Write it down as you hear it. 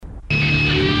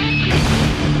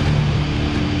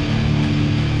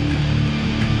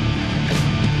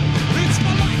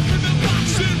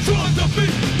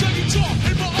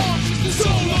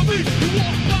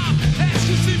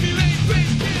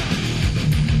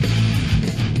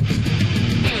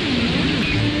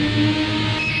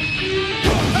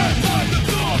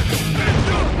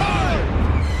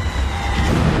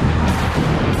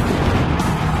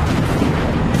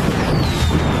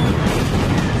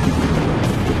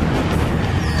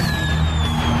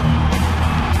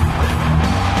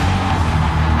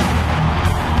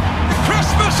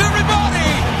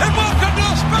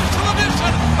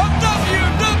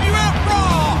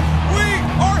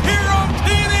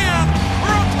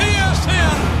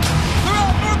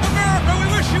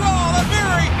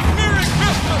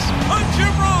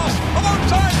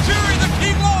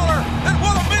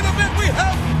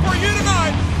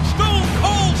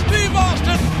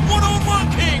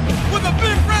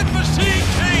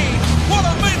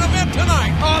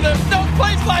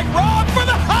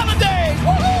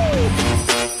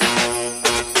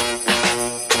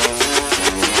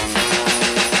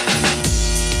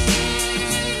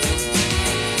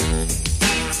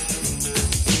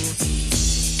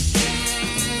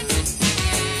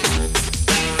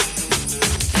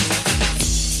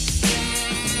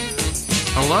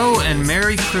and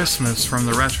Merry Christmas from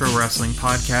the Retro Wrestling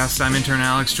Podcast. I'm intern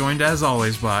Alex, joined as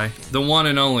always by the one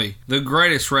and only, the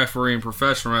greatest referee in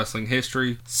professional wrestling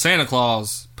history, Santa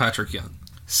Claus, Patrick Young.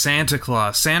 Santa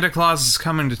Claus. Santa Claus is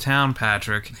coming to town,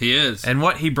 Patrick. He is. And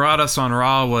what he brought us on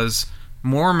Raw was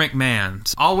more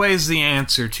McMahons. Always the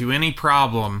answer to any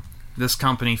problem this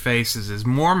company faces is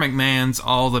more McMahons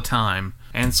all the time.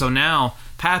 And so now,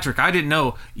 Patrick, I didn't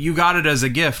know, you got it as a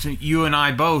gift. You and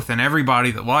I both, and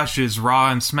everybody that watches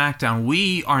Raw and SmackDown,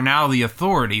 we are now the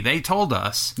authority. They told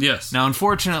us. Yes. Now,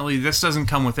 unfortunately, this doesn't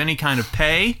come with any kind of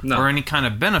pay or any kind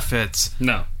of benefits.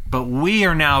 No. But we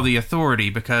are now the authority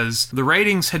because the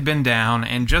ratings had been down,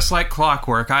 and just like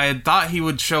clockwork, I had thought he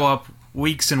would show up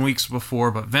weeks and weeks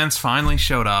before, but Vince finally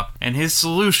showed up, and his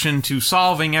solution to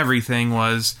solving everything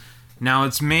was, now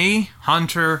it's me,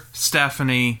 Hunter,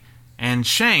 Stephanie, and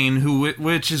Shane,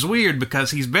 which is weird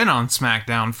because he's been on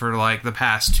SmackDown for like the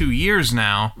past 2 years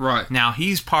now. Right. Now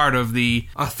he's part of the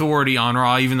authority on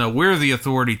Raw, even though we're the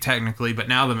authority technically, but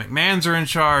now the McMahons are in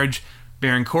charge.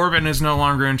 Baron Corbin is no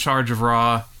longer in charge of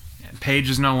Raw. Paige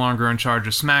is no longer in charge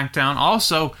of SmackDown.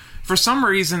 Also, for some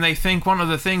reason, they think one of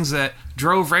the things that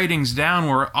drove ratings down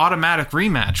were automatic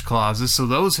rematch clauses, so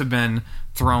those have been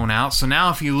thrown out. So now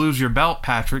if you lose your belt,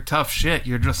 Patrick, tough shit,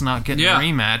 you're just not getting a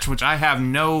rematch, which I have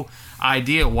no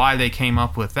idea why they came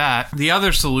up with that. The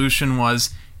other solution was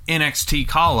NXT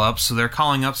call-ups, so they're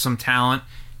calling up some talent,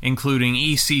 including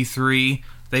EC3.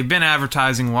 They've been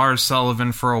advertising Lars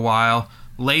Sullivan for a while.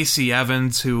 Lacey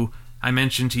Evans, who I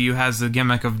mentioned to you, has the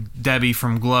gimmick of Debbie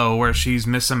from Glow, where she's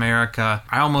Miss America.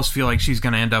 I almost feel like she's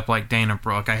going to end up like Dana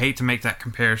Brooke. I hate to make that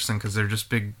comparison because they're just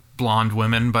big blonde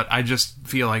women, but I just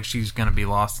feel like she's going to be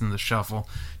lost in the shuffle.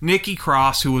 Nikki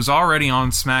Cross, who was already on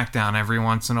SmackDown every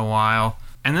once in a while.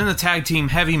 And then the tag team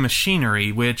Heavy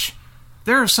Machinery, which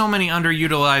there are so many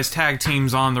underutilized tag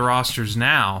teams on the rosters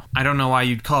now. I don't know why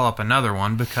you'd call up another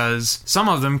one, because some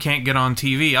of them can't get on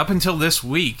TV. Up until this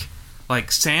week,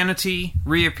 like Sanity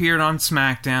reappeared on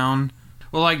SmackDown.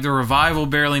 Well, like the Revival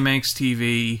barely makes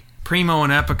TV. Primo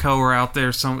and Epico are out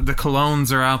there. The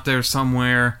Colognes are out there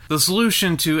somewhere. The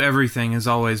solution to everything is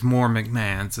always more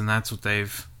McMahons, and that's what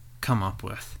they've come up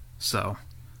with. So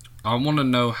I want to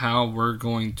know how we're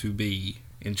going to be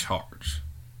in charge.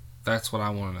 That's what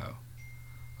I want to know.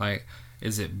 Like,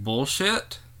 is it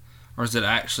bullshit? Or is it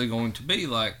actually going to be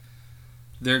like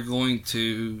they're going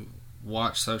to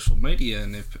watch social media,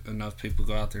 and if enough people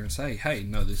go out there and say, hey,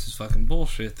 no, this is fucking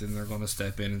bullshit, then they're going to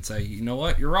step in and say, you know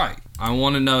what, you're right. I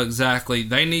want to know exactly.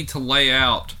 They need to lay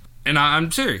out, and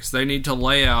I'm serious, they need to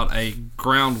lay out a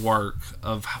groundwork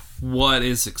of what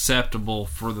is acceptable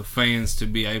for the fans to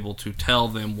be able to tell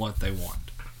them what they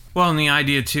want. Well, and the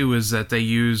idea, too, is that they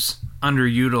use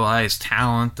underutilized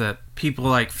talent, that people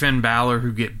like Finn Balor,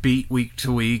 who get beat week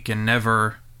to week and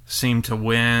never seem to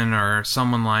win, or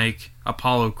someone like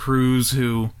Apollo Crews,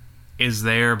 who is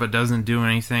there but doesn't do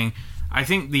anything. I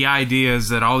think the idea is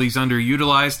that all these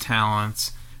underutilized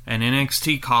talents and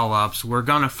NXT call-ups, we're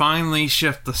going to finally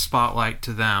shift the spotlight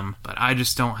to them, but I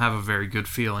just don't have a very good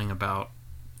feeling about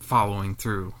following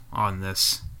through on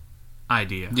this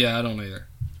idea. Yeah, I don't either.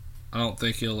 I don't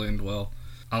think it'll end well.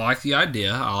 I like the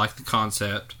idea. I like the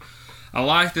concept. I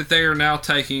like that they are now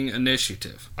taking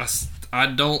initiative. I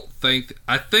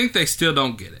think they still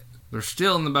don't get it. They're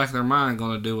still in the back of their mind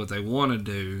going to do what they want to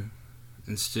do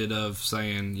instead of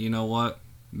saying, you know what,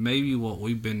 maybe what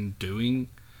we've been doing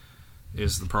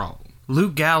is the problem.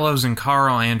 Luke Gallows and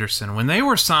Carl Anderson, when they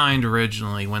were signed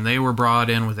originally, when they were brought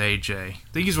in with AJ,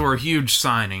 these were huge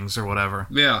signings or whatever.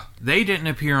 Yeah. They didn't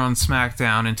appear on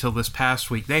SmackDown until this past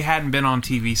week. They hadn't been on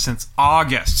TV since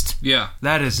August. Yeah.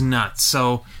 That is nuts.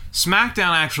 So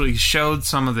SmackDown actually showed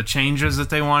some of the changes that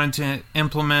they wanted to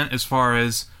implement as far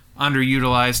as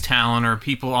underutilized talent or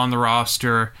people on the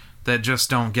roster that just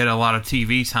don't get a lot of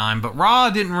TV time. But Raw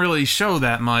didn't really show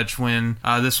that much when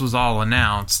this was all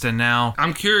announced. And now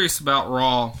I'm curious about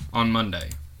Raw on Monday,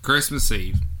 Christmas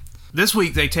Eve. This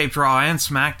week they taped Raw and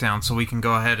SmackDown, so we can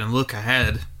go ahead and look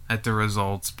ahead at the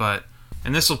results.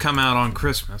 And this will come out on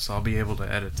Christmas. I'll be able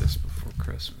to edit this before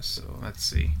Christmas. So let's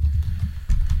see.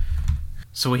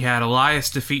 So we had Elias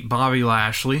defeat Bobby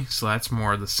Lashley, so that's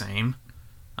more of the same.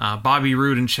 Bobby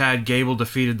Roode and Chad Gable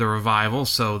defeated the Revival,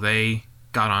 so they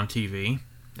got on TV,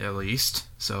 at least.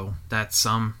 So that's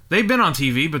some. They've been on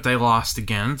TV, but they lost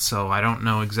again, so I don't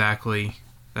know exactly.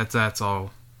 That's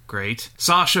all great.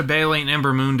 Sasha, Bayley, and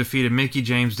Ember Moon defeated Mickie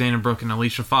James, Dana Brooke, and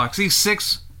Alicia Fox. These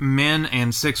 6 men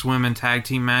and 6 women tag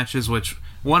team matches,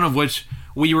 one of which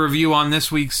we review on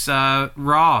this week's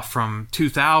Raw from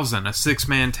 2000, a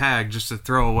 6-man tag just to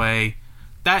throw away.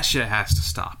 That shit has to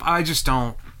stop. I just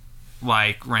don't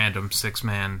like random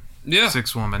 6-man Yeah.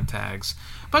 6-woman tags.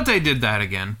 But they did that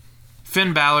again.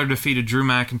 Finn Balor defeated Drew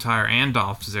McIntyre and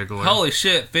Dolph Ziggler. Holy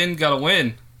shit, Finn got a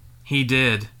win. He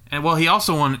did. And well, he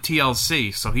also won at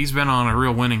TLC, so he's been on a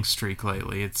real winning streak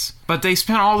lately. But they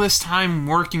spent all this time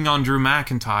working on Drew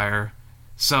McIntyre.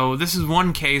 So this is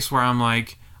one case where I'm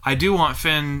like, I do want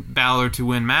Finn Balor to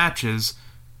win matches,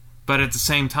 but at the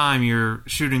same time, you're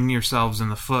shooting yourselves in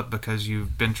the foot because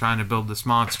you've been trying to build this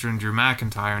monster in Drew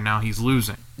McIntyre, and now he's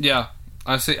losing. Yeah,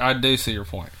 I do see your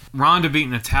point. Ronda beat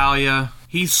Natalya.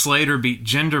 Heath Slater beat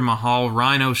Jinder Mahal.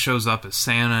 Rhino shows up as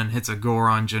Santa and hits a gore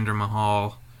on Jinder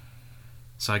Mahal.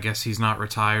 So I guess he's not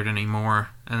retired anymore.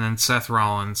 And then Seth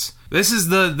Rollins. This is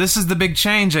the big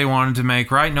change they wanted to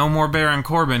make, right? No more Baron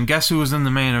Corbin. Guess who was in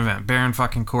the main event? Baron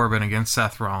fucking Corbin against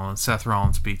Seth Rollins. Seth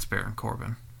Rollins beats Baron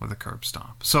Corbin with a curb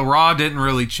stomp. So Raw didn't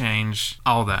really change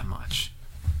all that much.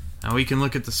 Now we can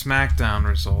look at the SmackDown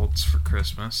results for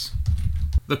Christmas.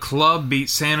 The Club beat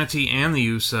Sanity and the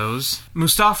Usos.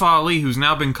 Mustafa Ali, who's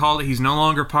now been called, he's no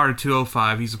longer part of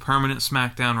 205. He's a permanent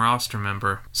SmackDown roster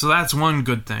member. So that's one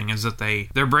good thing, is that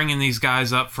they're bringing these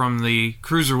guys up from the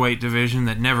Cruiserweight division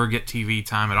that never get TV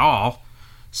time at all.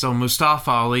 So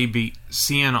Mustafa Ali beat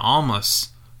Cien Almas,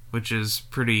 which is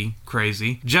pretty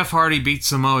crazy. Jeff Hardy beat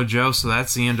Samoa Joe, so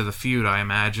that's the end of the feud, I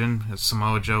imagine, as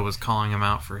Samoa Joe was calling him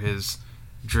out for his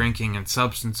drinking and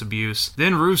substance abuse.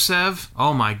 Then Rusev,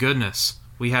 oh my goodness.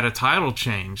 We had a title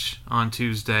change on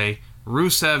Tuesday.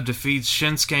 Rusev defeats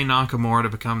Shinsuke Nakamura to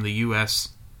become the U.S.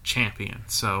 champion.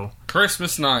 So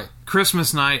Christmas night,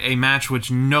 a match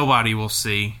which nobody will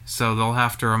see. So they'll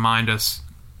have to remind us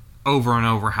over and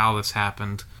over how this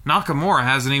happened. Nakamura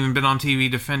hasn't even been on TV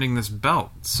defending this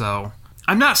belt. So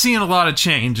I'm not seeing a lot of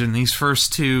change in these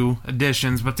first two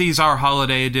editions, but these are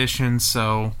holiday editions,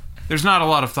 so there's not a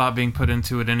lot of thought being put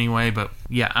into it anyway. But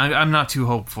yeah, I'm not too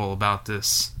hopeful about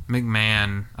this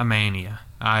McMahon-a-mania.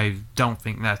 I don't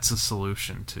think that's a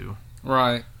solution to.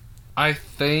 Right. I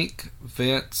think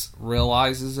Vince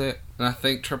realizes it, and I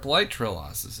think Triple H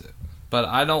realizes it. But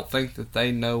I don't think that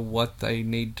they know what they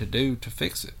need to do to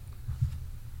fix it.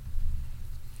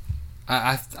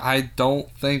 I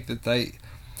don't think that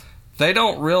they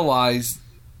don't realize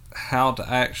how to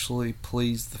actually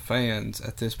please the fans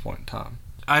at this point in time.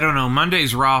 I don't know.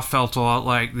 Monday's Raw felt a lot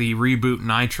like the reboot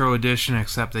Nitro edition,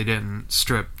 except they didn't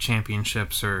strip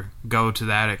championships or go to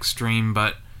that extreme,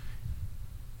 but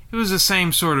it was the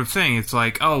same sort of thing. It's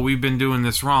like, oh, we've been doing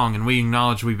this wrong, and we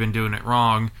acknowledge we've been doing it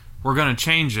wrong. We're going to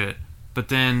change it. But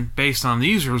then, based on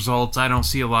these results, I don't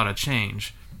see a lot of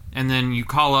change. And then you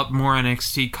call up more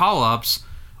NXT call-ups,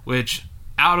 which,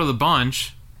 out of the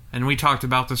bunch, and we talked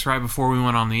about this right before we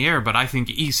went on the air, but I think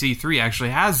EC3 actually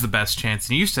has the best chance.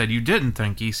 And you said you didn't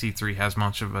think EC3 has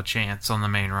much of a chance on the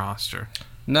main roster.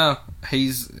 No,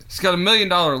 he's got $1 million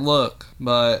look,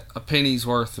 but a penny's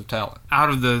worth of talent. Out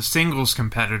of the singles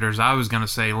competitors, I was going to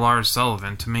say Lars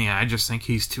Sullivan. To me, I just think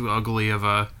he's too ugly of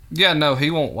a... Yeah, no,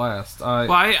 he won't last.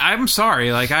 I'm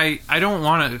sorry. Like, I don't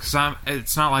want to... Because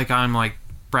it's not like I'm like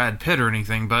Brad Pitt or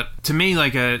anything, but to me,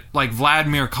 like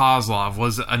Vladimir Kozlov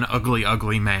was an ugly,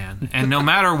 ugly man. And no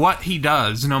matter what he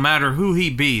does, no matter who he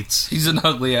beats... He's an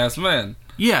ugly-ass man.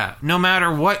 Yeah, no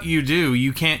matter what you do,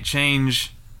 you can't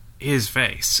change his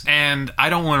face. And I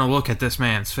don't want to look at this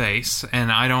man's face.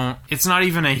 And it's not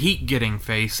even a heat-getting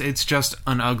face. It's just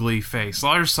an ugly face.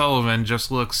 Lars Sullivan just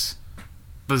looks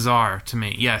bizarre to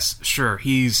me. Yes, sure,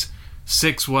 he's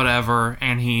 6 whatever,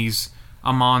 and he's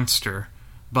a monster.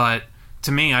 But...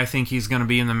 to me, I think he's going to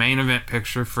be in the main event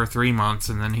picture for 3 months,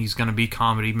 and then he's going to be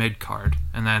comedy mid-card,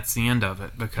 and that's the end of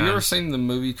it. Because you ever seen the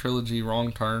movie trilogy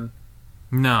Wrong Turn?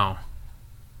 No.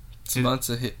 It's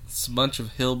a bunch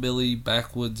of hillbilly,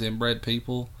 backwoods, inbred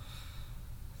people.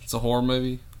 It's a horror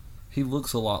movie. He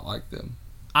looks a lot like them.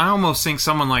 I almost think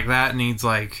someone like that needs,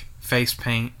 like, face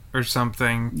paint or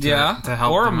something to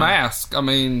help or a them mask. I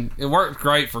mean, it worked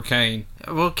great for Kane.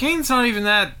 Well, Kane's not even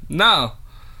that... No.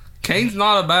 Kane's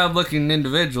not a bad-looking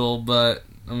individual, but,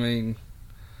 I mean,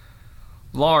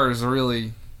 Lars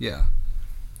really, yeah.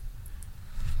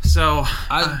 So,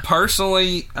 I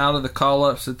personally, out of the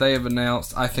call-ups that they have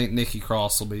announced, I think Nikki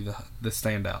Cross will be the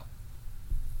standout.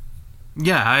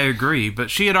 Yeah, I agree, but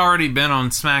she had already been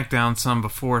on SmackDown some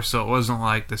before, so it wasn't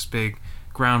like this big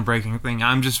groundbreaking thing.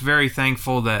 I'm just very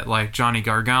thankful that, like, Johnny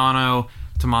Gargano,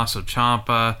 Tommaso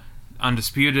Ciampa,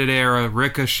 Undisputed Era,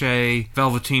 Ricochet,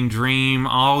 Velveteen Dream,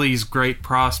 all these great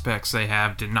prospects they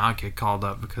have did not get called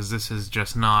up because this is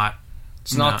just not...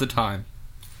 It's not the time.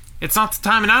 It's not the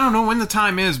time, and I don't know when the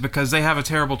time is because they have a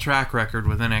terrible track record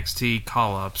with NXT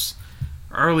call-ups.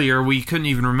 Earlier, we couldn't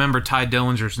even remember Ty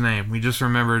Dillinger's name. We just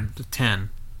remembered the 10.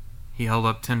 He held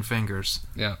up 10 fingers.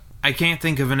 Yeah. I can't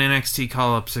think of an NXT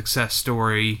call-up success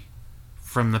story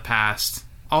from the past.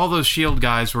 All those Shield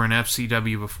guys were in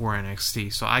FCW before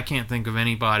NXT, so I can't think of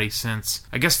anybody since...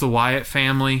 I guess the Wyatt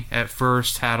family at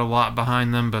first had a lot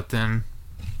behind them, but then...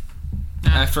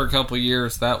 After a couple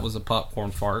years, that was a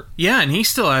popcorn fart. Yeah, and he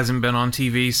still hasn't been on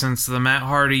TV since the Matt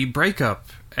Hardy breakup.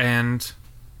 And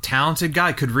talented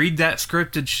guy, could read that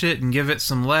scripted shit and give it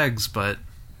some legs, but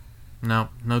no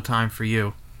time for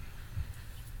you.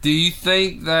 Do you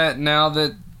think that now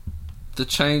that the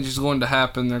change is going to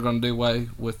happen, they're going to do away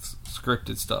with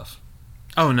scripted stuff?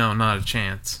 Oh no, not a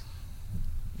chance.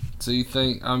 So you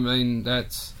think, I mean,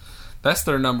 that's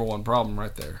their number one problem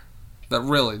right there.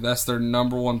 That's their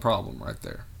number one problem right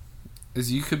there.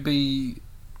 Is you could be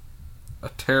a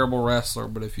terrible wrestler,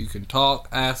 but if you can talk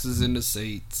asses into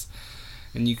seats,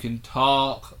 and you can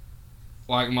talk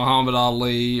like Muhammad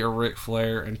Ali or Ric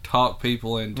Flair and talk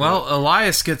people into Well,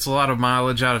 Elias gets a lot of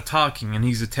mileage out of talking, and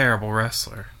he's a terrible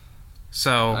wrestler.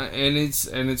 So and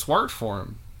it's worked for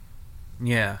him.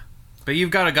 Yeah. But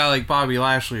you've got a guy like Bobby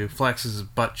Lashley who flexes his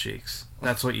butt cheeks.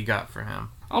 That's what you got for him.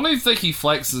 I don't even think he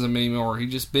flexes them anymore. He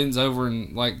just bends over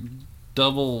and like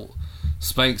double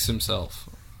spanks himself.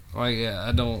 Like, yeah,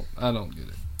 I don't get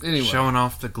it. Anyway, showing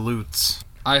off the glutes.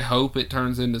 I hope it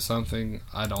turns into something.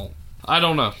 I don't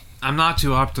know. I'm not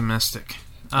too optimistic.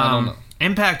 I don't know.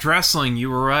 Impact Wrestling, you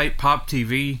were right. Pop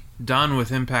TV, done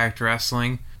with Impact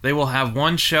Wrestling. They will have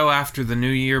one show after the new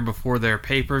year before their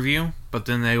pay-per-view, but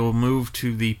then they will move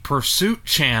to the Pursuit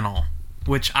channel,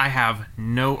 which I have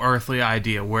no earthly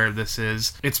idea where this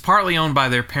is. It's partly owned by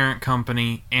their parent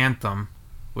company, Anthem,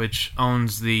 which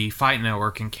owns the Fight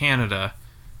Network in Canada,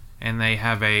 and they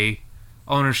have a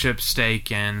ownership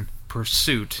stake in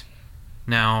Pursuit.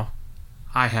 Now,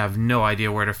 I have no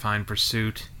idea where to find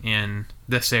Pursuit in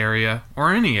this area,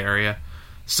 or any area,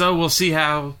 so we'll see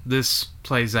how this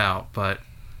plays out, but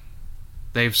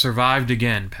they've survived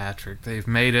again, Patrick. They've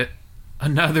made it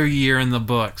another year in the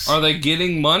books. Are they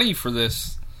getting money for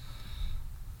this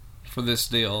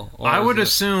deal? I would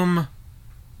assume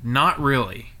not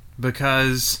really,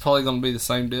 because... It's probably going to be the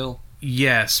same deal.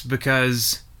 Yes,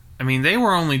 because, I mean, they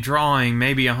were only drawing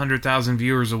maybe 100,000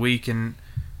 viewers a week, and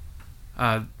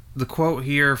the quote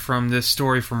here from this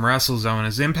story from WrestleZone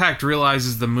is, Impact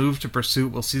realizes the move to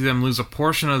Pursuit will see them lose a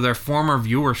portion of their former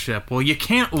viewership. Well, you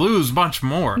can't lose much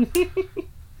more.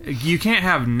 You can't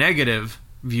have negative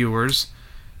viewers.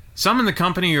 Some in the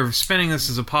company are spinning this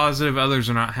as a positive, others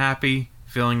are not happy,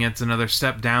 feeling it's another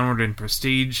step downward in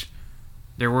prestige.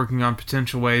 They're working on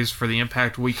potential ways for the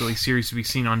Impact Weekly series to be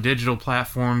seen on digital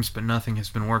platforms, but nothing has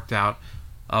been worked out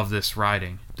of this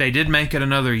writing. They did make it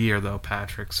another year, though,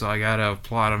 Patrick, so I gotta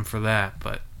applaud them for that,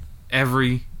 but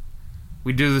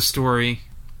we do the story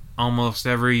almost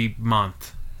every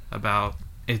month about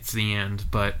it's the end,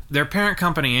 but their parent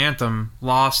company Anthem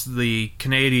lost the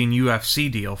Canadian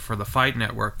UFC deal for the Fight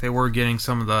Network. They were getting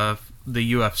some of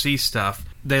the UFC stuff.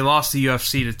 They lost the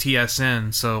UFC to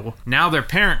TSN, so now their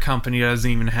parent company doesn't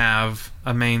even have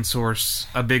a big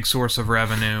source of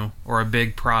revenue or a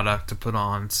big product to put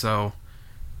on, so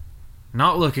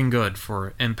not looking good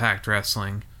for Impact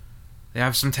Wrestling. They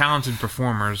have some talented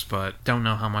performers, but don't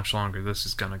know how much longer this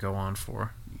is going to go on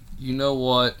for. You know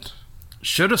what?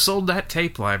 Should have sold that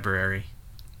tape library.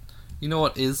 You know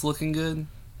what is looking good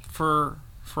for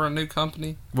a new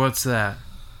company? What's that?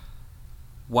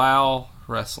 WOW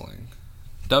Wrestling.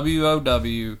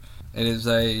 WOW.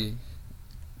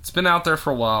 It's been out there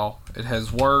for a while. It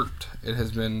has worked. It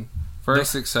has been very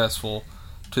successful,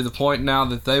 to the point now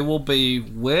that they will be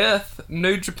with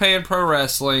New Japan Pro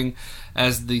Wrestling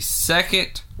as the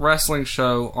second wrestling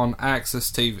show on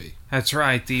AXS TV. That's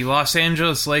right. The Los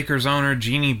Angeles Lakers owner,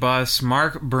 Jeannie Buss,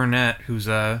 Mark Burnett, who's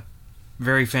a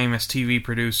very famous TV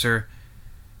producer,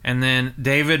 and then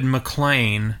David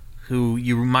McLean, who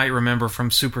you might remember from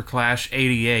Super Clash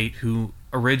 88, who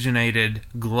originated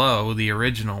Glow, the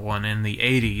original one, in the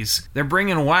 80s. They're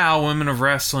bringing WOW, Women of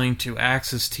Wrestling, to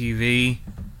AXS TV.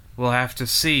 We'll have to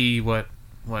see what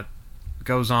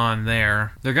goes on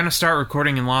there. They're going to start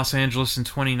recording in Los Angeles in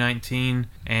 2019,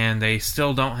 and they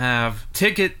still don't have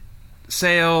ticket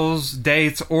sales,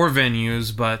 dates, or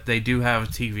venues, but they do have a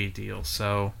TV deal,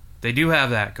 so they do have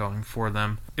that going for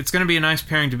them. It's going to be a nice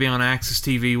pairing to be on AXS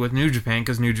TV with New Japan,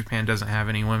 because New Japan doesn't have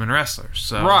any women wrestlers.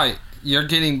 So. Right. You're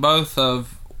getting both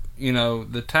of,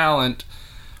 the talent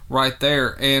right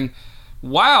there. And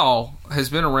WOW has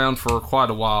been around for quite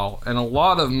a while, and a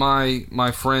lot of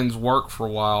my friends work for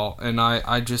WOW, and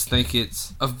I just think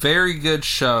it's a very good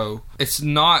show. It's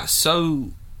not so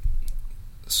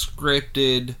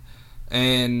scripted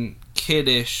and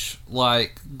kiddish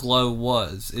like Glow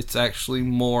was. It's actually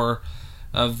more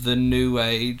of the new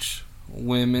age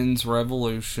women's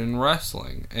revolution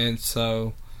wrestling. And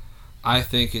so I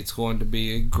think it's going to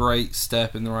be a great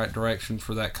step in the right direction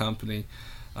for that company.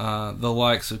 The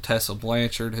likes of Tessa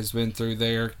Blanchard has been through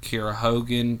there. Kiera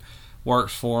Hogan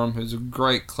works for him, who's a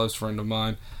great close friend of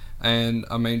mine. And,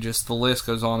 I mean, just the list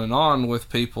goes on with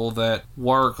people that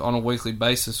work on a weekly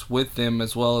basis with them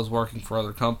as well as working for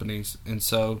other companies. And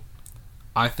so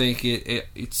I think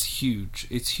it's huge.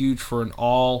 It's huge for an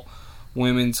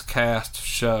all-women's cast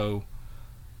show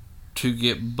to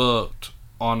get booked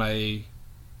on a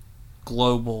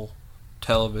global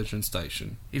television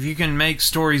station. If you can make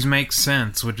stories make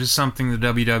sense, which is something the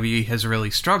WWE has really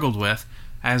struggled with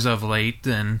as of late,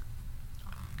 then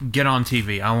get on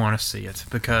TV. I want to see it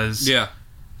because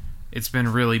it's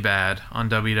been really bad on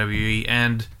WWE.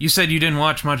 And you said you didn't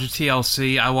watch much of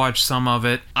TLC. I watched some of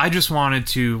it. I just wanted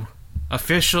to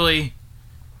officially,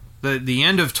 the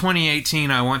end of 2018,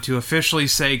 I want to officially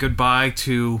say goodbye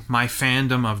to my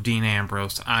fandom of Dean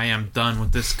Ambrose. I am done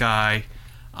with this guy.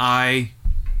 I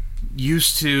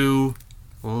used to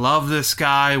love this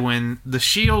guy. When The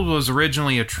Shield was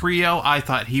originally a trio, I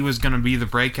thought he was going to be the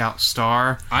breakout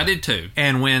star. I did too.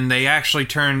 And when they actually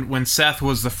turned, when Seth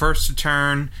was the first to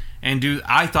turn and do,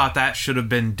 I thought that should have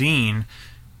been Dean.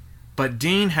 But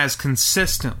Dean has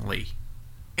consistently,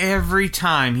 every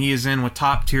time he is in with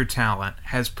top tier talent,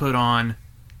 has put on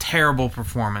terrible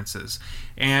performances.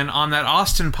 And on that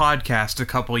Austin podcast a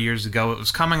couple of years ago, it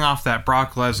was coming off that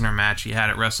Brock Lesnar match he had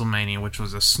at WrestleMania, which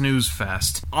was a snooze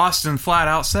fest. Austin flat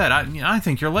out said, I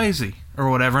think you're lazy,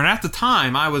 or whatever. And at the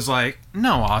time, I was like,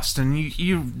 no, Austin,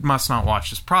 you must not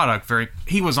watch this product.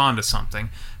 He was onto something,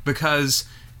 because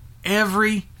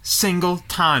every single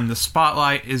time the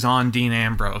spotlight is on Dean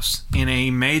Ambrose in a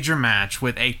major match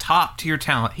with a top-tier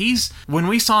talent. When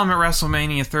we saw him at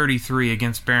WrestleMania 33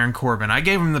 against Baron Corbin, I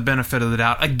gave him the benefit of the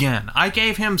doubt again. I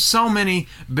gave him so many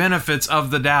benefits of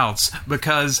the doubts,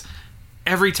 because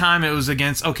every time it was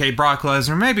against, okay, Brock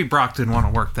Lesnar, maybe Brock didn't want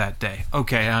to work that day.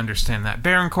 Okay, I understand that.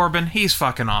 Baron Corbin, he's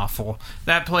fucking awful.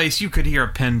 That place, you could hear a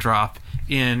pin drop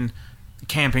in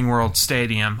Camping World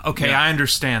Stadium. Okay, yeah. I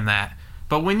understand that.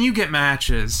 But when you get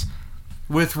matches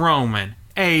with Roman,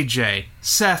 AJ,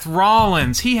 Seth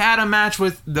Rollins, he had a match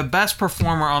with the best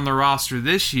performer on the roster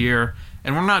this year,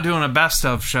 and we're not doing a best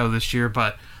of show this year,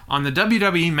 but on the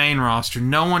WWE main roster,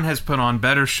 no one has put on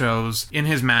better shows in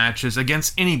his matches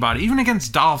against anybody, even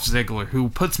against Dolph Ziggler, who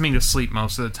puts me to sleep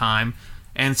most of the time.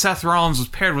 And Seth Rollins was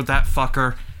paired with that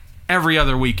fucker every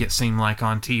other week, it seemed like,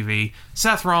 on TV.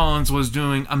 Seth Rollins was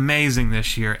doing amazing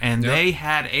this year, and they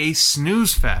had a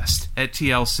snooze fest at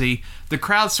TLC. The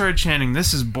crowd started chanting,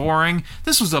 "This is boring.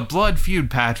 This was a blood feud,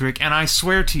 Patrick." And I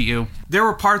swear to you, there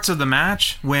were parts of the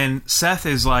match when Seth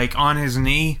is like on his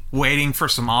knee waiting for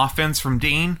some offense from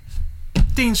Dean.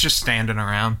 Dean's just standing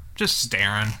around, just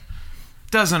staring.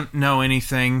 Doesn't know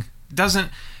anything.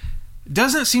 Doesn't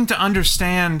seem to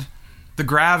understand the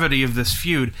gravity of this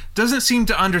feud. Doesn't seem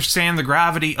to understand the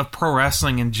gravity of pro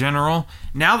wrestling in general.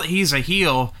 Now that he's a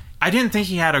heel, I didn't think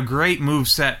he had a great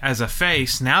moveset as a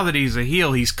face. Now that he's a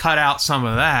heel, he's cut out some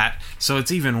of that, so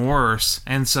it's even worse.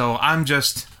 And so I'm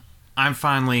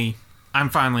finally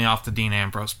off the Dean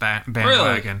Ambrose bandwagon.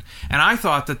 Really? And I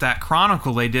thought that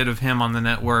Chronicle they did of him on the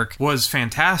network was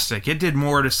fantastic. It did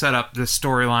more to set up this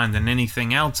storyline than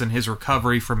anything else, and his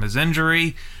recovery from his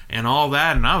injury and all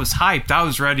that. And I was hyped. I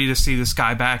was ready to see this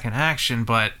guy back in action.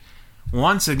 But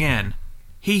once again,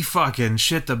 he fucking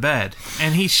shit the bed.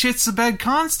 And he shits the bed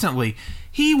constantly.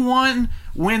 He won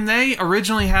when they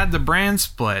originally had the brand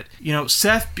split. You know,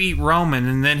 Seth beat Roman,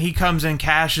 and then he comes in,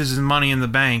 cashes his Money in the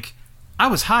Bank. I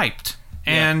was hyped.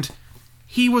 And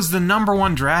he was the number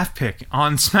one draft pick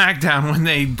on SmackDown when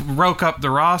they broke up the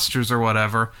rosters or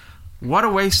whatever. What a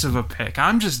waste of a pick.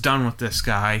 I'm just done with this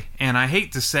guy, and I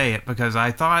hate to say it because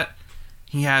I thought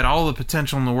he had all the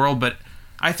potential in the world, but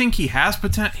I think he has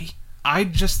potential. I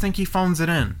just think he phones it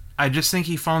in.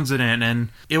 And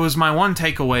it was my one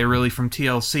takeaway, really, from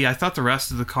TLC. I thought the rest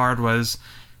of the card was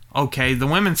okay. The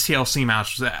women's TLC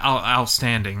match was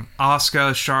outstanding.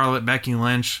 Asuka, Charlotte, Becky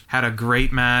Lynch had a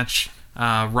great match.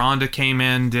 Ronda came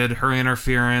in, did her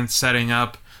interference, setting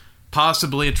up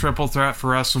possibly a triple threat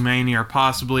for WrestleMania, or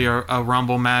possibly a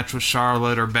Rumble match with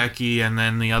Charlotte or Becky, and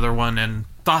then the other one, and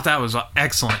thought that was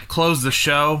excellent. Closed the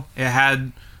show.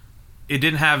 It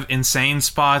didn't have insane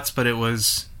spots, but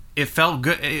it felt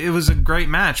good. It was a great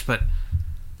match, but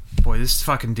boy, this is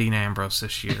fucking Dean Ambrose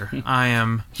this year.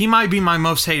 He might be my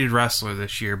most hated wrestler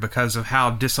this year because of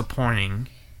how disappointing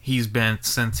he's been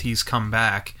since he's come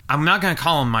back. I'm not going to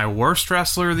call him my worst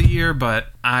wrestler of the year, but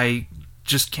I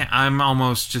just can't. I'm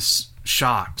almost just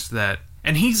shocked that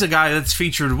And he's a guy that's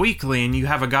featured weekly, and you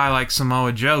have a guy like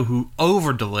Samoa Joe who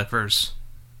over-delivers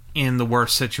in the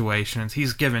worst situations.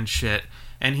 He's given shit,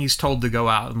 and he's told to go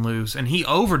out and lose. And he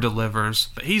over-delivers,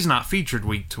 but he's not featured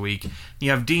week to week.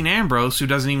 You have Dean Ambrose, who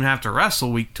doesn't even have to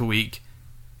wrestle week to week.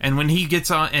 And when he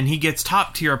gets on, and he gets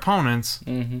top-tier opponents,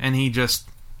 and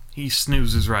he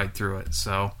snoozes right through it.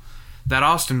 So, that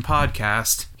Austin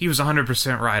podcast, he was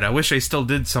 100% right. I wish they still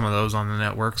did some of those on the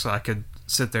network so I could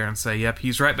sit there and say, yep,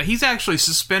 he's right. But he's actually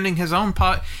suspending his own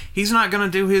he's not going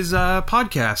to do his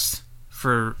podcast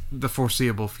for the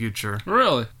foreseeable future.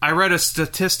 Really? I read a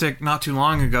statistic not too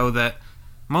long ago that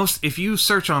if you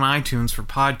search on iTunes for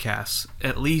podcasts,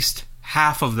 at least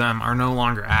half of them are no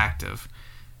longer active.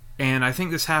 And I think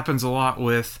this happens a lot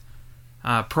with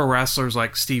pro wrestlers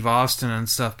like Steve Austin and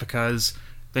stuff, because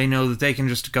they know that they can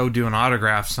just go do an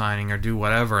autograph signing or do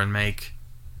whatever and make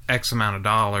X amount of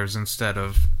dollars instead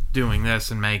of doing this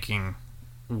and making,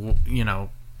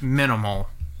 minimal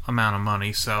amount of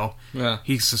money. So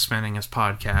he's suspending his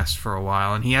podcast for a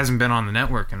while, and he hasn't been on the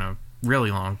network in a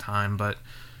really long time. But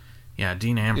yeah,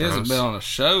 Dean Ambrose, he hasn't been on a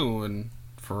show in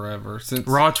forever, since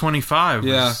Raw 25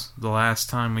 was the last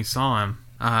time we saw him.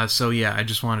 So yeah, I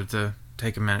just wanted to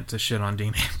take a minute to shit on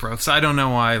Dean Ambrose. I don't know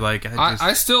why.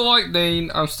 I still like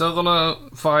Dean. I'm still gonna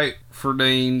fight for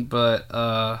Dean, but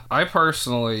I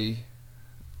personally,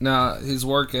 now his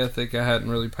work ethic I hadn't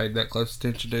really paid that close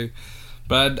attention to,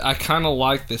 but I kind of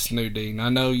like this new Dean. I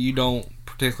know you don't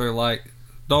particularly like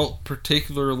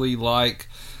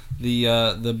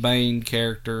the Bane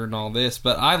character and all this,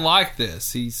 but I like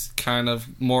this. He's kind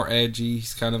of more edgy.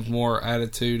 He's kind of more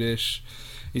attitude-ish.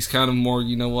 He's kind of more,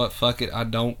 you know what, fuck it, I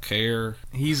don't care.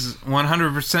 He's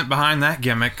 100% behind that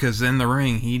gimmick, because in the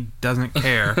ring, he doesn't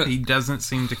care. He doesn't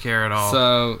seem to care at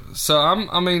all. So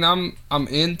I'm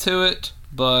into it,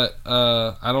 but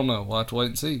I don't know. We'll have to wait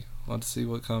and see. We'll have to see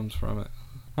what comes from it.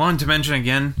 Wanted to mention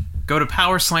again, go to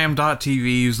powerslam.tv,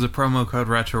 use the promo code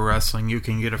Retro Wrestling. You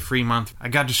can get a free month. I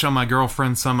got to show my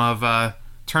girlfriend some of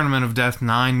Tournament of Death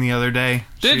 9 the other day.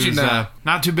 Did you know?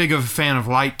 Not too big of a fan of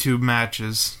light tube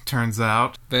matches, turns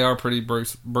out. They are pretty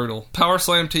brutal.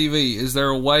 PowerSlam TV, is there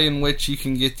a way in which you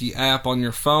can get the app on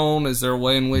your phone? Is there a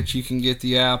way in which you can get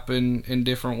the app in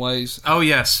different ways? Oh,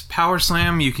 yes.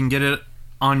 PowerSlam, you can get it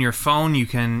on your phone. You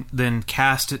can then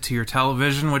cast it to your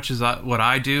television, which is what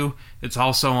I do. It's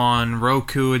also on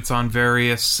Roku. It's on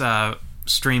various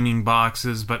streaming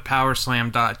boxes, but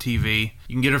powerslam.tv.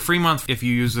 You can get a free month if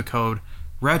you use the code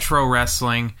Retro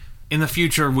Wrestling. In the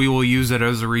future, we will use it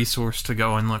as a resource to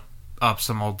go and look up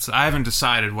some old... I haven't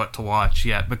decided what to watch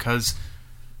yet, because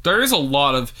there is a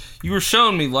lot of... You were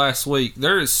showing me last week.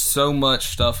 There is so much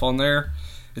stuff on there.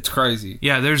 It's crazy.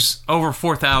 Yeah, there's over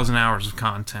 4,000 hours of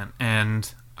content,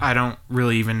 and I don't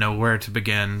really even know where to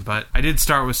begin, but I did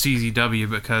start with CZW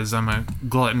because I'm a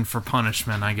glutton for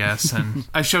punishment, I guess, and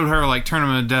I showed her,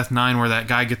 Tournament of Death 9, where that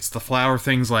guy gets the flower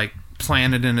things,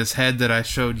 planted in his head that I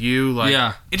showed you.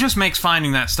 It just makes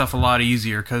finding that stuff a lot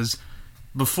easier, because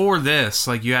before this,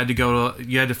 you had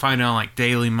to find it on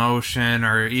Daily Motion,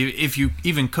 or if you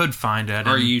even could find it,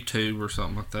 or YouTube or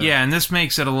something like that. Yeah, and this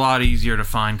makes it a lot easier to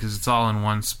find because it's all in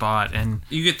one spot, and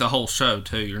you get the whole show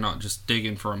too. You're not just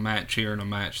digging for a match here and a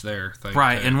match there.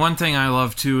 Right, and one thing I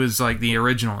love too is the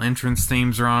original entrance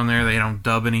themes are on there. They don't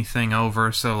dub anything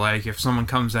over, so if someone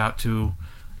comes out to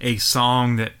a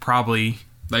song that probably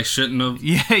they shouldn't have.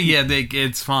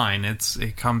 It's fine.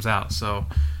 It comes out. So,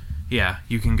 yeah,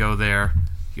 you can go there.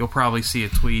 You'll probably see a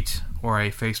tweet or a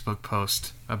Facebook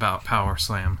post about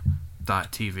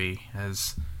powerslam.tv,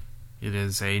 as it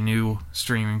is a new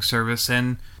streaming service,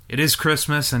 and it is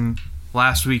Christmas, and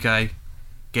last week I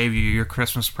gave you your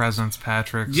Christmas presents,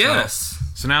 Patrick. Yes.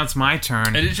 So now it's my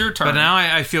turn. It is your turn. But now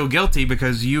I feel guilty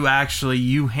because you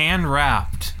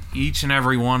hand-wrapped each and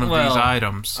every one of these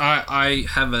items. I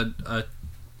have a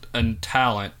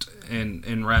talent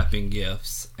in wrapping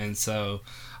gifts, and so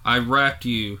I wrapped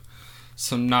you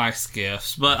some nice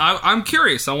gifts, but I'm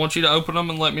curious. I want you to open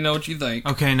them and let me know what you think.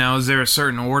 Okay, now is there a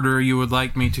certain order you would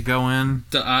like me to go in?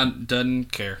 I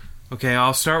doesn't care. Okay,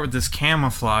 I'll start with this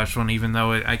camouflage one, even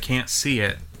though I can't see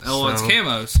it. Oh, it's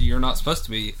camo, so you're not supposed to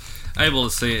be able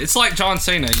to see it. It's like John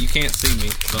Cena. You can't see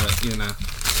me, but you know.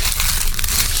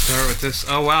 Start with this.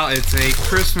 Oh wow, it's a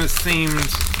Christmas-themed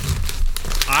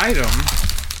item.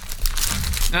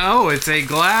 Oh, it's a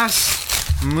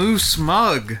glass moose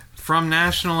mug from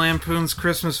National Lampoon's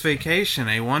Christmas Vacation.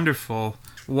 A wonderful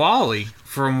Wally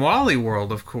from Wally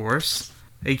World, of course.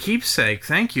 A keepsake.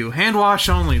 Thank you. Hand wash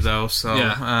only, though,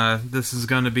 so this is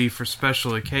going to be for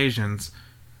special occasions.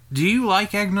 Do you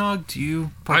like eggnog? Do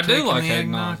you partake I do like in the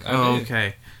eggnog. Oh,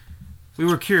 okay. We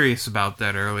were curious about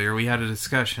that earlier. We had a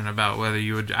discussion about whether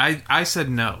you would... I said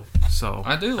no, so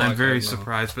I do like I'm very that, no.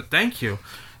 surprised, but thank you.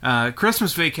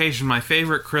 Christmas Vacation, my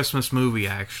favorite Christmas movie,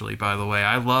 actually, by the way.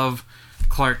 I love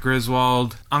Clark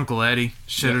Griswold, Uncle Eddie,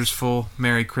 Shitter's Full,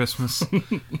 Merry Christmas.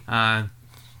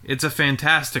 It's a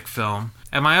fantastic film.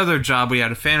 At my other job, we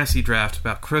had a fantasy draft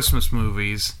about Christmas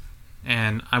movies,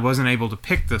 and I wasn't able to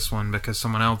pick this one because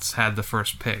someone else had the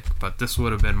first pick, but this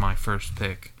would have been my first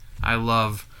pick. I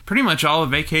love pretty much all the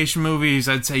vacation movies.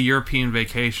 I'd say European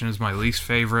Vacation is my least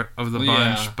favorite of the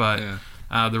bunch, but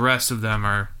the rest of them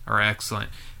are excellent.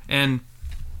 And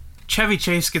Chevy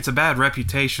Chase gets a bad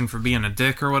reputation for being a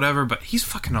dick or whatever, but he's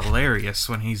fucking hilarious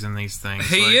when he's in these things.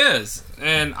 He is,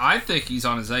 and I think he's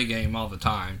on his A game all the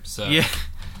time. So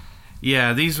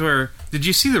yeah. These were. Did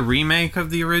you see the remake of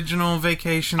the original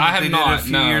Vacation that they did a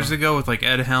few years ago with like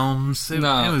Ed Helms? It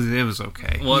was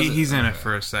okay. He's in it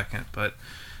for a second, but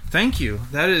thank you.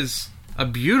 That is a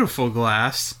beautiful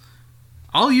glass.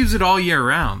 I'll use it all year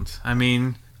round. I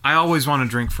mean, I always want to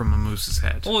drink from a moose's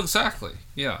head. Well, exactly.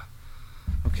 Yeah.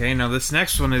 Okay, now this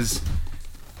next one is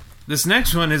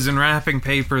in wrapping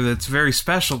paper that's very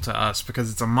special to us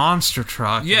because it's a monster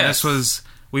truck. Yes.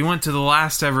 We went to the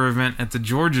last ever event at the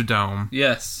Georgia Dome.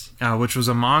 Yes. Which was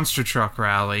a monster truck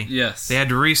rally. Yes. They had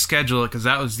to reschedule it because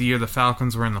that was the year the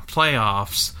Falcons were in the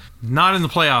playoffs. Not in the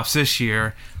playoffs this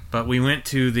year, but we went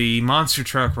to the monster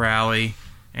truck rally,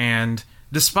 and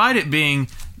despite it being...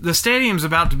 The stadium's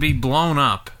about to be blown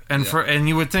up, and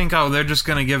you would think, oh, they're just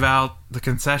going to give out the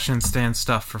concession stand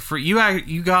stuff for free.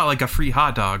 You got like a free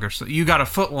hot dog, or so. You got a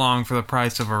foot long for the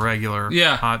price of a regular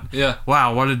hot. Yeah.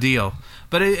 Wow, what a deal!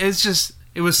 But it's just,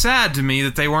 it was sad to me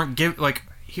that they weren't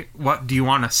what do you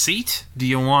want, a seat? Do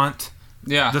you want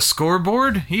the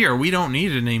scoreboard? Here, we don't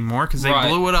need it anymore because they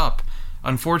blew it up.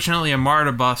 Unfortunately, a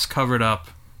MARTA bus covered up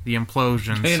the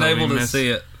implosion. Ain't able to see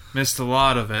it. Missed a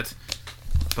lot of it.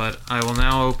 But I will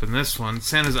now open this one.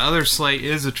 Santa's other sleigh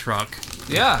is a truck.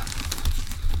 Yeah.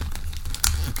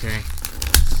 Okay.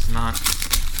 It's not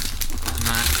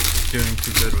doing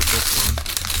too good with this one.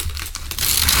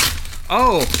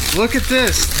 Oh, look at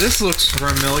this. This looks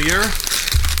familiar.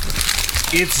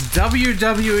 It's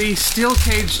WWE Steel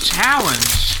Cage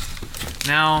Challenge.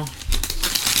 Now,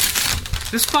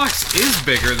 this box is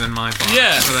bigger than my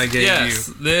box that I gave you.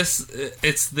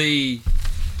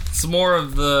 It's more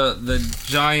of the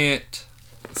giant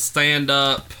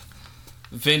stand-up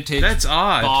vintage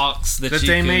box that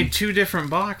they made two different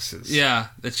boxes. Yeah,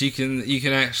 that you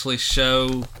can actually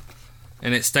show,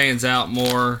 and it stands out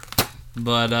more.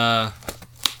 But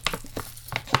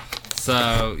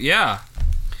so yeah.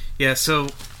 Yeah, so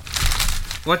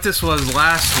what this was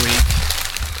last week,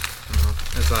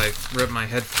 as I ripped my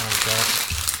headphones off.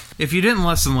 If you didn't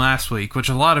listen last week, which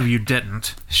a lot of you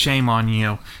didn't, shame on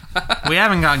you. We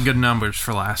haven't got good numbers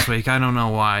for last week. I don't know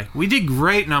why. We did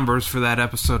great numbers for that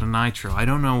episode of Nitro. I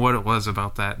don't know what it was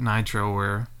about that Nitro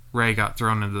where Ray got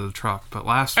thrown into the truck, but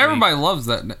everybody loves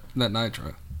that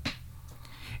Nitro.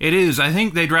 It is. I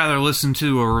think they'd rather listen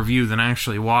to a review than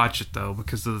actually watch it, though,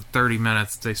 because of the 30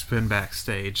 minutes they spend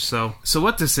backstage. So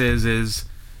what this is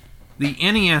the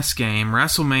NES game,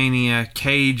 WrestleMania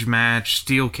Cage Match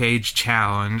Steel Cage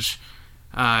Challenge,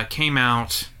 came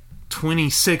out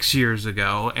 26 years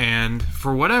ago, and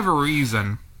for whatever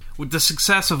reason, with the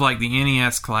success of like the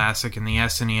NES Classic and the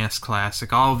SNES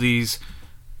Classic, all of these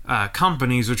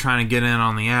companies are trying to get in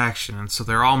on the action, and so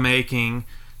they're all making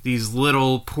these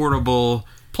little portable...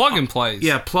 Plug and plays.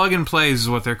 Yeah, plug and plays is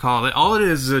what they're called. All it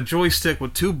is a joystick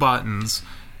with two buttons,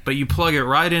 but you plug it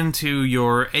right into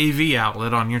your AV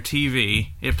outlet on your TV.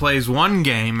 It plays one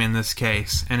game in this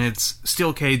case, and it's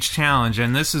Steel Cage Challenge.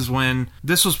 And this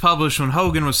was published when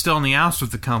Hogan was still in the oust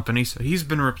with the company, so he's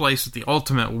been replaced with the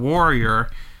Ultimate Warrior,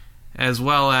 as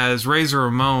well as Razor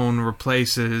Ramon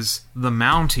replaces the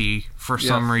Mountie for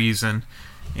some reason.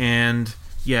 And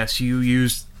yes, you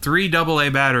used 3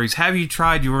 AA batteries. Have you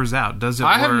tried yours out? Does it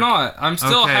work? I have not. I'm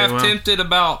still tempted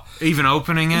about even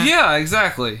opening it. Yeah,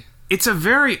 exactly. It's a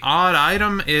very odd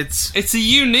item. It's a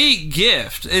unique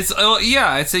gift. It's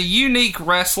a unique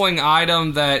wrestling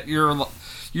item that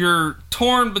you're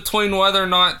torn between whether or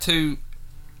not to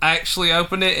actually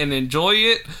open it and enjoy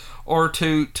it, or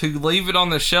to leave it on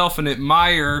the shelf and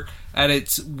admire at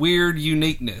its weird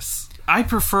uniqueness. I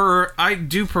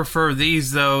do prefer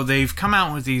these, though. They've come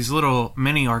out with these little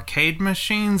mini arcade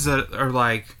machines that are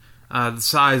like the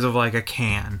size of like a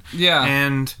can. Yeah.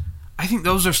 And I think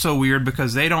those are so weird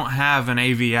because they don't have an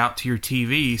AV out to your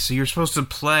TV, so you're supposed to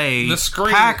play the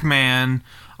screen. Pac-Man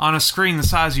on a screen the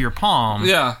size of your palm.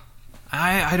 Yeah.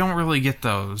 I don't really get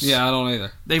those. Yeah, I don't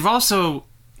either. They've also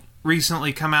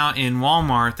recently come out in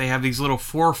Walmart. They have these little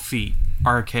 4 feet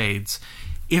arcades.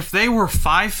 If they were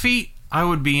 5 feet, I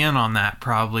would be in on that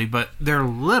probably, but they're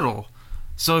little.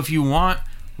 So if you want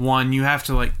one, you have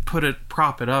to like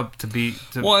prop it up to be.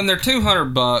 Well, and they're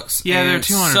 $200. Yeah, they're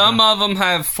 $200. Some of them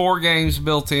have 4 games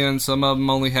built in. Some of them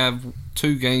only have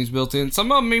 2 games built in.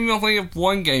 Some of them even only have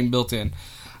 1 game built in.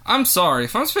 I'm sorry,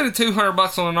 if I'm spending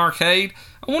 $200 on an arcade,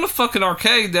 I want a fucking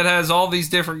arcade that has all these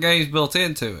different games built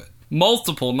into it.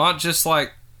 Multiple, not just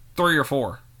like 3 or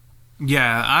 4.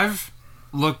 Yeah, I've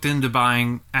looked into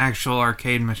buying actual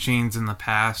arcade machines in the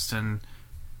past, and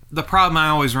the problem I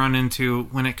always run into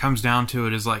when it comes down to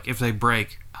it is like if they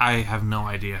break, I have no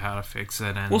idea how to fix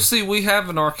it. And well, see, we have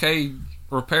an arcade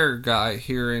repair guy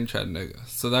here in Chattanooga,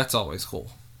 so that's always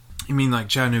cool. You mean like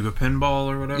Chattanooga Pinball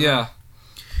or whatever? Yeah,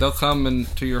 they'll come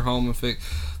into your home and fix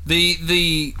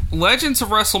the Legends of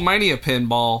WrestleMania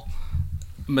pinball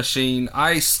machine.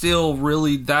 I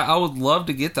would love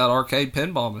to get that arcade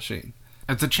pinball machine.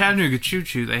 At the Chattanooga Choo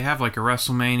Choo, they have like a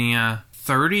WrestleMania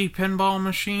 30 pinball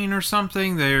machine or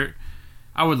something.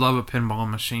 I would love a pinball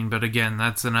machine, but again,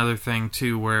 that's another thing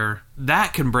too, where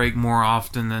that can break more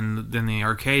often than the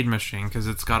arcade machine because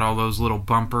it's got all those little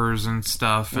bumpers and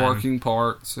stuff, working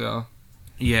parts.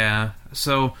 Yeah.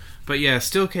 So, but yeah,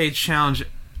 Steel Cage Challenge,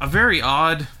 a very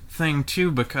odd thing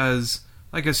too, because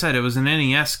like I said, it was an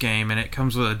NES game and it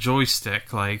comes with a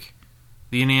joystick, like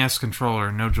the NES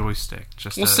controller, no joystick.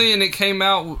 See, and it came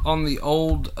out on the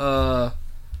old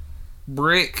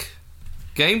brick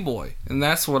Game Boy, and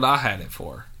that's what I had it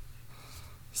for.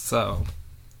 So,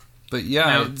 but yeah.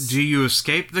 Now, do you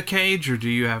escape the cage, or do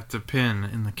you have to pin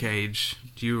in the cage?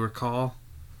 Do you recall?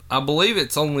 I believe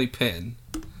it's only pin.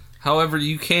 However,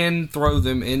 you can throw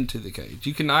them into the cage.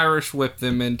 You can Irish whip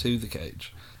them into the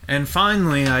cage. And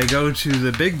finally, I go to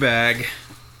the big bag.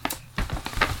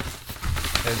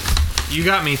 You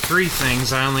got me 3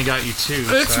 things. I only got you 2.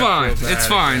 It's fine. It's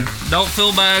fine. Don't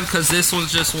feel bad, because this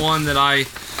one's just one that I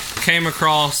came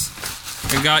across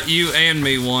and got you and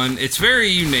me one. It's very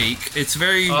unique. It's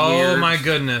very weird. Oh my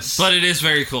goodness. But it is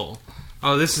very cool.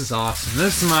 Oh, this is awesome.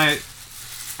 This is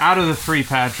out of the 3,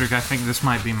 Patrick, I think this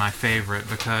might be my favorite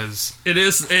because it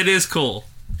is cool.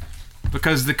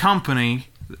 Because the company,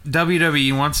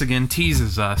 WWE, once again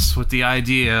teases us with the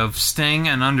idea of Sting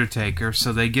and Undertaker,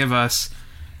 so they give us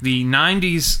the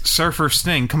 90s Surfer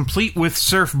Sting, complete with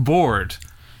surfboard,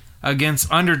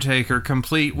 against Undertaker,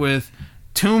 complete with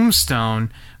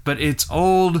Tombstone, but it's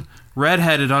old,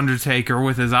 redheaded Undertaker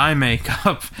with his eye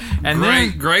makeup.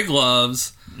 And gray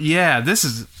gloves. Yeah,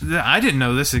 I didn't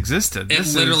know this existed. It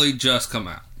literally just come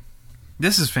out.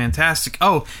 This is fantastic.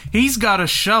 Oh, he's got a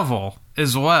shovel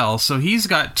as well, so he's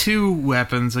got 2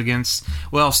 weapons against,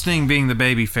 well, Sting being the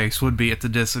babyface would be at the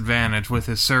disadvantage with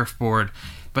his surfboard.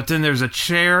 But then there's a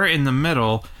chair in the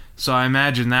middle, so I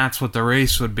imagine that's what the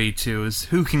race would be too, is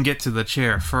who can get to the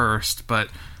chair first. But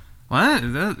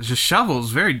the shovel is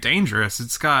very dangerous.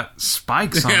 It's got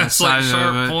spikes on the side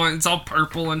of it. Point. It's all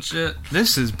purple and shit.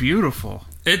 This is beautiful.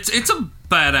 It's a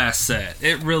badass set.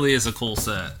 It really is a cool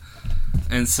set.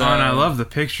 And so, and I love the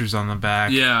pictures on the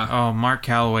back. Yeah. Oh, Mark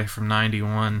Calloway from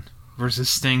 91 versus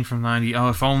Sting from 90. Oh,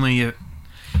 if only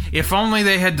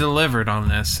they had delivered on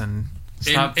this and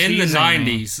stopped in the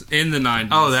 90s. In the 90s.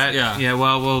 Oh, that yeah.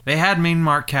 Well, they had Mean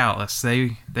Mark Callis.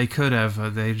 They could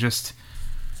have. They just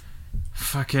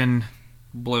fucking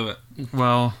blew it.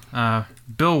 Well,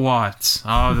 Bill Watts.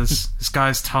 Oh, this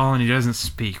guy's tall and he doesn't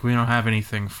speak. We don't have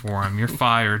anything for him. You're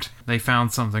fired. They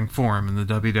found something for him in the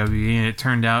WWE, and it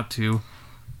turned out to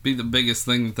be the biggest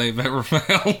thing that they've ever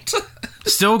found.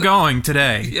 Still going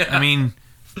today. Yeah. I mean,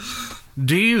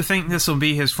 do you think this will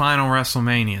be his final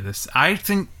WrestleMania? I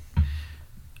think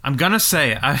I'm gonna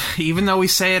say it, even though we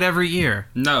say it every year.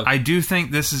 No, I do think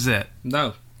this is it.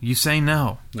 No, you say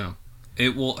no. No,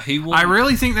 it will. He will. I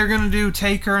really think they're gonna do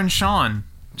Taker and Shawn.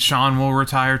 Shawn will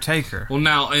retire Taker. Well,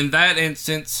 now in that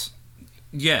instance,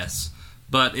 yes.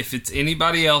 But if it's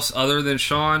anybody else other than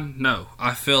Shawn, no.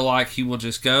 I feel like he will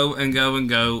just go and go and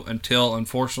go until,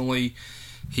 unfortunately,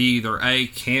 he either A,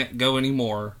 can't go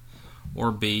anymore,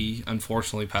 or B,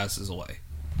 unfortunately passes away.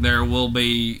 There will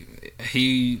be...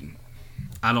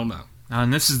 I don't know.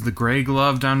 And this is the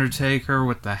gray-gloved Undertaker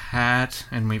with the hat,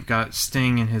 and we've got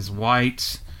Sting in his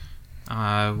white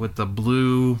with the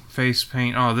blue face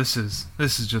paint. Oh, this is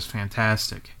just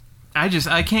fantastic.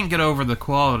 I can't get over the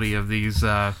quality of these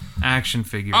action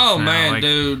figures. Oh, now. man, like,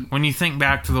 dude. When you think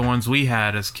back to the ones we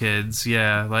had as kids,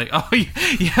 yeah, like, oh,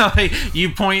 yeah, like,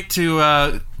 you point to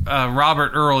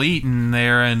Robert Earl Eaton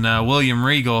there and William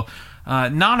Regal.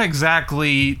 Not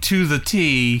exactly to the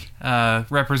T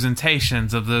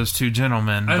representations of those two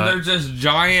gentlemen. And they're just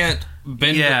giant...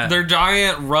 Yeah. They're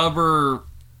giant rubber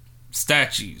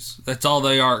statues. That's all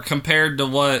they are compared to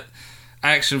what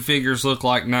action figures look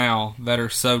like now that are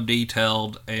so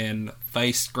detailed and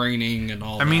face screening and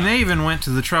all that. I mean, they even went to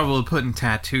the trouble of putting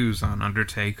tattoos on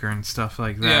Undertaker and stuff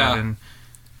like that. Yeah. And,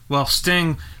 well,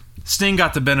 Sting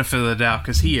got the benefit of the doubt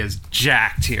because he is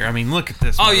jacked here. I mean, look at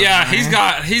this. Oh yeah, man.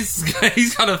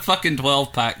 he's got a fucking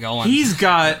 12-pack going. He's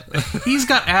got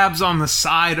abs on the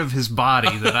side of his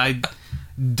body that I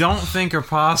don't think are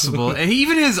possible. And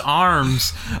even his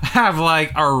arms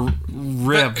are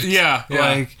ripped. Yeah.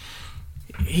 Like,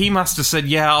 he must have said,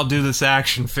 yeah, I'll do this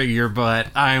action figure, but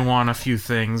I want a few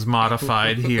things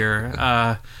modified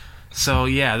here. So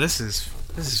yeah, this is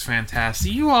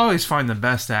fantastic. You always find the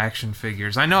best action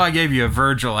figures. I know I gave you a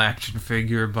Virgil action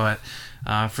figure, but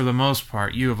for the most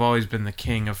part, you have always been the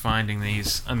king of finding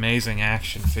these amazing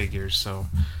action figures. So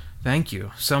thank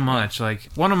you so much. Like,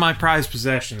 one of my prized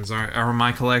possessions are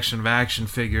my collection of action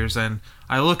figures, and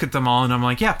I look at them all and I'm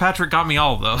like, yeah, Patrick got me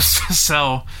all of those.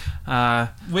 So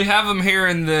we have them here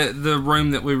in the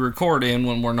room that we record in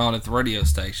when we're not at the radio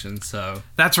station. So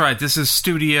that's right. This is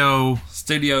Studio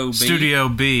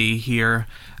B here.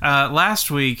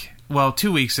 Last week,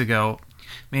 2 weeks ago,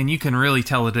 man, you can really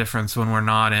tell the difference when we're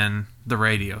not in the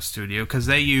radio studio because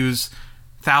they use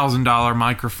 $1,000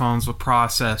 microphones with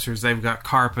processors. They've got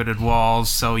carpeted walls.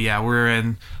 So yeah, we're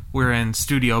in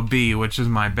Studio B, which is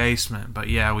my basement. But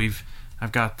yeah,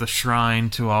 I've got the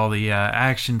shrine to all the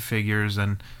action figures,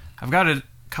 and I've got a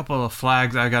couple of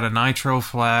flags. I got a Nitro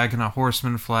flag and a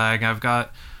Horseman flag. I've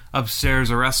got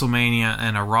upstairs a WrestleMania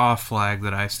and a Raw flag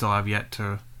that I still have yet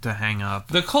to hang up.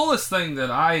 The coolest thing that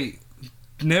I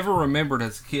never remembered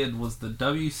as a kid was the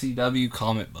WCW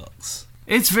comic books.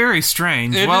 It's very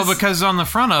strange. Because on the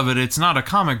front of it, it's not a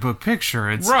comic book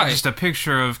picture. It's just a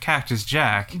picture of Cactus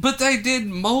Jack. But they did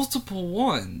multiple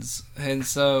ones, and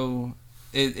so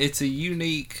it's a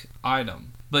unique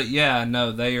item. But yeah,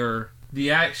 no,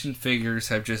 the action figures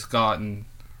have just gotten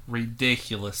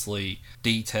ridiculously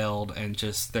detailed, and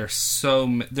just they're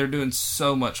doing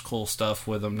so much cool stuff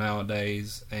with them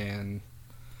nowadays. And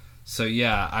so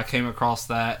yeah, I came across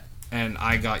that, and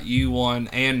I got you one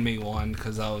and me one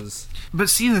because I was... But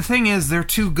see, the thing is, they're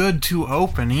too good to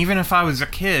open. Even if I was a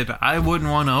kid, I wouldn't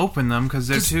want to open them because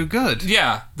they're too good.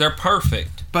 Yeah, they're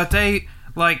perfect. But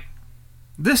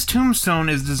this tombstone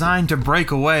is designed to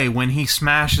break away when he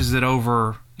smashes it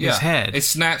over his head. It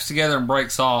snaps together and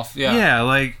breaks off.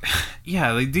 Yeah,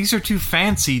 these are too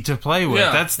fancy to play with.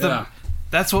 Yeah,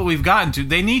 that's what we've gotten to.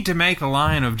 They need to make a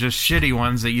line of just shitty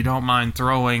ones that you don't mind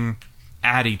throwing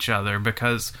at each other,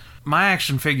 because my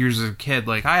action figures as a kid,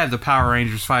 I had the Power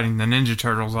Rangers fighting the Ninja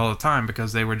Turtles all the time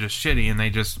because they were just shitty and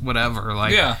they just whatever.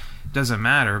 Doesn't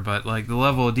matter. But the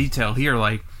level of detail here,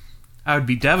 I would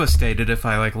be devastated if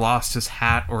I lost his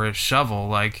hat or his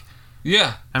shovel.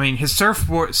 Yeah. I mean, his Sting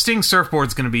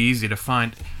surfboard's going to be easy to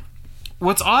find.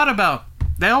 What's odd about...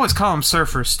 They always call him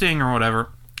Surfer Sting or whatever.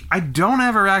 I don't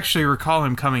ever actually recall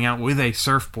him coming out with a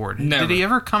surfboard. Never. Did he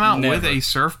ever come out with a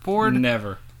surfboard?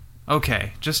 Never.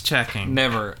 Okay, just checking.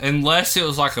 Never. Unless it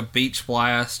was a beach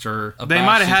blast or a They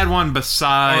might have had one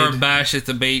beside... Or a bash at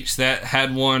the beach that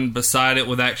had one beside it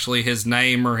with actually his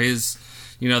name or his,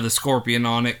 the scorpion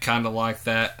on it, kind of like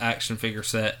that action figure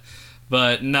set.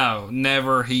 But no,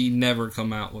 never. He never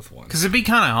come out with one. Because it'd be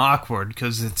kind of awkward,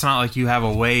 because it's not like you have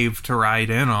a wave to ride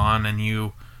in on and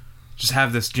you just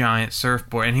have this giant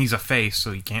surfboard, and he's a face,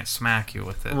 so he can't smack you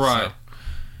with it. Right. So,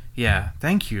 yeah,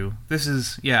 thank you. This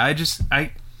is... Yeah,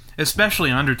 especially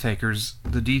Undertaker's,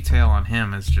 the detail on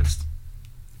him is just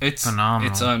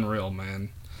phenomenal. It's unreal, man.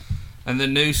 And the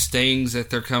new Stings that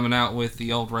they're coming out with,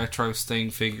 the old retro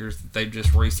Sting figures that they've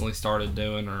just recently started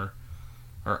doing are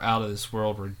out of this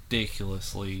world,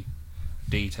 ridiculously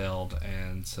detailed.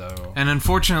 And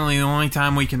unfortunately, the only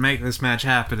time we can make this match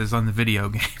happen is on the video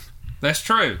game. That's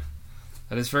true.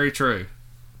 That is very true.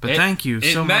 But thank you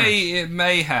so much. It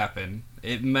may happen.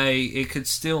 It could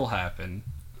still happen.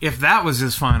 If that was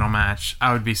his final match,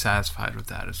 I would be satisfied with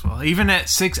that as well. Even at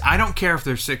 6, I don't care if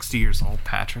they're 60 years old,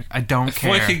 Patrick. I don't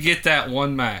care. If we could get that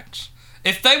one match.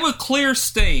 If they would clear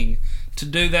Sting to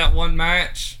do that one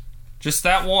match, just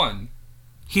that one.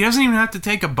 He doesn't even have to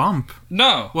take a bump.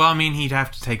 No. Well, I mean, he'd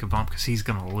have to take a bump because he's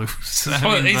going to lose.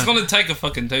 He's going to take a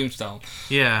fucking tombstone.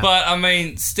 Yeah. But, I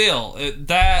mean, still,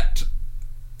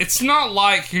 it's not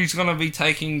like he's going to be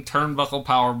taking turnbuckle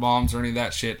power bombs or any of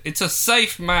that shit. It's a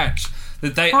safe match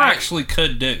that they actually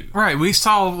could do. Right. We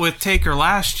saw with Taker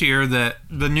last year that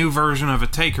the new version of a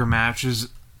Taker match is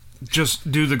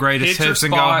just do the greatest hits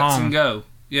and go home. And go.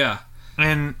 Yeah.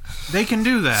 And they can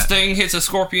do that. Sting hits a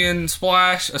Scorpion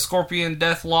Splash, a Scorpion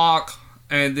Deathlock,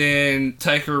 and then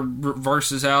Taker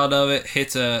reverses out of it,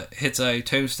 hits a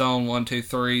tombstone, 1, 2,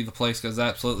 3. The place goes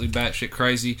absolutely batshit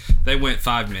crazy. They went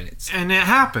 5 minutes. And it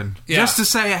happened. Yeah. Just to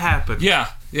say it happened. Yeah.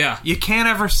 You can't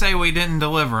ever say we didn't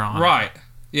deliver on it. Right.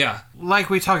 Yeah. Like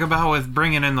we talk about with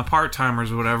bringing in the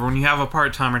part-timers or whatever, when you have a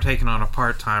part-timer taking on a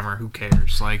part-timer, who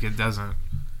cares? Like, it doesn't...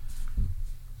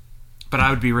 But I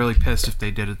would be really pissed if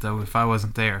they did it, though, if I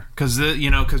wasn't there. Because,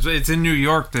 because it's in New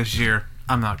York this year.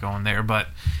 I'm not going there, but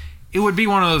it would be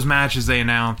one of those matches they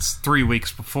announce 3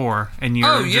 weeks before, and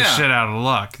you're just shit out of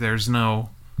luck. There's no...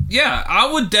 Yeah,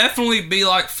 I would definitely be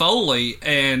like Foley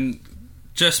and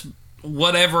just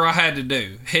whatever I had to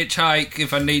do. Hitchhike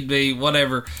if I need be,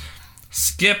 whatever.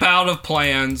 Skip out of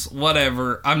plans,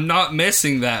 whatever. I'm not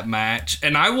missing that match,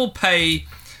 and I will pay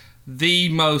the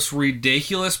most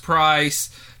ridiculous price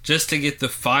just to get the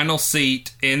final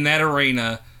seat in that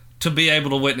arena to be able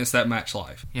to witness that match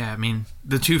live. Yeah, I mean,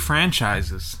 the two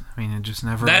franchises. I mean, it just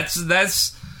never...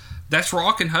 That's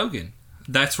Rock and Hogan.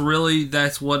 That's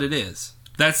what it is.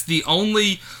 That's the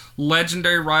only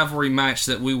legendary rivalry match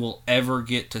that we will ever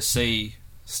get to see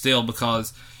still,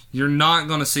 because you're not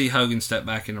going to see Hogan step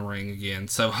back in the ring again.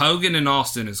 So Hogan and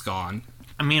Austin is gone.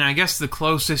 I mean, I guess the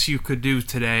closest you could do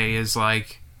today is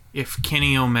like if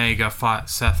Kenny Omega fought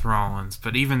Seth Rollins,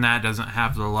 but even that doesn't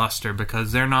have the luster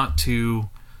because they're not two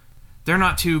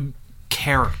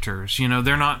characters,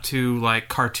 they're not two like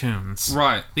cartoons.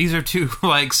 Right. These are two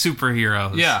like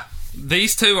superheroes. Yeah.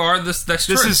 These two are that's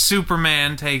true. This is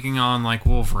Superman taking on like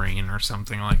Wolverine or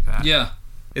something like that. Yeah.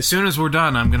 As soon as we're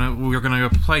done, we're gonna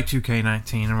go play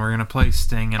 2K19 and we're gonna play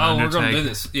Sting and Undertaker. We're gonna do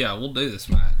this. Yeah, we'll do this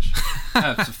match.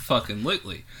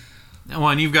 Absolutely. Well,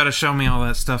 and you've got to show me all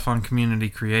that stuff on Community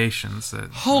Creations.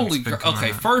 Holy crap.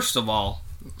 Okay, first of all,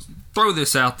 throw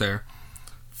this out there.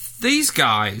 These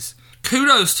guys,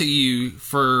 kudos to you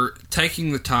for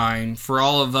taking the time for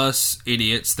all of us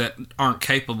idiots that aren't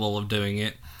capable of doing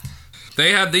it.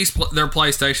 They have their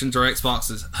PlayStations or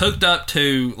Xboxes hooked up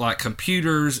to like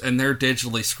computers, and they're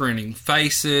digitally screening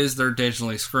faces, they're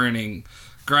digitally screening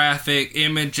graphic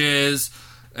images,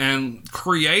 and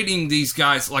creating these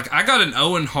guys. Like, I got an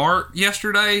Owen Hart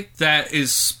yesterday that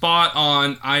is spot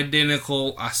on,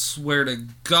 identical. I swear to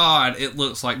God, it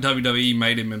looks like WWE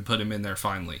made him and put him in there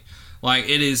finally. Like,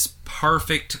 it is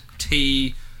perfect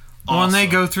T. Awesome. Well, and they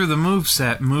go through the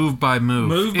moveset move by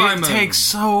move. It takes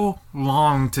so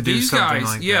long to do something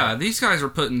like that. Yeah, these guys are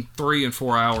putting 3 and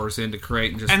 4 hours into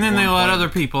creating just. And then they let other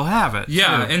people have it.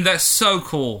 Yeah, too. And that's so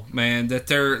cool, man. That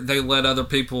they let other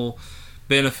people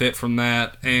benefit from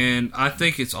that, and I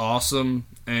think it's awesome.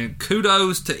 And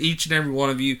kudos to each and every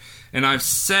one of you. And I've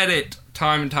said it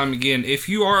time and time again. If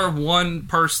you are one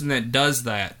person that does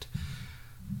that,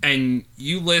 and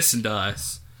you listen to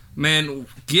us, man,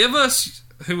 give us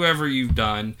whoever you've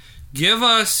done. Give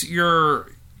us your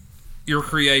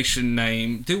creation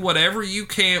name. Do whatever you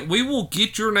can. We will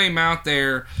get your name out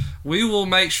there. We will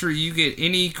make sure you get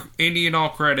any and all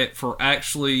credit for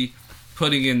actually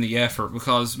putting in the effort,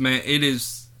 because, man, it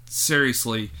is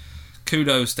seriously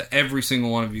kudos to every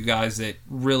single one of you guys that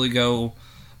really go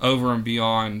over and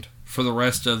beyond for the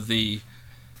rest of the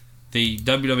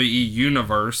WWE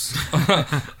universe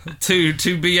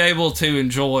to be able to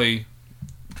enjoy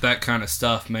that kind of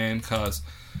stuff, man, because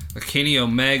the Kenny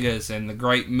Omegas and the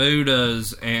Great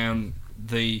Mutas and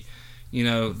the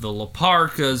La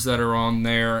Parkas that are on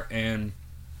there, and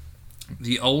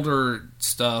the older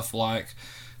stuff like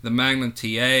the Magnum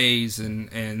TAs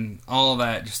and all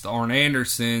that, just the Arn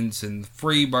Andersons and the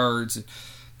Freebirds,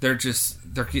 they're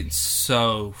getting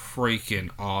so freaking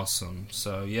awesome.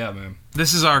 So yeah, man.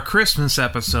 This is our Christmas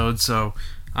episode, so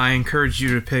I encourage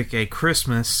you to pick a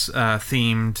Christmas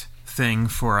themed thing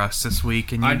for us this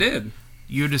week, and I did.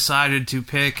 You decided to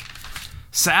pick,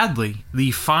 sadly,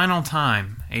 the final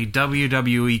time a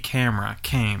WWE camera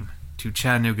came to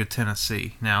Chattanooga,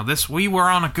 Tennessee. Now, we were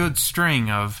on a good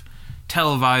string of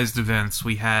televised events.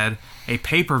 We had a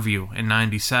pay-per-view in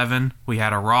 97, we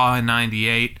had a Raw in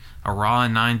 98, a Raw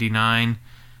in 99,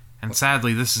 and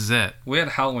sadly, this is it. We had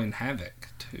Halloween Havoc,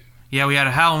 too. Yeah, we had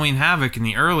a Halloween Havoc in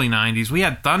the early 90s. We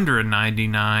had Thunder in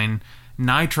 99,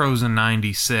 Nitros in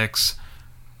 96.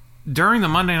 During the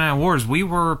Monday Night Wars, we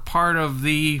were part of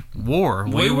the war.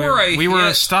 We were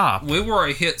a stop. We were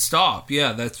a hit stop.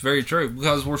 Yeah, that's very true,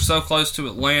 because we're so close to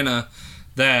Atlanta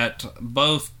that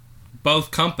both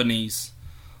companies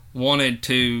wanted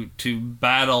to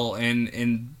battle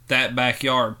in that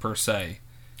backyard, per se.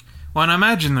 Well, and I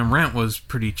imagine the rent was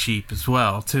pretty cheap as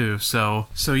well, too. So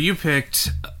you picked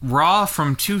Raw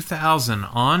from 2000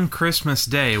 on Christmas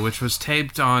Day, which was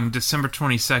taped on December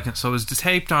 22nd. So it was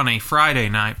taped on a Friday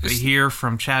night, but here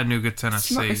from Chattanooga,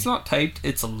 Tennessee. It's not taped.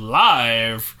 It's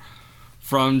live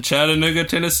from Chattanooga,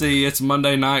 Tennessee. It's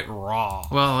Monday Night Raw.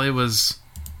 Well, it was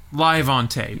live on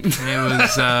tape. It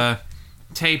was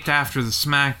taped after the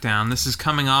SmackDown. This is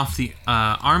coming off the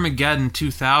Armageddon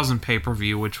 2000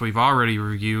 pay-per-view, which we've already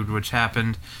reviewed, which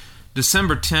happened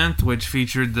December 10th, which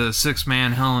featured the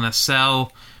six-man Hell in a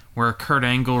Cell, where Kurt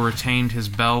Angle retained his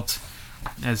belt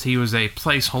as he was a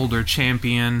placeholder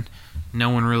champion. No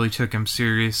one really took him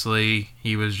seriously.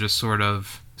 He was just sort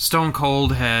of stone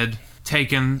cold, had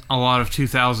taken a lot of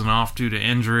 2000 off due to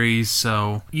injuries,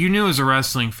 so you knew as a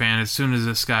wrestling fan as soon as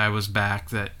this guy was back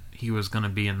that he was going to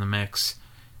be in the mix.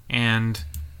 And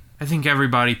I think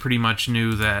everybody pretty much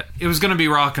knew that it was going to be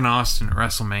Rock and Austin at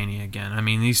WrestleMania again. I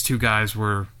mean, these two guys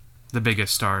were the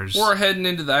biggest stars. We're heading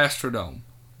into the Astrodome.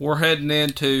 We're heading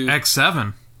into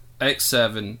X7.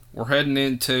 We're heading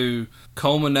into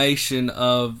culmination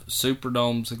of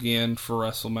Superdomes again for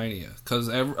WrestleMania. Because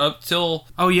up till...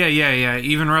 Oh, yeah.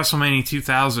 Even WrestleMania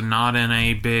 2000, not in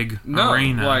a big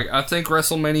arena. Like, I think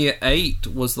WrestleMania 8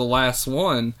 was the last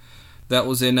one that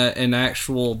was in an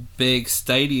actual big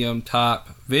stadium type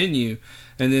venue.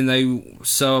 And then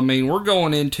we're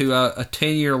going into a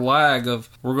 10-year lag of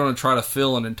we're going to try to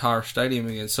fill an entire stadium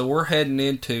again. So we're heading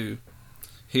into,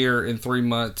 here in 3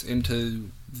 months,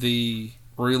 into the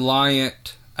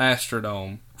Reliant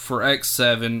Astrodome for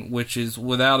X7, which is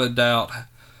without a doubt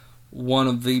one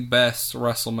of the best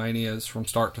WrestleManias from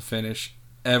start to finish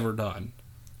ever done.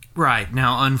 Right.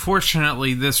 Now,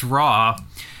 unfortunately, this Raw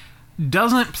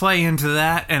doesn't play into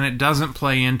that, and it doesn't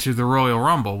play into the Royal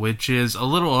Rumble, which is a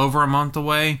little over a month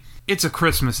away. It's a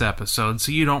Christmas episode,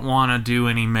 so you don't want to do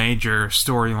any major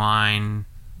storyline,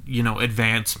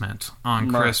 advancement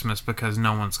on Christmas because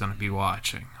no one's going to be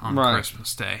watching on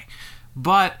Christmas Day.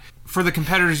 But for the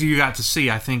competitors you got to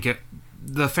see, I think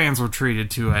the fans were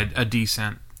treated to a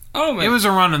decent... Oh, man. It was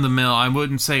a run-of-the-mill. I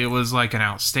wouldn't say it was like an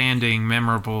outstanding,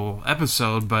 memorable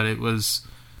episode, but it was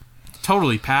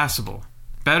totally passable.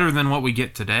 Better than what we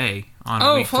get today on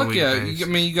a week-to-week basis.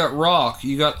 You got Rock,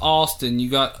 you got Austin, you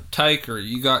got Taker,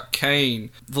 you got Kane.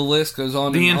 The list goes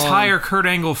on. The entire Kurt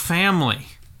Angle family.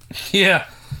 Yeah,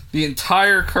 the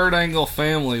entire Kurt Angle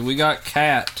family. We got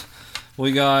Kat.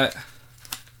 We got...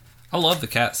 I love the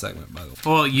Kat segment, by the way.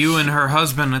 Well, you and her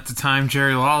husband at the time,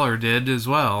 Jerry Lawler, did as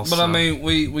well. But,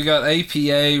 we got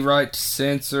APA, Right to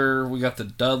Censor. We got the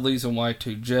Dudleys and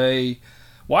Y2J.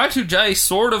 Y2J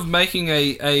sort of making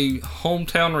a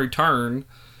hometown return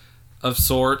of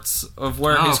sorts of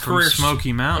where his career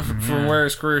Smoky Mountain, from where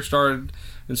his career started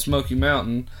in Smoky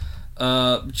Mountain.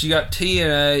 But you got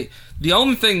TNA. The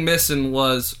only thing missing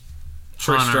was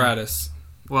Trish Stratus.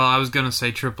 Well, I was gonna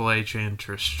say Triple H and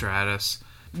Trish Stratus.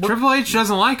 Triple H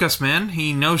doesn't like us, man.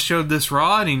 He no-showed this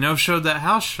Raw, and he no-showed that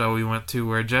house show we went to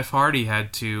where Jeff Hardy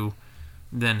had to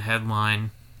then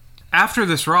headline. After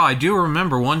this Raw, I do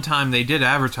remember one time they did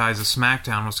advertise a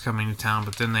SmackDown was coming to town,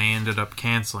 but then they ended up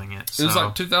canceling it. So. It was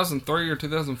like 2003 or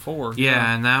 2004.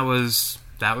 Yeah, and that was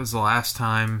the last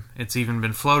time it's even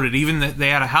been floated. Even they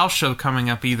had a house show coming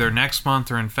up either next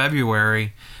month or in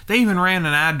February. They even ran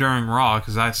an ad during Raw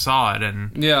because I saw it,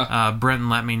 and Brenton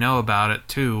let me know about it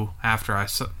too after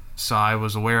I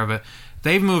was aware of it.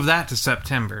 They've moved that to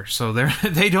September, so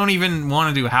they don't even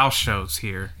want to do house shows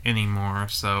here anymore.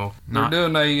 So they're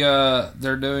doing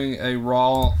a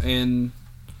Raw in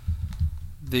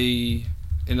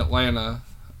Atlanta,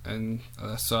 and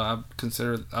so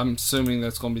I'm assuming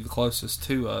that's going to be the closest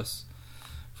to us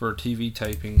for a TV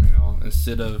taping now,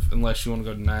 unless you want to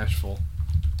go to Nashville.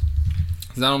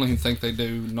 Because I don't even think they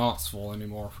do Knoxville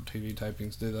anymore for TV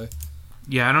tapings, do they?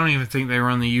 Yeah, I don't even think they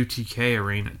run the UTK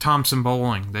arena. Thompson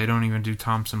Bowling. They don't even do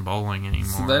Thompson Bowling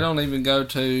anymore. So they don't even go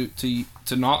to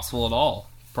Knoxville at all,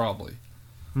 probably.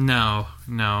 No.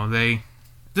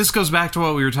 This goes back to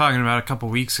what we were talking about a couple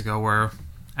weeks ago, where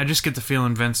I just get the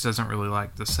feeling Vince doesn't really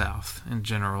like the South in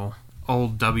general.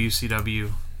 Old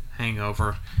WCW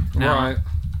hangover. Now, right.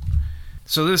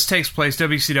 So this takes place,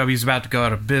 WCW is about to go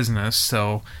out of business,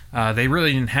 so they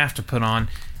really didn't have to put on...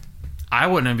 I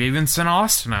wouldn't have even sent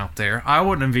Austin out there. I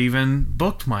wouldn't have even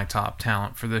booked my top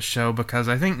talent for this show because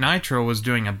I think Nitro was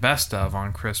doing a best of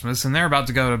on Christmas, and they're about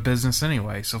to go out of business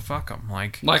anyway, so fuck them.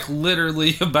 Like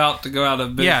literally about to go out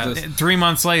of business. Yeah, 3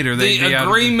 months later. The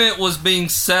agreement was being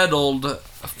settled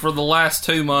for the last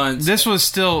 2 months. This was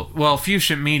still... Well,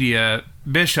 Fusion Media...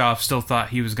 Bischoff still thought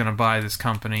he was going to buy this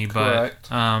company, but...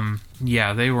 Correct.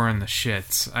 Yeah, they were in the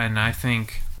shits, and I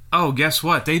think... Oh, guess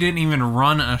what? They didn't even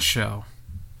run a show.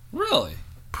 Really?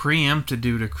 Preempted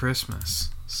due to Christmas.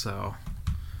 So,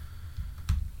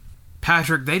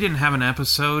 Patrick, they didn't have an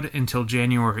episode until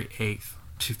January 8th,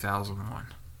 2001.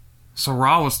 So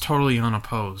Raw was totally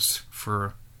unopposed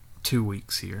for 2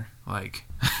 weeks here. Like,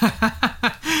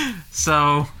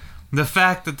 so the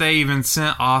fact that they even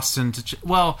sent Austin to...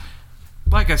 well,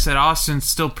 like I said, Austin's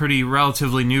still pretty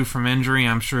relatively new from injury.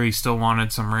 I'm sure he still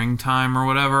wanted some ring time or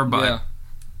whatever, but Yeah.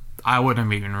 I wouldn't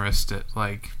have even risked it.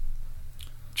 Like,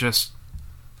 just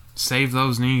save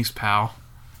those knees, pal.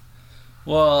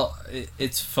 Well,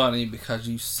 it's funny because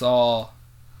you saw,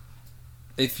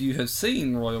 if you have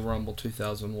seen Royal Rumble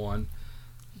 2001,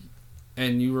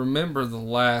 and you remember the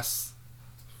last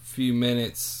few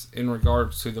minutes in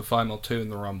regards to the final two in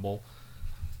the Rumble,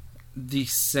 the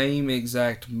same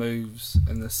exact moves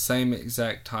and the same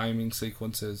exact timing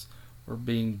sequences were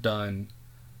being done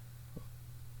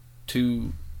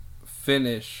to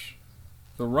finish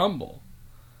the Rumble.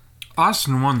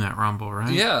 Austin won that Rumble,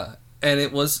 right? Yeah, and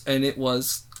it was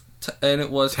Taker?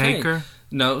 Kane.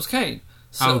 No, it was Kane.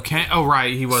 So, Kane. Oh,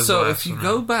 right, he was. So the if last you one.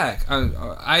 go back,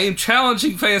 I am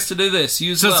challenging fans to do this. So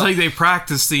it's like they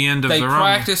practiced the end of they the Rumble.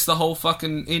 practiced the whole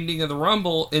fucking ending of the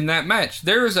Rumble in that match.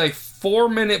 There is a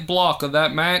 4-minute block of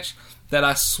that match that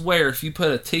I swear, if you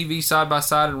put a TV side by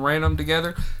side and ran them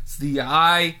together, it's the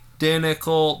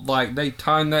identical. Like, they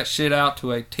timed that shit out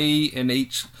to a T in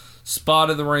each spot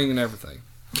of the ring and everything.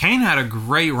 Kane had a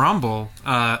great Rumble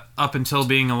up until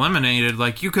being eliminated.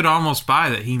 Like, you could almost buy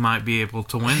that he might be able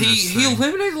to win this He thing.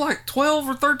 eliminated like 12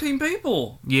 or 13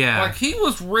 people. Yeah. Like, he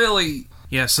was really...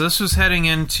 Yeah, so this was heading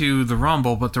into the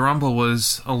Rumble, but the Rumble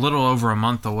was a little over a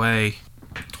month away.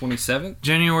 27th?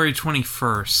 January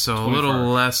 21st, so 21st. a little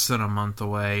less than a month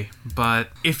away. But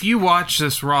if you watch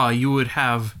this Raw, you would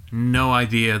have no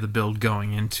idea the build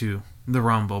going into the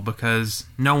Rumble because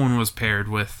no one was paired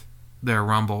with their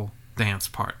Rumble dance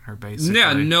partner, basically.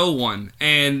 Yeah, no one.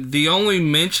 And the only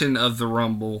mention of the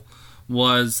Rumble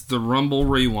was the Rumble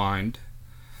Rewind.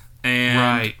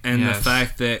 And yes. the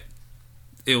fact that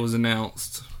it was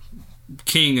announced,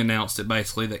 King announced it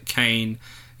basically, that Kane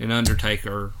and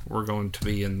Undertaker were going to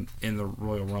be in the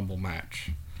Royal Rumble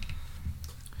match.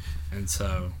 And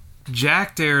so...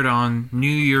 Jacked aired on New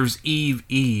Year's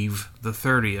Eve, the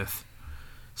 30th.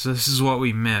 So this is what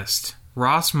we missed.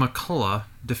 Ross McCullough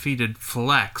defeated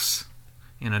Flex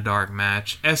in a dark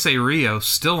match. S.A. Rio,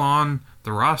 still on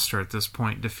the roster at this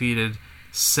point, defeated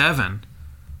Seven,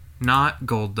 not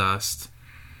Goldust,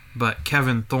 but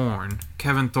Kevin Thorne.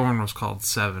 Kevin Thorne was called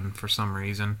Seven for some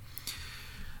reason.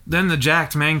 Then the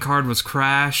Jacked main card was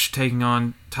Crash taking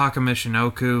on Taka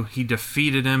Michinoku. He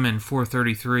defeated him in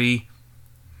 433.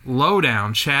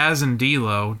 Lowdown, Chaz and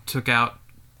D'Lo took out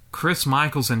Chris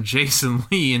Michaels and Jason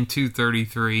Lee in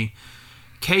 233.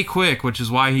 K-Quick, which is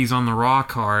why he's on the Raw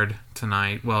card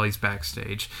tonight, well, he's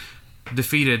backstage,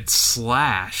 defeated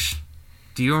Slash.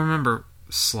 Do you remember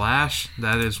Slash?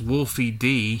 That is Wolfie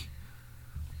D.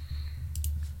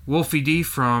 Wolfie D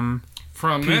from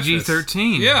PG-13.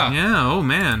 Memphis. Yeah. Yeah, oh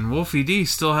man. Wolfie D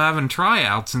still having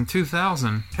tryouts in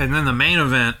 2000. And then the main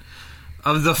event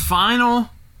of the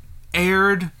final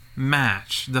aired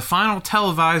match, the final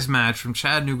televised match from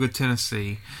Chattanooga,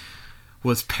 Tennessee,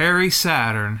 was Perry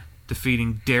Saturn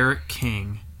defeating Derek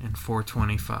King in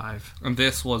 425. And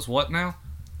this was what now?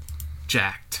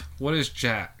 Jacked. What is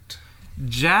Jacked?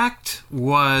 Jacked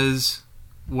was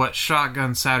what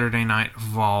Shotgun Saturday Night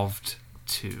evolved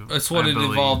to. That's what it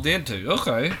evolved into.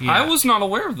 Okay. Yeah. I was not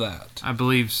aware of that. I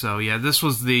believe so, yeah. This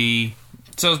was the...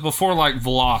 So it's before, like,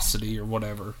 Velocity or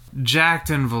whatever. Jacked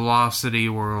and Velocity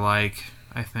were, like,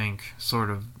 I think, sort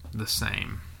of the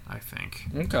same, I think.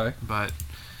 Okay. But,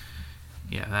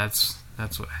 yeah, that's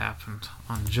what happened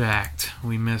on Jacked.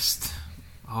 We missed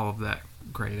all of that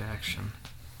great action.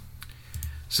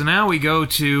 So now we go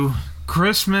to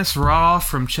Christmas Raw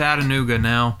from Chattanooga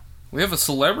now. We have a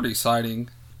celebrity sighting.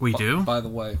 We do? By the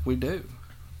way, we do.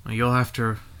 Well, you'll have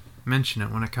to mention it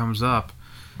when it comes up.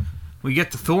 We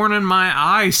get the Thorn in My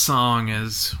Eye song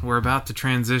as we're about to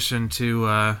transition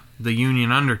to the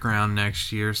Union Underground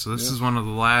next year. So this is one of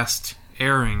the last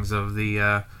airings of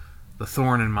the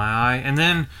Thorn in My Eye. And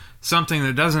then something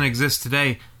that doesn't exist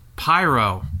today,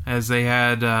 Pyro, as they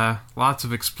had lots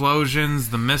of explosions,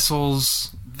 the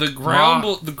missiles. The ground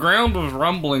was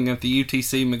rumbling at the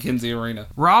UTC McKenzie Arena.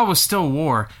 Raw was still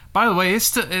war. By the way, the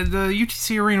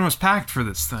UTC Arena was packed for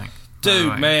this thing.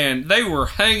 Dude, man, they were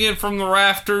hanging from the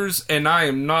rafters, and I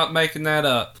am not making that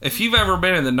up. If you've ever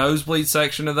been in the nosebleed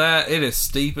section of that, it is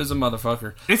steep as a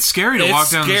motherfucker. It's scary to walk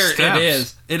down the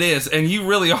steps. It is. And you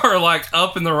really are, like,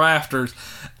 up in the rafters.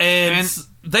 And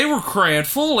they were crammed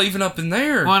full even up in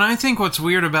there. Well, and I think what's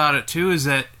weird about it, too, is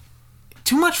that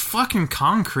too much fucking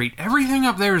concrete. Everything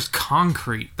up there is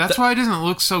concrete. That's why it doesn't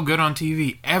look so good on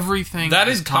TV. Everything that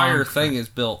is entire concrete. thing is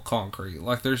built concrete.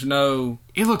 Like, there's no...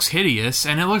 It looks hideous,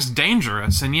 and it looks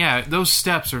dangerous. And yeah, those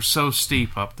steps are so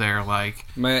steep up there, like...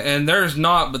 Man, and there's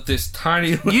not but this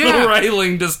tiny little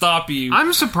railing to stop you.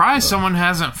 I'm surprised someone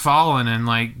hasn't fallen and,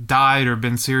 like, died or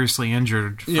been seriously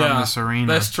injured from this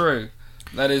arena. That's true.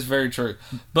 That is very true.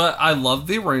 But I love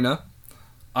the arena.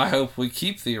 I hope we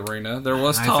keep the arena. There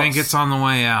was talks. I think it's on the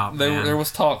way out. There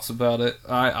was talks about it.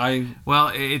 Well,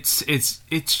 it's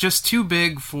just too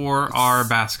big for our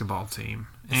basketball team,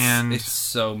 and it's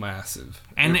so massive.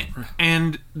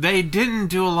 And they didn't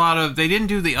do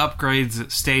the upgrades that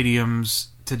stadiums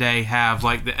today have,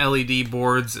 like the LED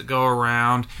boards that go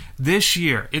around. This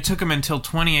year, it took them until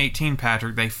 2018,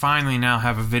 Patrick. They finally now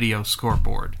have a video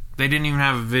scoreboard. They didn't even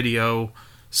have a video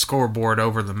scoreboard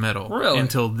over the middle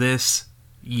until this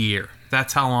year.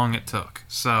 That's how long it took.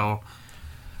 So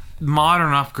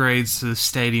modern upgrades to the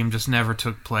stadium just never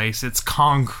took place. It's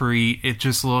concrete. It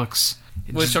just looks...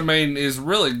 Which, I mean, is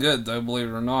really good, though, believe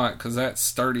it or not, because that's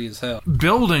sturdy as hell.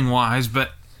 Building-wise,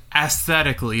 but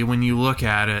aesthetically, when you look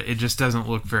at it, it just doesn't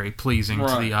look very pleasing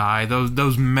to the eye.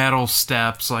 Those metal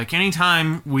steps, like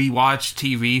anytime we watch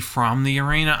TV from the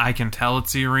arena, I can tell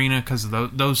it's the arena because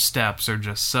those steps are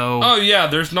just so... Oh yeah,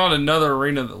 there's not another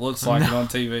arena that looks like it on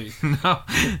TV.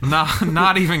 No,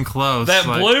 not even close. That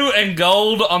blue and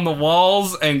gold on the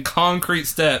walls and concrete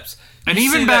steps. And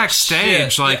even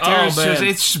backstage, like,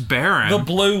 it's just barren. The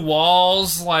blue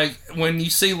walls, like, when you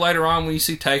see later on, when you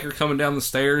see Taker coming down the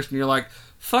stairs, and you're like,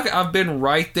 fuck it, I've been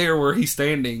right there where he's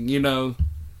standing, you know.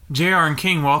 JR and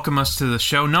King welcome us to the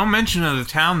show. No mention of the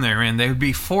town they're in. They would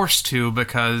be forced to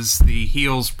because the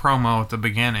Heels promo at the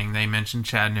beginning, they mentioned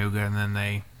Chattanooga, and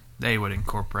then they would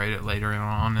incorporate it later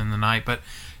on in the night. But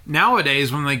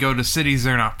nowadays, when they go to cities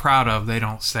they're not proud of, they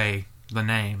don't say the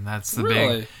name. That's the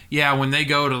big... Yeah, when they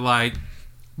go to, like,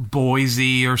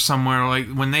 Boise or somewhere, like,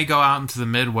 when they go out into the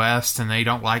Midwest and they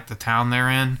don't like the town they're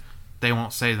in, they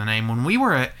won't say the name. When we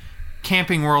were at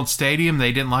Camping World Stadium,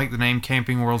 they didn't like the name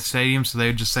Camping World Stadium, so they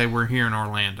would just say, we're here in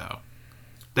Orlando.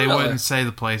 They wouldn't say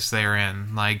the place they're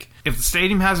in. Like, if the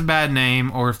stadium has a bad name,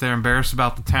 or if they're embarrassed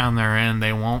about the town they're in,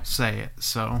 they won't say it,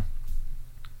 so...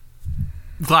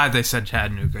 Glad they said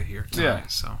Chattanooga here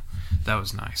tonight, so that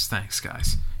was nice. Thanks,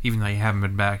 guys. Even though you haven't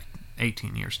been back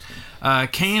 18 years.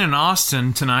 Kane and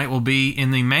Austin tonight will be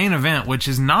in the main event, which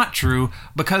is not true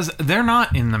because they're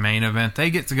not in the main event. They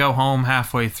get to go home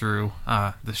halfway through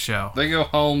the show. They go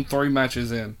home 3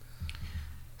 matches in.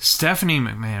 Stephanie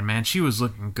McMahon, man, she was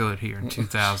looking good here in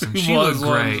 2000. She looked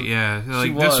great, yeah.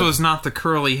 Like, this was not the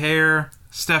curly hair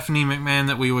Stephanie McMahon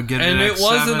that we would get and at it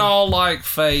wasn't all, like,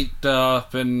 faked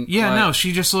up and... Yeah, like, no,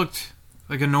 she just looked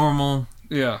like a normal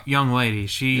young lady.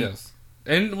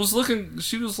 And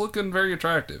she was looking very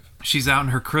attractive. She's out in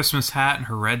her Christmas hat and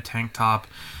her red tank top.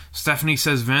 Stephanie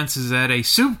says Vince is at a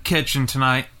soup kitchen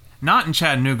tonight. Not in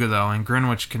Chattanooga, though, in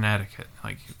Greenwich, Connecticut.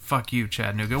 Like, fuck you,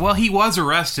 Chattanooga. Well, he was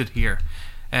arrested here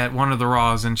at one of the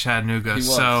Raws in Chattanooga.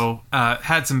 So,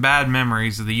 had some bad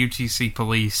memories of the UTC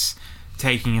police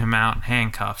taking him out in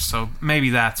handcuffs. So, maybe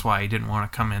that's why he didn't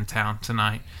want to come in town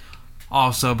tonight.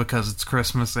 Also, because it's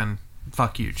Christmas and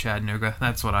fuck you, Chattanooga.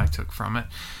 That's what I took from it.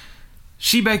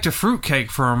 She baked a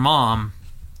fruitcake for her mom.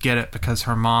 Get it? Because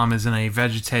her mom is in a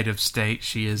vegetative state.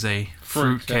 She is a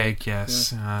fruitcake,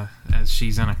 yes. Yeah. As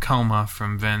she's in a coma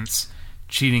from Vince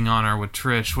cheating on her with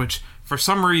Trish, which for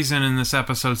some reason in this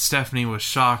episode, Stephanie was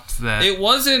shocked that... It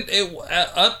wasn't...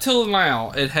 up till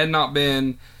now, it had not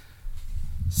been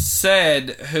said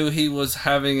who he was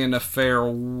having an affair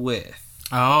with.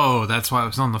 Oh, that's why it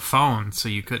was on the phone, so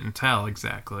you couldn't tell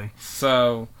exactly.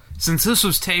 So... Since this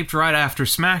was taped right after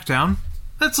SmackDown...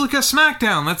 Let's look at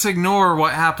SmackDown. Let's ignore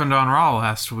what happened on Raw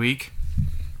last week.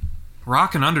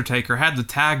 Rock and Undertaker had the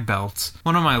tag belts.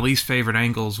 One of my least favorite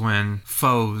angles when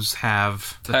foes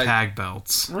have the tag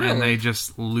belts. Really? And they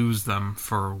just lose them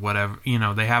for whatever. You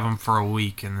know, they have them for a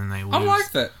week and then they lose. I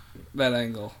like that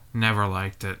angle. Never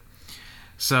liked it.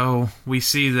 So we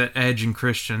see that Edge and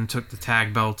Christian took the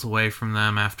tag belts away from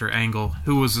them after Angle,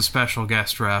 who was a special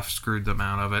guest ref, screwed them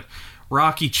out of it.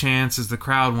 Rocky chants as the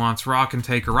crowd wants Rock and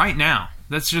Taker right now.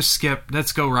 Let's just skip.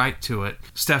 Let's go right to it.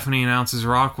 Stephanie announces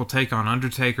Rock will take on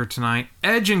Undertaker tonight.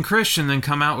 Edge and Christian then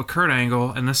come out with Kurt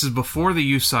Angle, and this is before the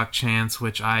You Suck chants,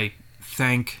 which I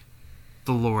thank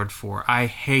the Lord for. I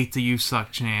hate the You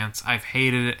Suck chants. I've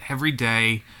hated it every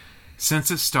day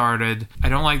since it started. I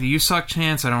don't like the You Suck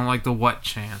chants. I don't like the What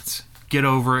chants. Get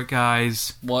over it,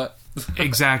 guys. What?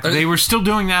 Exactly. They were still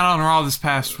doing that on Raw this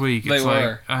past week. They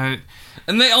were.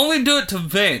 And they only do it to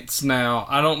Vince now.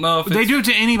 I don't know if they do it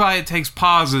to anybody that takes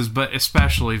pauses, but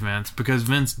especially Vince, because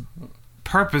Vince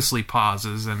purposely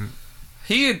pauses, and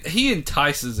he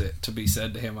entices it to be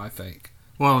said to him, I think.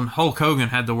 Well, and Hulk Hogan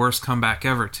had the worst comeback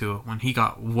ever to it when he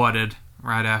got wutted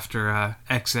right after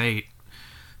X8.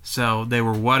 So they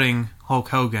were wutting Hulk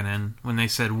Hogan, and when they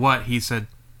said what, he said,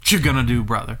 "What you gonna do,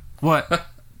 brother? What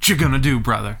you gonna do,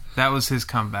 brother?" That was his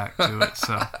comeback to it.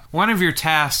 So one of your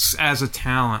tasks as a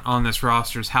talent on this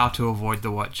roster is how to avoid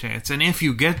the what chants, and if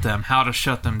you get them, how to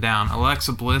shut them down.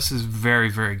 Alexa Bliss is very,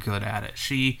 very good at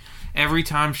it. Every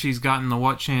time she's gotten the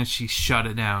what chance, she shut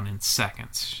it down in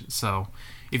seconds. So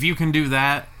if you can do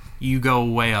that, you go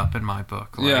way up in my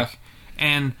book. Yeah.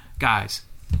 And guys,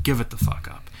 give it the fuck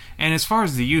up. And as far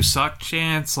as the "you suck"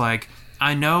 chants,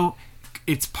 I know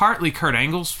it's partly Kurt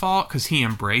Angle's fault because he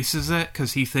embraces it,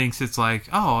 because he thinks it's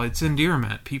it's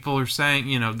endearment. People are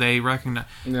saying, they recognize.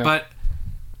 Yeah. But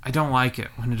I don't like it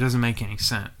when it doesn't make any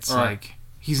sense. Right.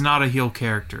 He's not a heel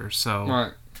character, so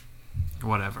right.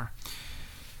 Whatever.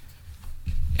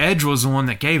 Edge was the one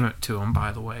that gave it to him,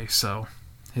 by the way, so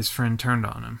his friend turned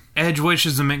on him. Edge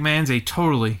wishes the McMahons a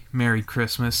totally Merry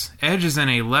Christmas. Edge is in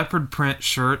a leopard print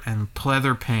shirt and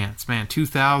pleather pants. Man,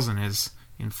 2000 is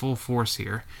in full force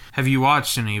here. Have you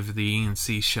watched any of the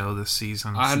E&C show this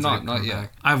season? I have not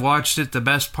yet. I've watched it. The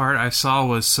best part I saw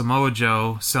was Samoa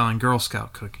Joe selling Girl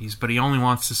Scout cookies, but he only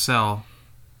wants to sell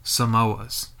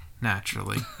Samoas,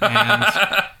 naturally. And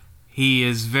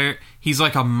he's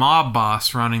like a mob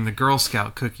boss running the Girl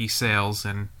Scout cookie sales,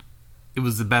 and it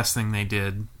was the best thing they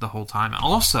did the whole time.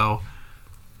 Also,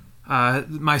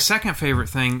 my second favorite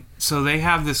thing, so they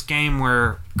have this game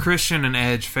where Christian and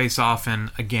Edge face off in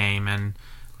a game, and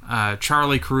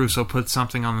Charlie Caruso puts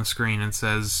something on the screen and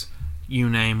says, "You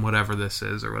name whatever this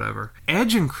is," or whatever.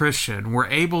 Edge and Christian were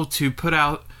able to put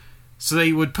out, so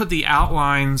they would put the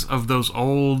outlines of those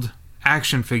old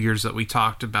action figures that we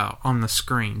talked about on the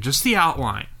screen. Just the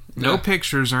outline. No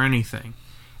pictures or anything.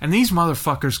 And these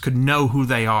motherfuckers could know who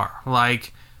they are.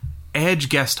 Edge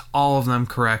guessed all of them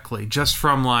correctly, just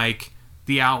from,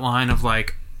 the outline of,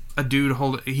 a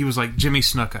dude he was like Jimmy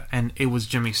Snuka, and it was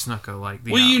Jimmy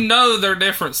Snuka, their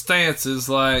different stances,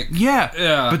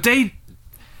 Yeah. But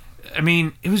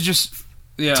it was just...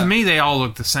 Yeah. To me, they all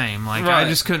looked the same. Right. I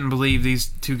just couldn't believe these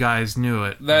two guys knew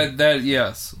it.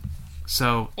 Yes.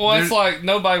 So, it's like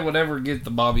nobody would ever get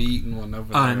the Bobby Eaton one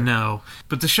over there. No.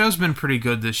 But the show's been pretty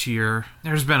good this year.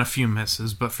 There's been a few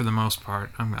misses, but for the most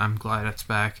part, I'm glad it's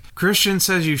back. Christian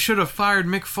says you should have fired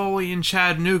Mick Foley and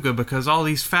Chattanooga because all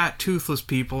these fat, toothless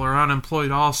people are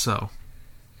unemployed also.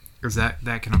 Because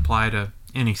that can apply to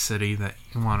any city that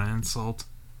you want to insult.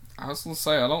 I was going to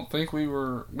say, I don't think we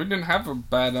didn't have a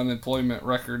bad unemployment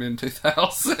record in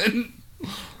 2000.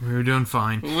 We were doing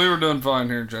fine. We were doing fine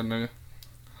here in Chattanooga.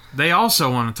 They also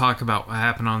want to talk about what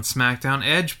happened on SmackDown.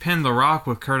 Edge pinned The Rock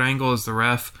with Kurt Angle as the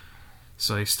ref,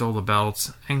 so he stole the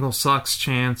belts. Angle sucks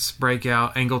chants break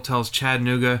out. Angle tells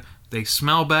Chattanooga they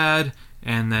smell bad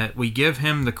and that we give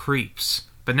him the creeps.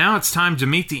 But now it's time to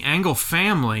meet the Angle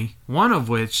family, one of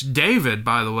which, David,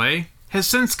 by the way, has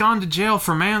since gone to jail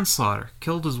for manslaughter.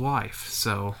 Killed his wife.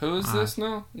 So who is this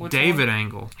now? Which David one?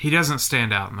 Angle. He doesn't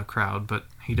stand out in the crowd, but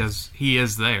he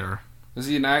is there. Is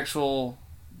he an actual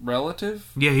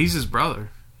relative? Yeah, he's his brother.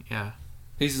 Yeah.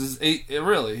 He's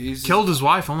killed his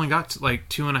wife, only got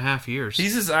 2.5 years.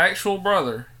 He's his actual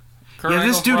brother.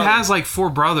 This dude has 4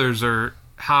 brothers or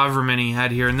however many he had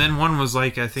here, and then one was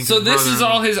I think. So this is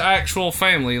all his actual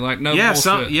family, no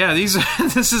bullshit.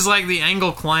 This is like the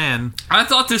Angle clan. I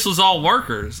thought this was all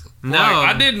workers. No,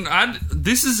 I didn't.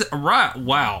 This is right.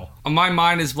 Wow, my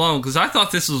mind is blown because I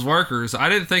thought this was workers. I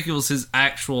didn't think it was his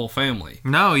actual family.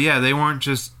 No, they weren't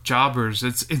just jobbers.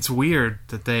 It's weird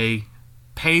that they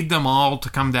paid them all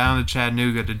to come down to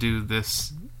Chattanooga to do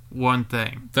this one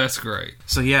thing. That's great.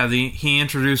 So he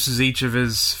introduces each of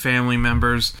his family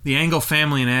members. The Angle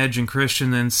family and Edge and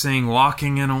Christian then sing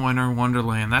 "Walking in a Winter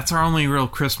Wonderland." That's our only real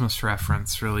Christmas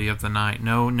reference, really, of the night.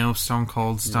 No Stone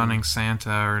Cold Stunning Santa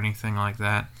or anything like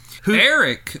that.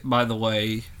 Eric, by the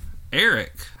way,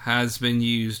 has been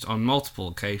used on multiple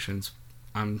occasions.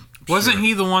 Wasn't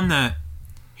he the one that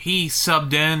he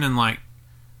subbed in and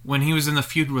when he was in the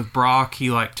feud with Brock, he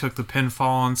took the pinfall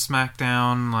on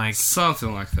SmackDown,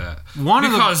 something like that.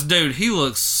 Dude, he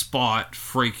looks spot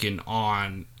freaking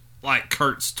on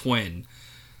Kurt's twin.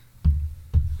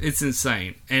 It's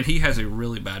insane, and he has a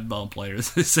really bad bump later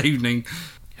this evening.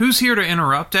 Who's here to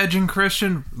interrupt Edge and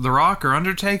Christian? The Rock or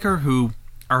Undertaker, who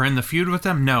are in the feud with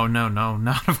them? No,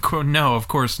 of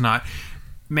course not.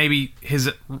 Maybe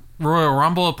his Royal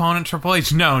Rumble opponent Triple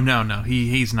H? No.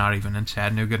 He's not even in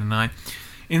Chattanooga tonight.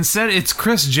 Instead, it's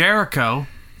Chris Jericho,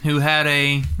 who had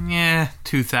a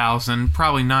 2000,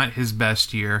 probably not his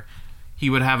best year. He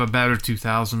would have a better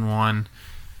 2001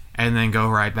 and then go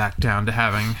right back down to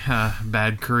having a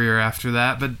bad career after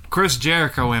that. But Chris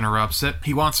Jericho interrupts it.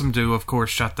 He wants him to, of course,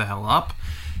 shut the hell up.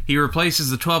 He replaces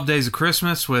the 12 Days of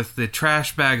Christmas with the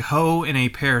trash bag hoe in a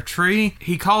pear tree.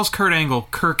 He calls Kurt Angle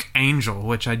Kirk Angel,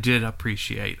 which I did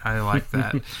appreciate. I like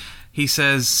that. He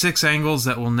says 6 angles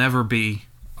that will never be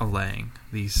a laying.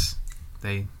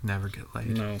 They never get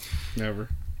laid. No, never.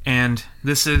 And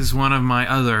this is one of my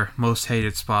other most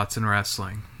hated spots in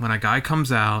wrestling. When a guy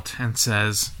comes out and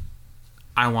says,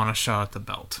 I want a shot at the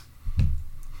belt.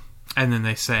 And then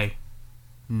they say,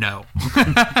 no.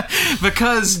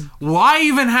 Because why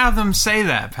even have them say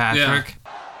that, Patrick?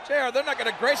 Yeah. JR, they're not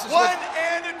going to grace us 1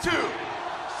 and 2.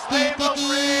 Slave of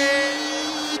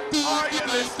rain. Are you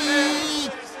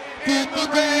listening? In the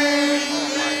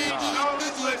rain.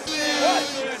 Nobody's listening.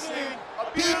 Listening.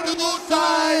 A beautiful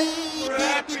sight. We're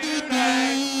happy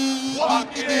tonight.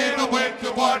 Walking in a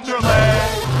winter wonderland.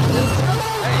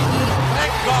 Hey,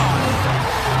 thank God.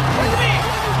 What do you mean?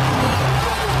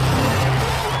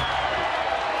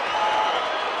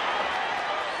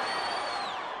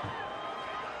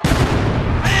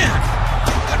 Man,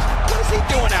 what is he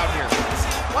doing out here?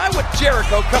 Why would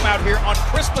Jericho come out here on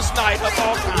Christmas night of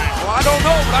all times? Well, I don't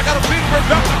know, but I got a feeling we're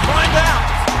about to find out.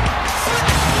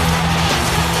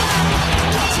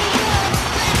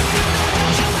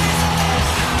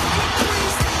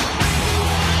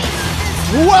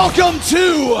 Welcome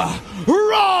to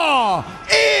Raw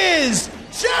is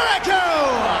Jericho!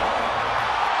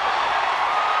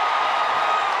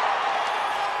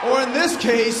 Or in this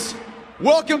case,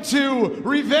 welcome to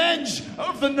Revenge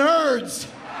of the Nerds.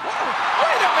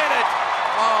 Wait a minute!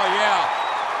 Oh, yeah.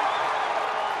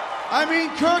 I mean,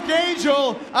 Kirk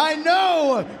Angel, I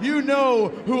know you know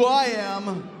who I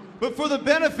am. But for the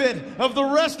benefit of the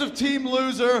rest of Team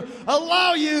Loser,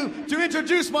 allow you to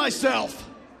introduce myself.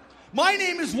 My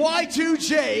name is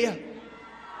Y2J.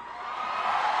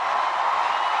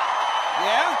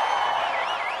 Yeah?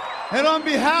 And on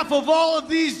behalf of all of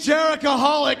these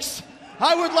Jerichoholics,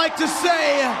 I would like to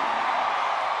say,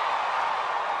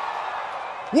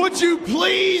 would you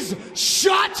please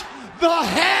shut the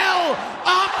hell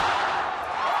up?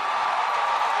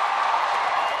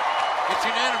 It's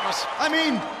unanimous. I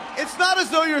mean, it's not as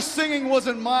though your singing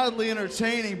wasn't mildly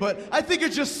entertaining, but I think you're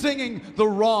just singing the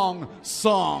wrong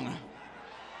song. What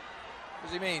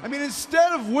does he mean? I mean,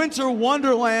 instead of Winter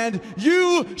Wonderland,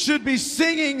 you should be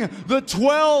singing the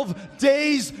 12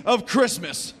 Days of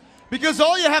Christmas. Because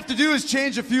all you have to do is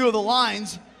change a few of the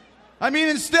lines. I mean,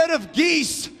 instead of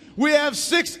geese, we have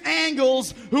 6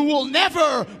 angles who will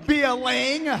never be a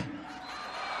laying. What?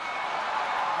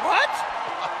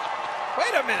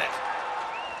 Wait a minute.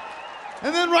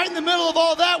 And then right in the middle of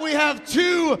all that, we have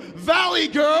 2 Valley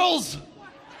Girls.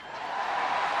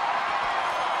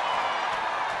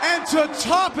 And to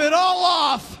top it all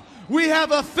off, we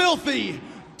have a filthy,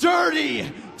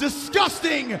 dirty,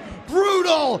 disgusting,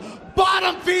 brutal,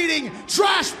 bottom-feeding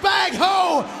trash bag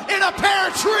hoe in a pear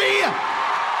tree.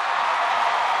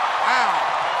 Wow.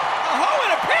 A hoe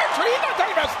in a pear tree? He's not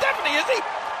talking about Stephanie, is he?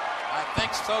 I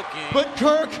think so, King. But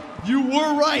Kirk, you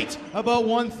were right about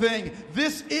one thing.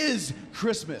 This is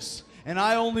Christmas, and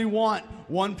I only want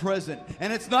one present.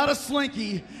 And it's not a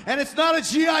slinky, and it's not a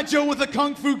G.I. Joe with a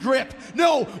kung fu grip.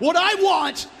 No, what I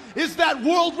want is that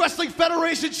World Wrestling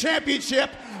Federation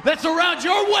Championship that's around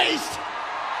your waist.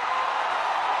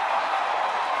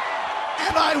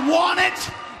 And I want it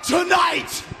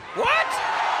tonight. What?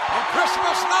 On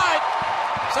Christmas night?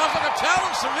 Sounds like a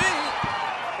challenge to me.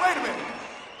 Wait a minute.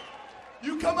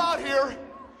 You come out here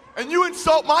and you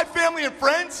insult my family and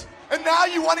friends, and now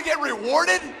you want to get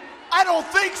rewarded? I don't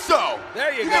think so.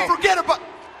 There you You go. can forget about...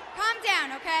 Calm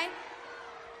down, okay?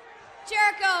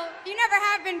 Jericho, you never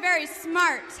have been very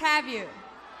smart, have you?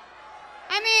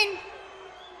 I mean,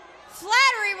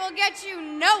 flattery will get you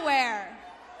nowhere.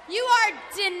 You are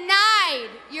denied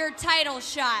your title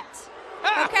shot,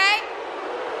 okay?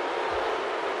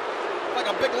 Like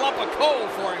a big lump of coal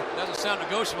for him. Doesn't sound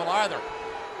negotiable either.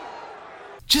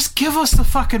 Just give us the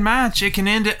fucking match. It can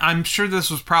end it. I'm sure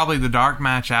this was probably the dark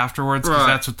match afterwards because Right.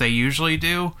 that's what they usually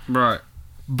do. Right.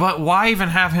 But why even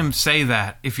have him say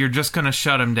that if you're just going to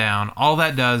shut him down? All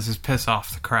that does is piss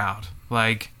off the crowd.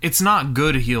 Like, it's not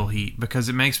good heel heat because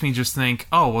it makes me just think,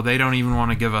 oh, well, they don't even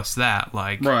want to give us that.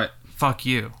 Like, Right. fuck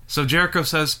you. So Jericho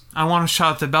says, I want a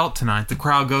shot at the belt tonight. The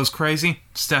crowd goes crazy.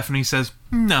 Stephanie says,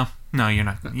 no, you're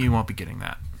not. You won't be getting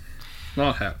that.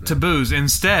 Not happening. to booze.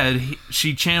 Instead,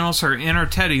 she channels her inner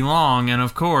Teddy Long, and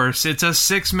of course, it's a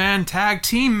 6-man tag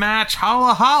team match.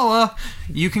 Holla holla!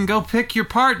 You can go pick your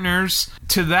partners.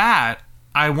 To that,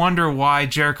 I wonder why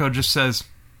Jericho just says,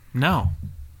 no,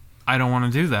 I don't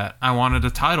want to do that. I wanted a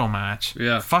title match.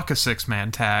 Yeah. Fuck a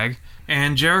 6-man tag.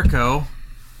 And Jericho,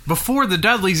 before the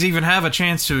Dudleys even have a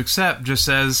chance to accept, just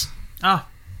says, oh,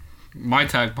 My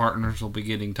tag partners will be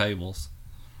getting tables.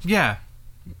 yeah,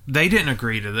 they didn't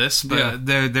agree to this, but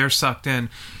Yeah. they're sucked in.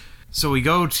 So we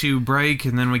go to break,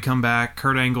 and then we come back.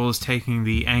 Kurt Angle is taking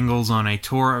the Angles on a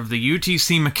tour of the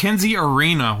UTC McKenzie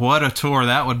Arena. What a tour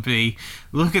that would be.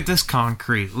 Look at this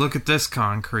concrete. Look at this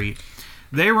concrete.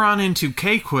 They run into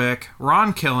K-Quick,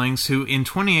 Ron Killings, who in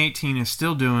 2018 is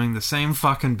still doing the same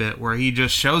fucking bit where he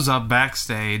just shows up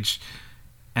backstage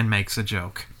and makes a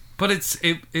joke. But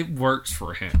it works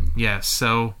for him. Yes,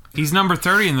 so he's number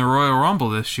 30 in the Royal Rumble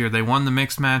this year. They won the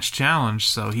Mixed Match Challenge,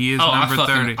 so he is number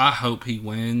 30. I hope he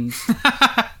wins.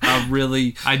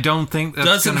 I don't think that's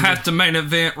doesn't gonna have to main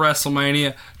event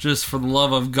WrestleMania. Just for the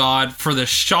love of God, for the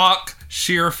shock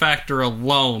sheer factor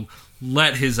alone,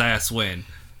 let his ass win.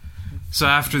 So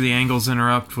after the Angles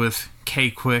interrupt with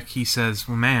K-Quick, he says,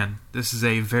 well, man, this is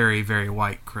a very, very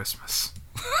white Christmas.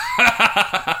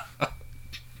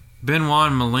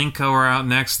 Benoit and Malenko are out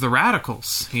next. The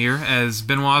Radicals here, as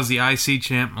Benoit's the IC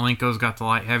champ, Malenko's got the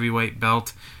light heavyweight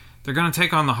belt. They're going to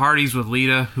take on the Hardys with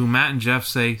Lita, who Matt and Jeff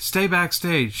say, stay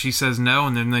backstage. She says no,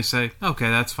 and then they say, okay,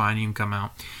 that's fine, you can come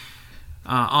out.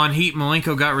 On Heat,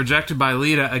 Malenko got rejected by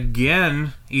Lita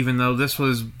again, even though this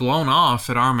was blown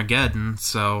off at Armageddon,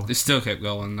 so They still kept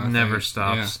going. never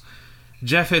stops.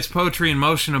 Jeff hits Poetry in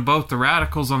motion of both the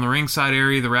Radicals on the ringside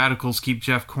area. The Radicals keep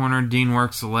Jeff cornered. Dean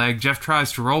works the leg. Jeff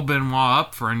tries to roll Benoit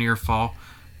up for a near fall.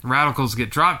 The Radicals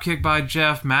get drop kicked by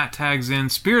Jeff. Matt tags in,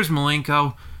 spears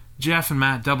Malenko. Jeff and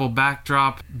Matt double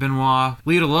backdrop Benoit.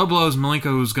 Lita low blows Malenko,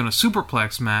 who's going to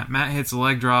superplex Matt. Matt hits a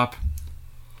leg drop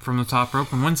from the top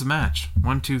rope and wins the match.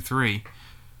 1, 2, 3.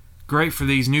 Great for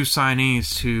these new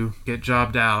signees to get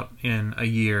jobbed out in a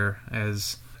year.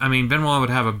 Benoit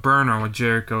would have a burner with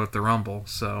Jericho at the Rumble,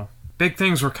 so big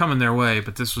things were coming their way,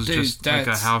 but this was just like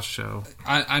a house show.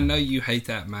 I know you hate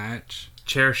that match.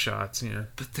 Chair shots, yeah.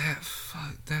 But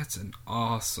that's an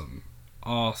awesome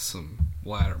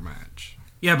ladder match.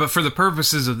 Yeah, but for the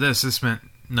purposes of this meant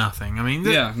nothing.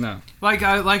 No. Like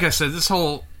I said, this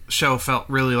whole show felt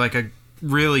really like a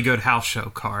really good house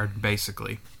show card,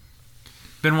 basically.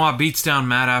 Benoit beats down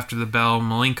Matt after the bell.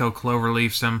 Malenko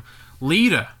cloverleafs him.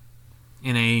 Lita,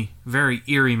 in a very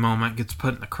eerie moment, gets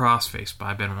put in the crossface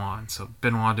by Benoit. And so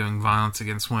Benoit doing violence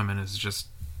against women is just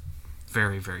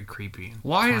very, very creepy.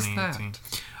 Why is that?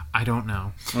 I don't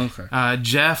know. Okay.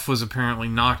 Jeff was apparently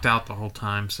knocked out the whole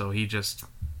time, so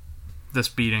this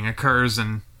beating occurs,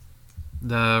 and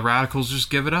the Radicals just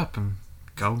give it up and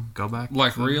go back.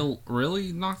 Like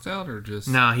really knocked out, or just...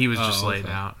 No, he was just laid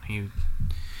out.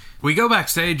 We go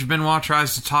backstage. Benoit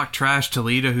tries to talk trash to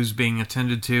Lita, who's being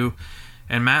attended to,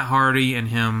 and Matt Hardy and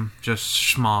him just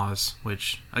schmoz,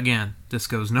 which, again, this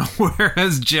goes nowhere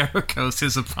as Jericho's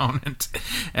his opponent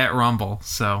at Rumble,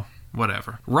 so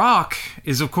whatever. Rock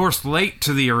is, of course, late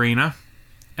to the arena.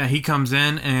 He comes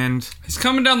in and... He's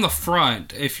coming down the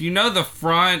front. If you know the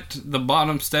front, the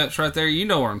bottom steps right there, you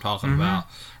know what I'm talking about.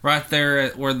 Right there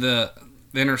at where the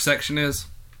intersection is.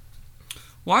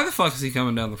 Why the fuck is he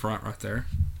coming down the front right there?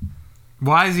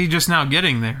 Why is he just now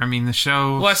getting there? The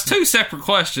show... Well, it's two separate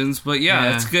questions, but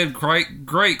it's good,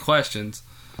 great questions.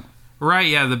 Right,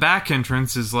 yeah, the back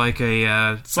entrance is like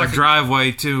a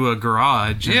driveway to a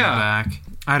garage in the back.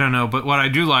 I don't know, but what I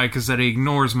do like is that he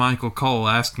ignores Michael Cole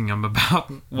asking him about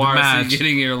the match. Is he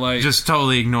getting here late? Just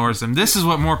totally ignores him. This is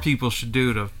what more people should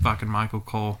do to fucking Michael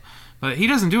Cole. But he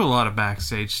doesn't do a lot of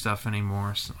backstage stuff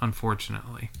anymore,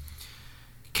 unfortunately.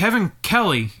 Kevin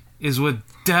Kelly is with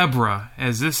Deborah,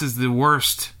 as this is the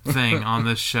worst thing on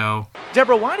this show.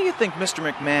 Deborah, why do you think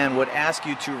Mr. McMahon would ask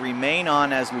you to remain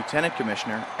on as Lieutenant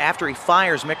Commissioner after he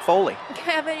fires Mick Foley?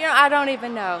 Kevin, I don't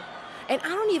even know. And I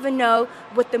don't even know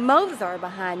what the motives are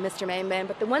behind Mr. McMahon,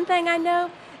 but the one thing I know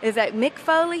is that Mick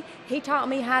Foley, he taught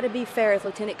me how to be fair as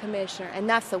Lieutenant Commissioner, and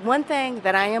that's the one thing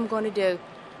that I am going to do.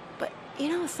 But,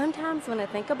 sometimes when I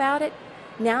think about it,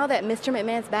 now that Mr.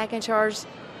 McMahon's back in charge,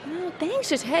 things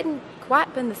just hadn't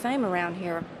quite been the same around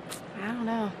here. I don't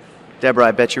know. Deborah,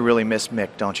 I bet you really miss Mick,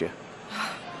 don't you?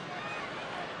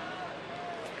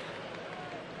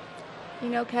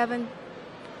 Kevin,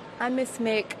 I miss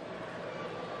Mick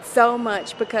so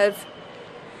much because,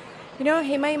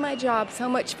 he made my job so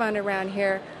much fun around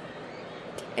here.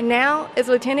 And now, as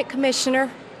Lieutenant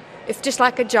Commissioner, it's just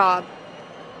like a job.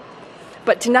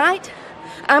 But tonight,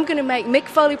 I'm going to make Mick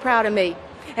Foley proud of me.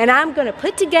 And I'm going to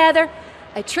put together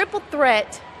a triple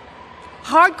threat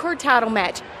hardcore title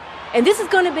match. And this is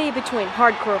going to be between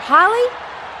Hardcore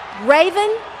Holly,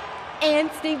 Raven, and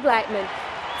Steve Blackman.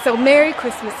 So Merry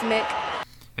Christmas, Mick.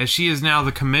 As she is now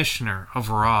the commissioner of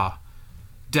Raw,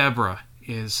 Deborah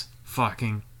is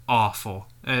fucking awful.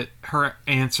 Her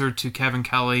answer to Kevin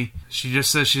Kelly, she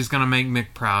just says she's going to make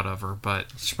Mick proud of her, but...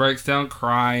 She breaks down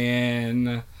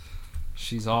crying.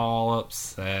 She's all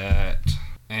upset.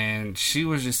 And she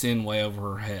was just in way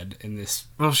over her head in this...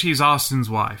 Well, she's Austin's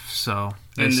wife, so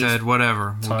they said,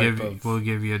 whatever, we'll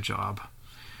give you a job.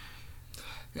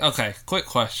 Okay, quick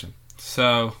question.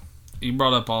 So, you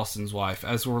brought up Austin's wife.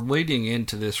 As we're leading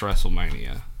into this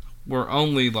WrestleMania, we're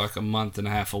only like a month and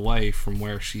a half away from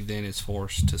where she then is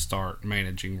forced to start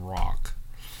managing Rock.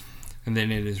 And then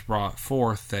it is brought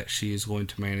forth that she is going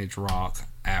to manage Rock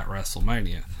at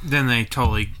WrestleMania. Then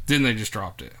they just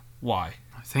dropped it. Why?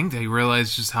 I think they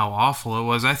realized just how awful it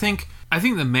was. I think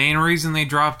the main reason they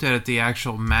dropped it at the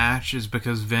actual match is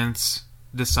because Vince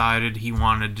decided he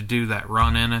wanted to do that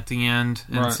run-in at the end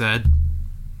and said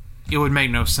it would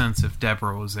make no sense if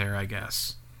Deborah was there, I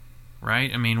guess.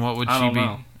 Right? I mean, what would she be? I don't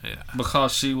know. Yeah.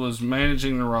 Because she was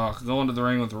managing The Rock, going to the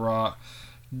ring with The Rock,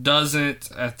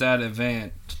 doesn't at that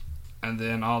event, and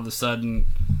then all of a sudden,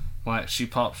 like, she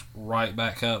pops right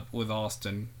back up with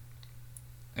Austin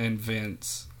and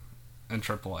Vince and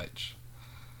Triple H.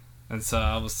 And so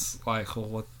I was like, well,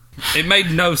 what? It made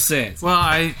no sense.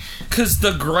 Well, because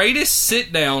the greatest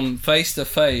sit-down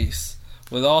face-to-face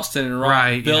with Austin and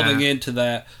Rock building into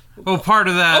that. Well, part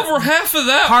of that... Over half of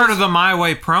that... Part of the My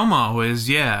Way promo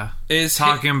is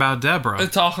talking about Deborah.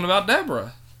 Talking about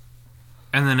Deborah.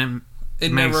 And then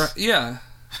it makes... never... Yeah.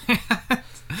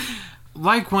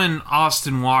 Like when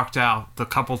Austin walked out, the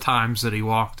couple times that he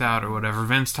walked out or whatever,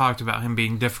 Vince talked about him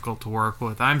being difficult to work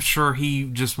with. I'm sure he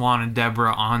just wanted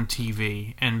Deborah on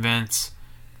TV, and Vince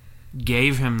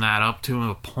gave him that up to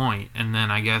a point, and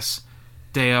then I guess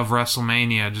day of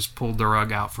WrestleMania just pulled the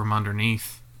rug out from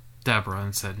underneath Deborah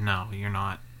and said, no, you're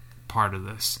not part of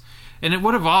this. And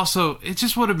it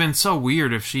just would have been so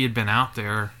weird if she had been out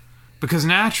there, because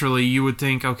naturally you would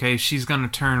think, okay, she's going to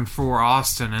turn for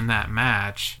Austin in that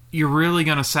match. You're really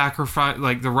going to sacrifice,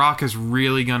 like, The Rock is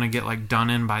really going to get, like,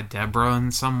 done in by Deborah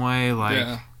in some way, like...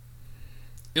 Yeah.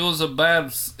 It was a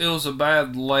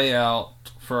bad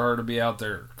layout for her to be out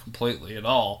there completely at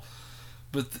all.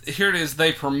 But here it is,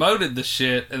 they promoted the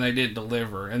shit and they didn't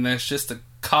deliver, and that's just a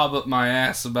cob up my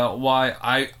ass about why.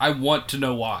 I want to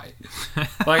know why.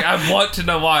 Like, I want to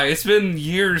know why. It's been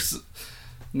years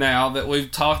now that we've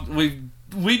talked. We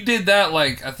did that,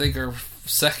 like, I think our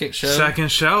second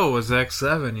show was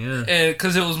X7, yeah, and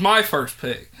because it was my first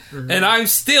pick. And I'm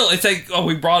still,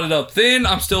 we brought it up then,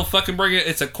 I'm still fucking bringing it.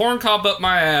 It's a corn cob up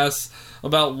my ass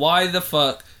about why the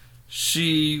fuck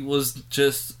she was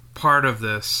just part of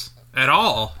this at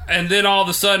all. And then all of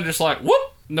a sudden, just like,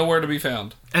 whoop, nowhere to be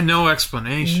found. And no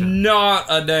explanation. Not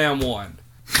a damn one.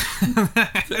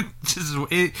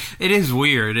 It is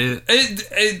weird.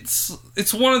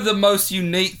 It's one of the most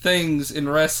unique things in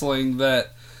wrestling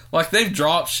that, like, they've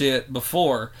dropped shit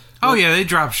before. Oh, yeah, they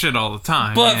drop shit all the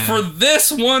time. But for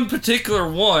this one particular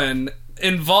one,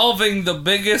 involving the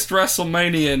biggest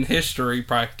WrestleMania in history,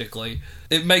 practically,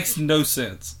 it makes no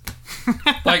sense.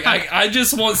 Like, I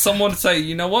just want someone to say,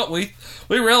 you know what, we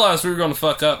realized we were going to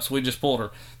fuck up, so we just pulled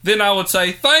her. Then I would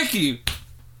say, thank you.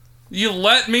 You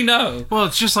let me know. Well,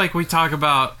 it's just like we talk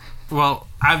about, well,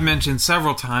 I've mentioned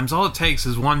several times, all it takes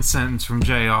is one sentence from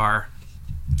JR.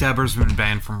 Deborah's been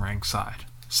banned from ringside.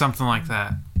 Something like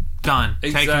that. Done.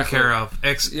 Exactly. Taken care of.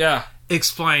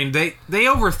 Explained. They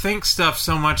overthink stuff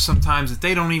so much sometimes that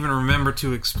they don't even remember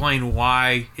to explain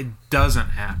why it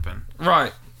doesn't happen.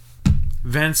 Right.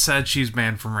 Vince said she's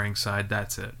banned from ringside.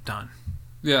 That's it. Done.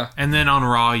 Yeah. And then on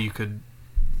Raw you could...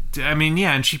 I mean,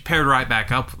 yeah, and she paired right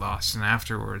back up with Austin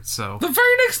afterwards, so... The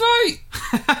very next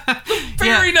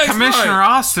night! Commissioner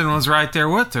Austin was right there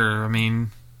with her. I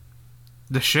mean,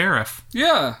 the sheriff.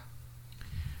 Yeah.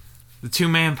 The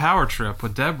two-man power trip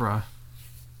with Deborah.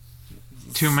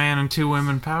 Two-man and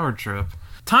two-women power trip.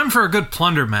 Time for a good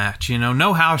plunder match, you know.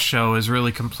 No house show is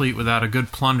really complete without a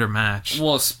good plunder match.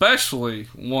 Well, especially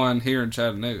one here in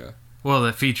Chattanooga. Well,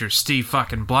 that features Steve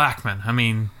fucking Blackman. I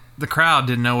mean, the crowd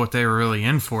didn't know what they were really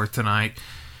in for tonight.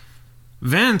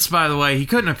 Vince, by the way, he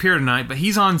couldn't appear tonight, but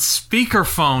he's on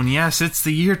speakerphone. Yes, it's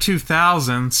the year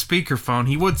 2000, speakerphone.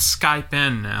 He would Skype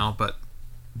in now, but...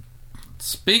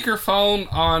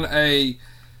 Speakerphone on a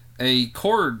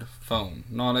cord phone,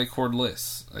 not a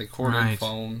cordless. A corded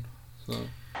phone. So.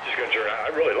 I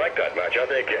really like that match. I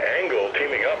think Angle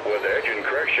teaming up with Edge and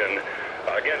Christian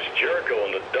against Jericho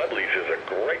and the Dudleys is a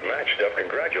great match, Steph.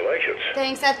 Congratulations.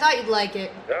 Thanks, I thought you'd like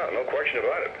it. Yeah, no question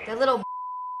about it. That little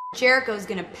Jericho's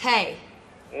gonna pay.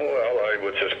 Well, I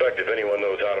would suspect if anyone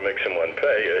knows how to make someone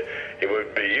pay, it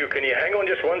would be you. Can you hang on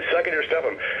just 1 second here, Steph?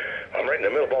 I'm right in the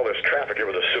middle of all this traffic here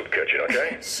with the soup kitchen,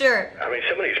 okay? Sure. I mean,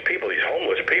 some of these people, these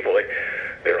homeless people,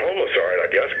 they're homeless, all right,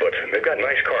 I guess, but they've got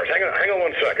nice cars. Hang on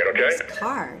 1 second, okay? Nice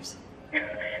cars.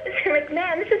 Mr.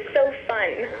 McMahon, this is so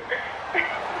fun.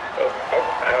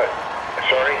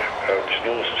 Sorry, just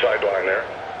a little sideline there.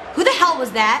 Who the hell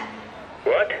was that?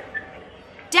 What?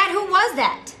 Dad, who was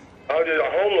that? Oh, there's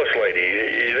a homeless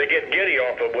lady. They get giddy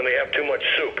off of when they have too much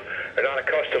soup. They're not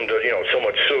accustomed to, so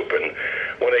much soup, and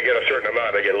when they get a certain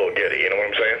amount, they get a little giddy. You know what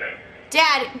I'm saying?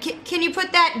 Dad, can you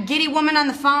put that giddy woman on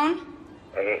the phone?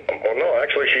 Oh no,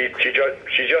 actually, she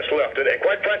just left. And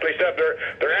quite frankly, Steph,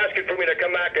 they're asking for me to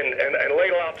come back and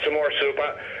ladle out some more soup.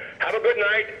 Have a good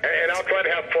night, and I'll try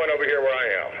to have fun over here where I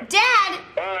am. Dad!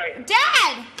 Bye.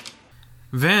 Dad!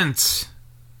 Vince,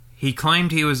 he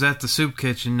claimed he was at the soup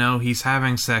kitchen. No, he's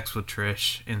having sex with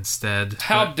Trish instead.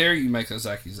 How dare you make those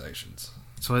accusations?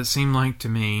 That's what it seemed like to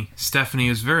me. Stephanie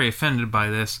was very offended by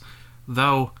this,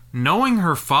 though knowing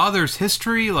her father's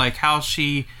history, like how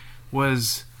she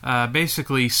was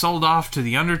basically sold off to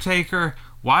The Undertaker,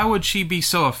 why would she be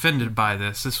so offended by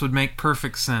this? This would make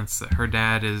perfect sense that her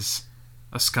dad is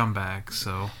a scumbag,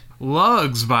 so...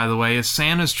 Lugs, by the way, is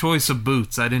Santa's choice of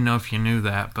boots. I didn't know if you knew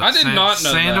that, but I did not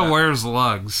know Santa that. wears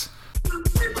lugs.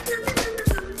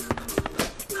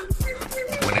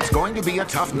 When it's going to be a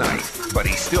tough night, but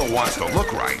he still wants to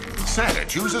look right, Santa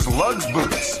chooses Lugs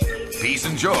boots. Peace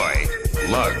and joy.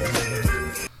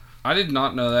 Lugs. I did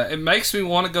not know that. It makes me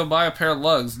want to go buy a pair of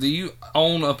lugs. Do you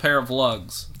own a pair of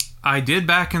lugs? I did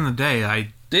back in the day.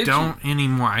 I don't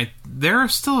anymore. They're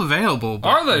still available. But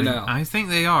Are they now? I think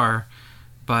they are.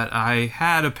 But I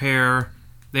had a pair.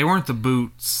 They weren't the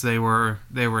boots. They were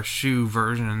shoe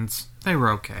versions. They were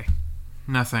okay.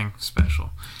 Nothing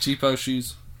special. Cheapo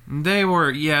shoes. They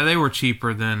were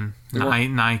cheaper than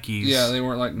Nikes. Yeah, they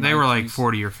weren't like Nikes. They were like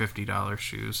 $40 or $50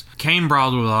 shoes. Kane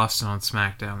brawled with Austin on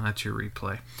SmackDown. That's your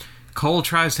replay. Cole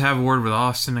tries to have a word with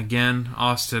Austin again.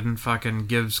 Austin fucking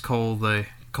gives Cole the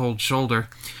cold shoulder.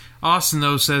 Austin,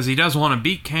 though, says he does want to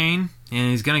beat Kane,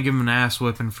 and he's going to give him an ass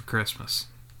whipping for Christmas.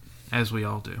 As we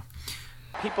all do.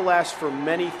 People ask for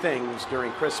many things during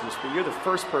Christmas, but you're the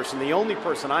first person, the only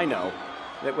person I know,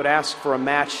 that would ask for a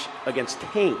match against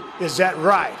Kane. Is that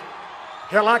right?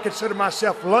 Hell, I consider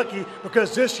myself lucky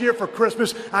because this year for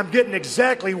Christmas, I'm getting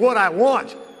exactly what I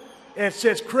want. And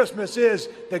since Christmas is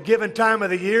the given time of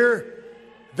the year,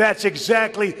 that's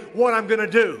exactly what I'm going to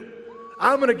do.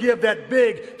 I'm going to give that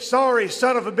big, sorry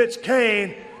son of a bitch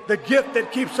Kane the gift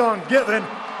that keeps on giving,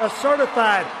 a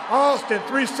certified Austin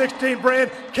 316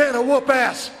 brand can of whoop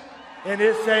ass. And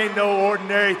this ain't no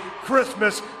ordinary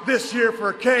Christmas this year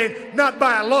for Kane, not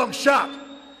by a long shot.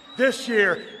 This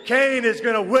year, Kane is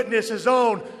going to witness his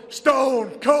own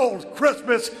Stone Cold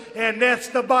Christmas, and that's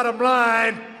the bottom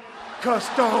line, 'cause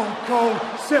Stone Cold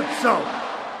said so.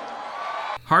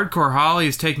 Hardcore Holly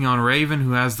is taking on Raven,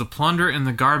 who has the plunder in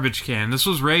the garbage can. This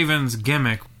was Raven's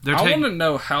gimmick. I want to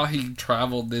know how he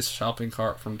traveled this shopping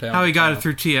cart from town. How he got it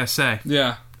through TSA.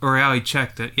 Yeah. Or how he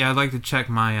checked it. Yeah, I'd like to check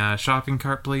my shopping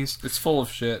cart, please. It's full of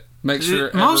shit. Make sure...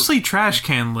 Mostly trash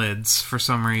can lids, for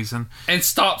some reason. And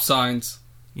stop signs.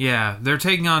 Yeah, they're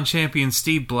taking on champion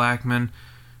Steve Blackman.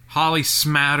 Holly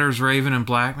smatters Raven and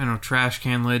Blackman with trash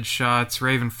can lid shots.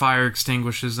 Raven fire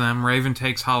extinguishes them. Raven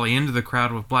takes Holly into the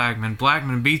crowd with Blackman.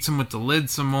 Blackman beats him with the lid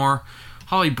some more.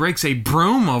 Holly breaks a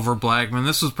broom over Blackman.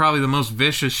 This was probably the most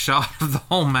vicious shot of the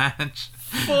whole match.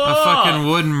 A fucking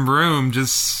wooden broom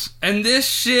just... And this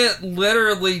shit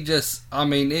literally just... I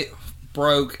mean, it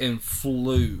broke and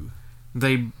flew.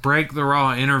 They break the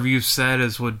Raw interview set,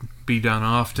 as would be done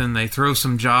often. They throw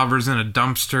some jobbers in a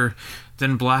dumpster.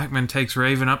 Then Blackman takes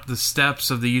Raven up the steps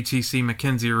of the UTC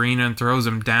McKenzie Arena and throws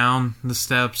him down the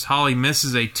steps. Holly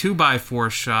misses a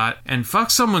 2x4 shot and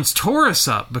fucks someone's Taurus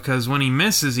up, because when he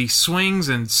misses, he swings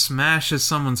and smashes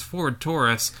someone's Ford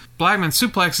Taurus. Blackman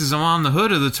suplexes him on the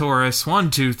hood of the Taurus. 1,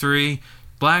 2, 3.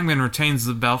 Blackman retains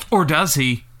the belt. Or does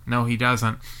he? No, he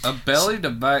doesn't. A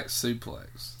belly-to-back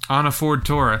suplex. On a Ford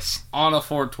Taurus. On a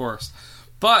Ford Taurus.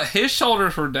 But his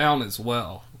shoulders were down as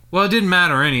well. Well, it didn't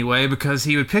matter anyway, because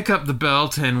he would pick up the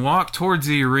belt and walk towards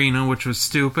the arena, which was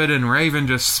stupid, and Raven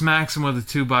just smacks him with a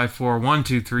 2x4, 1,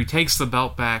 2, 3, takes the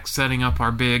belt back, setting up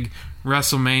our big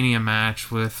WrestleMania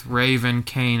match with Raven,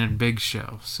 Kane, and Big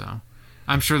Show. So,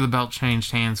 I'm sure the belt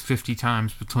changed hands 50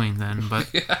 times between then,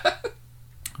 but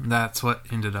that's what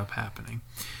ended up happening.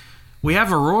 We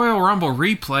have a Royal Rumble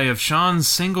replay of Shawn's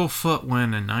single foot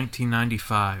win in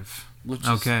 1995. Which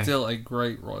is still a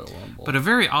great Royal Rumble. But a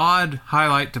very odd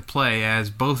highlight to play as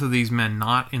both of these men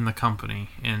not in the company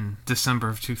in December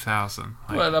of 2000.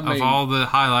 Of all the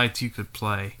highlights you could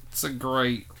play. It's a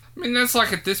great... I mean, that's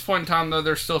like at this point in time, though,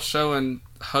 they're still showing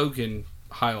Hogan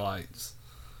highlights.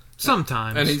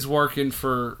 Sometimes. And he's working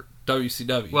for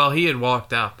WCW. Well, he had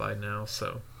walked out by now,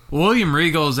 so... William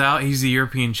Regal is out. He's the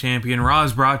European champion. Raw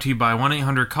is brought to you by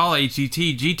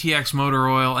 1-800-CALL-HTT, GTX Motor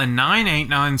Oil, and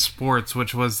 989 Sports,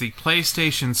 which was the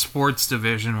PlayStation Sports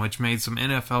division, which made some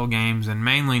NFL games and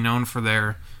mainly known for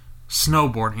their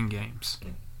snowboarding games.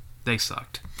 They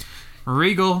sucked.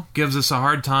 Regal gives us a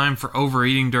hard time for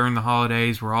overeating during the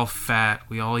holidays. We're all fat.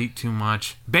 We all eat too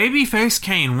much. Babyface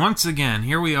Kane, once again.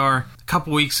 Here we are. A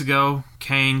couple weeks ago,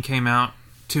 Kane came out.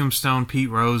 Tombstone Pete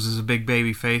Rose is a big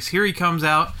baby face. Here he comes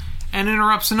out and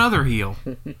interrupts another heel.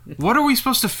 What are we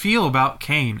supposed to feel about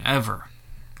Kane, ever?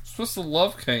 We're supposed to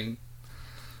love Kane.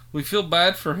 We feel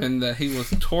bad for him that he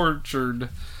was tortured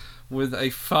with a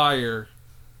fire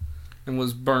and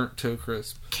was burnt to a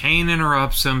crisp. Kane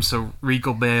interrupts him, so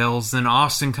Regal bails. Then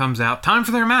Austin comes out. Time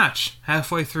for their match.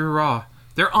 Halfway through Raw.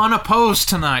 They're unopposed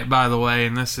tonight, by the way,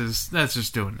 and that's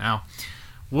just doing now.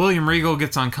 William Regal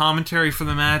gets on commentary for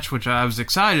the match, which I was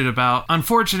excited about.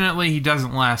 Unfortunately, he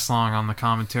doesn't last long on the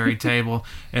commentary table.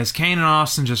 As Kane and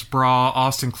Austin just brawl,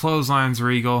 Austin clotheslines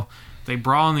Regal. They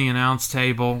brawl on the announce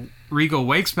table. Regal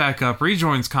wakes back up,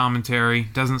 rejoins commentary,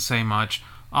 doesn't say much.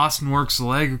 Austin works the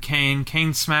leg of Kane.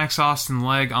 Kane smacks Austin's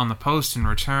leg on the post in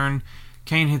return.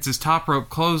 Kane hits his top rope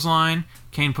clothesline.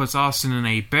 Kane puts Austin in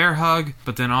a bear hug,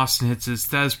 but then Austin hits his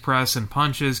Thez press and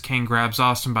punches. Kane grabs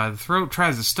Austin by the throat,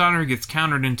 tries a stunner, gets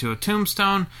countered into a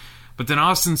tombstone, but then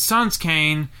Austin stuns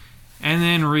Kane, and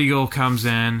then Regal comes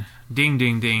in. Ding,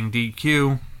 ding, ding,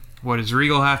 DQ. What does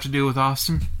Regal have to do with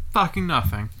Austin? Fucking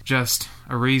nothing. Just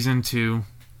a reason to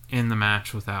end the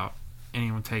match without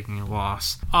anyone taking a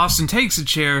loss. Austin takes a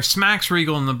chair, smacks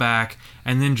Regal in the back,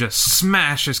 and then just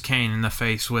smashes Kane in the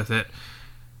face with it.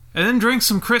 And then drinks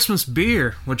some Christmas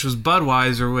beer, which was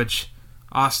Budweiser, which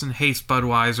Austin hates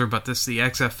Budweiser, but the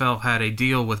XFL had a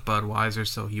deal with Budweiser,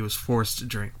 so he was forced to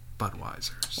drink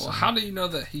Budweiser. So. Well, how do you know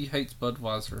that he hates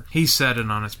Budweiser? He said it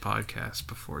on his podcast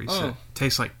before. He said,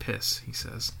 tastes like piss, he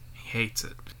says. He hates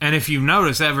it. And if you've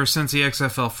noticed, ever since the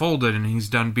XFL folded and he's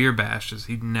done beer bashes,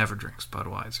 he never drinks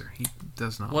Budweiser. He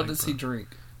does not What does he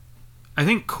drink? I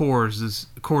think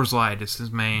Coors Light is his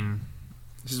main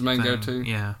thing. Go-to?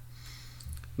 Yeah.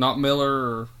 Not Miller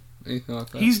or anything like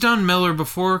that? He's done Miller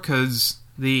before because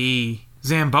the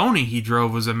Zamboni he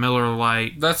drove was a Miller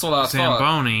Lite. That's what I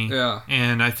Zamboni. thought. Yeah.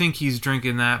 And I think he's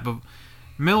drinking that. But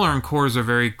Miller and Coors are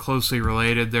very closely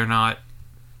related. They're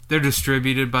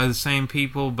distributed by the same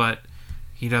people, but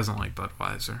he doesn't like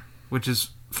Budweiser. Which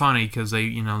is funny because they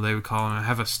would call him,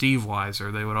 have a Steve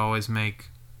Weiser. They would always make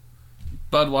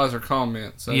Budweiser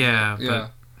comments. Yeah,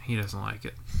 but he doesn't like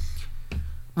it.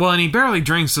 Well, and he barely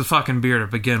drinks the fucking beer to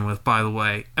begin with, by the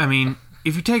way. I mean,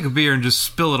 if you take a beer and just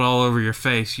spill it all over your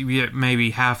face, you get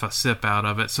maybe half a sip out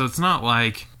of it. So it's not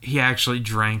like he actually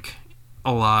drank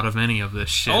a lot of any of this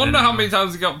shit. I wonder how many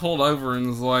times he got pulled over and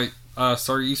was like,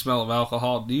 sir, you smell of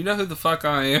alcohol. Do you know who the fuck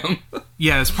I am?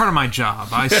 Yeah, it's part of my job.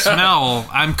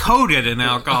 I'm coated in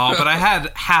alcohol, but I had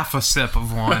half a sip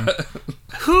of one.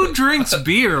 Who drinks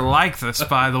beer like this,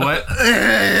 by the way?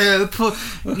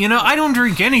 I don't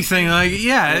drink anything.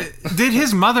 Did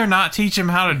his mother not teach him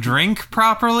how to drink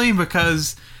properly?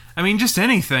 Because, just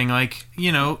anything.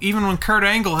 Even when Kurt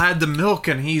Angle had the milk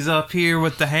and he's up here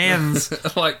with the hands,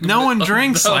 no one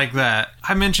drinks like that.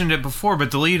 I mentioned it before,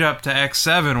 but the lead up to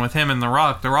X7 with him and The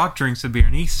Rock drinks a beer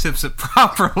and he sips it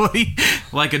properly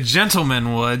like a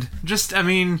gentleman would. I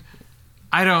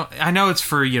know it's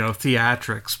for,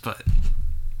 theatrics, but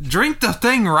drink the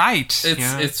thing right.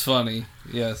 It's funny,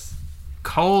 yes.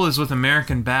 Cole is with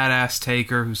American Badass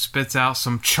Taker, who spits out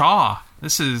some chaw.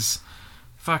 This is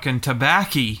fucking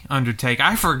Tabacky Undertaker.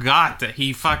 I forgot that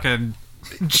he fucking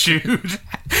chewed.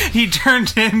 He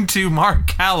turned into Mark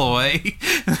Calloway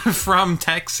from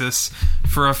Texas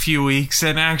for a few weeks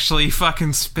and actually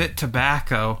fucking spit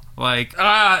tobacco.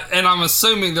 And I'm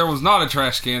assuming there was not a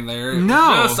trash can there.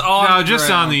 Just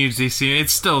on the UTC.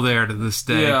 It's still there to this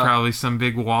day. Yeah. Probably some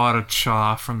big wad of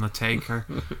chaw from the Taker.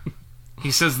 He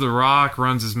says The Rock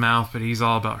runs his mouth, but he's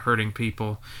all about hurting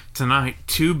people. Tonight,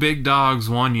 2 big dogs,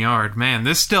 1 yard. Man,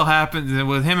 this still happens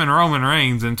with him and Roman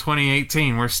Reigns in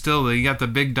 2018. You got the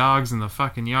big dogs in the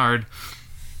fucking yard.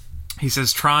 He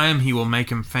says, try him, he will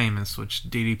make him famous, which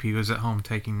DDP was at home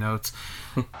taking notes.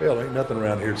 Hell, ain't nothing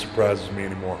around here that surprises me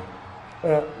anymore.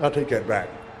 I'll take that back.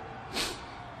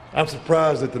 I'm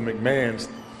surprised that the McMahons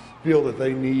feel that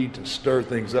they need to stir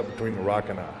things up between The Rock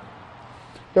and I.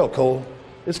 Hell, Cole,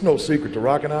 it's no secret, The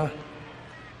Rock and I,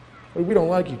 we don't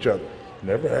like each other.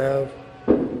 Never have,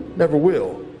 never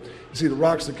will. You see, The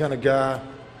Rock's the kind of guy,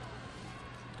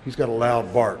 he's got a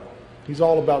loud bark. He's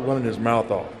all about running his mouth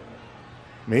off.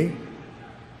 Me?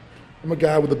 I'm a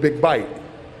guy with a big bite.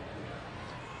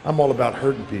 I'm all about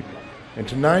hurting people. And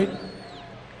tonight,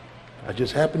 I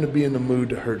just happen to be in the mood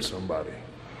to hurt somebody.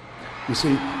 You see,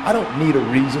 I don't need a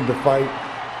reason to fight.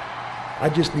 I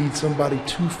just need somebody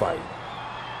to fight.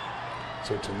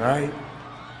 So tonight,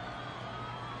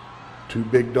 2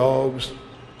 big dogs,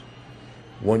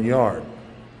 1 yard.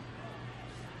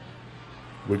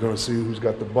 We're going to see who's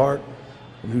got the bark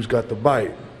and who's got the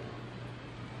bite.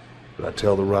 But I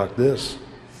tell The Rock this,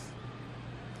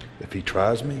 if he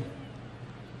tries me,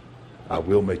 I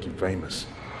will make him famous.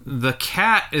 The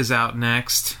Cat is out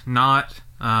next, not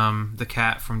the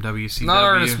Cat from WCW. Not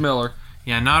Ernest Miller.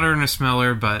 Yeah, not Ernest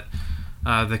Miller, but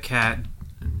the Cat,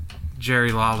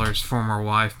 Jerry Lawler's former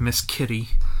wife, Miss Kitty,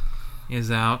 is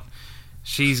out.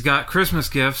 She's got Christmas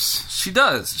gifts. She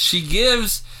does. She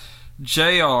gives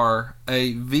JR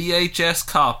a VHS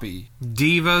copy.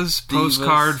 Divas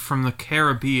postcard from the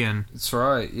Caribbean. That's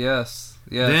right, yes.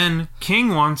 Then King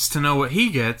wants to know what he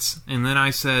gets, and then I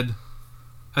said,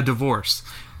 a divorce.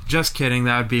 Just kidding,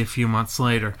 that would be a few months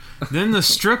later. Then the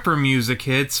stripper music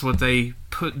hits. This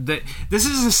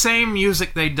is the same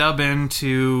music they dub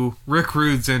into Rick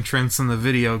Rude's entrance in the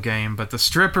video game, but the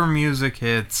stripper music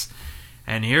hits,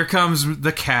 and here comes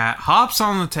the Cat, hops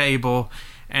on the table,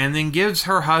 and then gives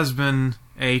her husband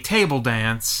a table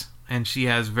dance, and she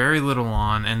has very little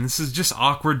on, and this is just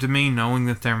awkward to me knowing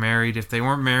that they're married. If they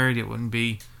weren't married, it wouldn't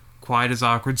be quite as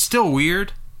awkward. Still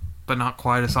weird, but not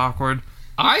quite as awkward.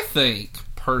 I think,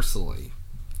 personally,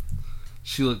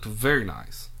 she looked very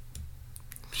nice.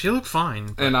 She looked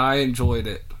fine. And I enjoyed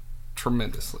it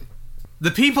tremendously. The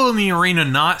people in the arena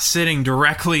not sitting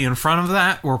directly in front of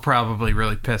that were probably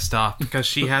really pissed off because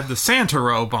she had the Santa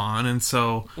robe on, and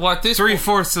so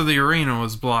 3/4 of the arena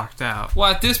was blocked out. Well,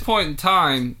 at this point in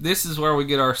time, this is where we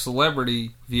get our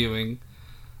celebrity viewing.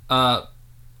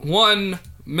 One,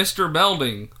 Mr.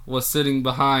 Belding was sitting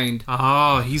behind...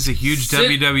 Oh, he's a huge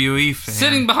WWE fan.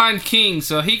 Sitting behind King,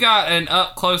 so he got an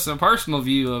up-close and personal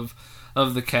view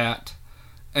of the Cat.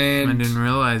 And I didn't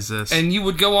realize this. And you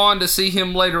would go on to see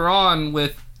him later on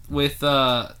with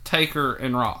Taker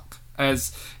and Rock,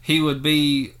 as he would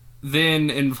be then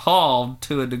involved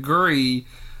to a degree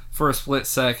for a split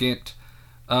second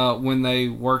when they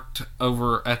worked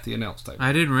over at the announce table.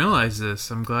 I didn't realize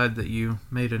this. I'm glad that you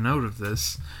made a note of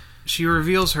this. She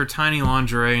reveals her tiny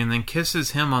lingerie and then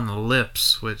kisses him on the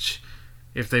lips, which,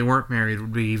 if they weren't married,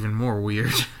 would be even more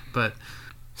weird. But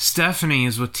Stephanie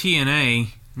is with TNA.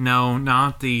 No,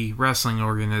 not the wrestling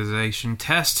organization.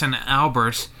 Test and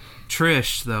Albert.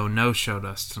 Trish, though, no-showed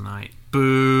us tonight.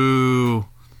 Boo!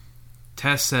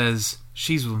 Tess says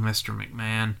she's with Mr.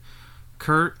 McMahon.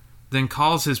 Kurt then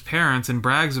calls his parents and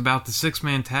brags about the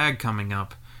 6-man tag coming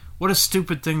up. What a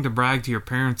stupid thing to brag to your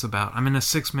parents about. I'm in a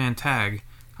 6-man tag.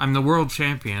 I'm the world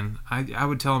champion. I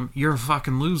would tell him, you're a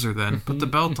fucking loser then. Put the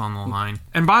belt on the line.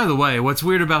 And by the way, what's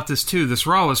weird about this too, this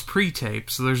Raw was pre-taped,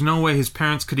 so there's no way his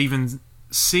parents could even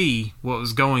see what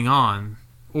was going on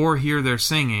or hear their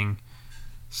singing.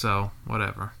 So,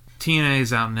 whatever.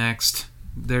 TNA's out next.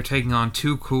 They're taking on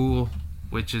Too Cool,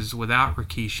 which is without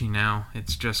Rikishi now.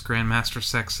 It's just Grandmaster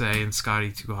Sexay and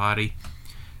Scotty 2 Hotty.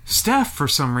 Steph, for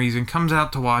some reason, comes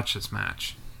out to watch this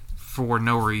match. For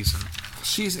no reason.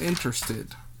 She's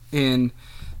interested in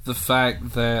the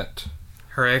fact that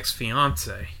her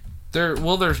ex-fiance. There's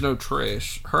no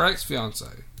Trish. Her ex-fiance,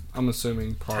 I'm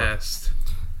assuming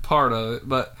part of it,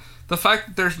 but the fact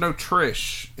that there's no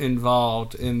Trish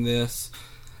involved in this,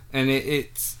 and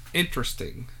it's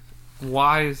interesting.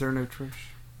 Why is there no Trish?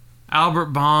 Albert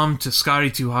bombed to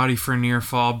Scotty 2 Hotty for a near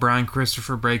fall. Brian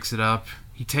Christopher breaks it up.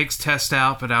 He takes Test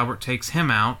out, but Albert takes him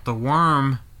out. The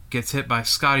Worm gets hit by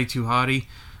Scotty 2 Hotty,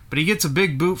 but he gets a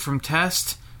big boot from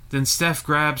Test. Then Steph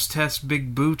grabs Test's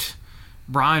big boot.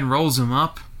 Brian rolls him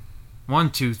up. 1,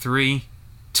 2, 3.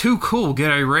 Too Cool get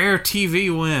a rare TV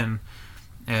win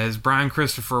as Brian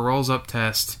Christopher rolls up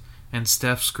Test and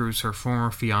Steph screws her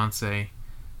former fiance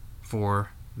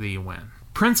for the win.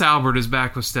 Prince Albert is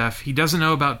back with Steph. He doesn't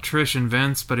know about Trish and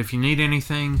Vince, but if you need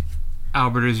anything,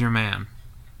 Albert is your man.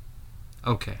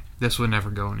 Okay, this would never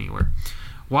go anywhere.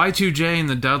 Y2J and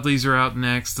the Dudleys are out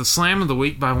next. The Slam of the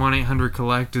Week by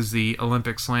 1-800-COLLECT is the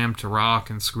Olympic Slam to Rock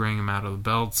and screwing him out of the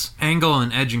belts. Angle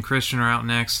and Edge and Christian are out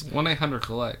next.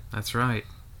 1-800-COLLECT. That's right.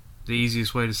 The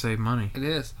easiest way to save money. It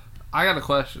is. I got a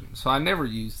question. So I never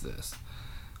use this.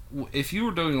 if you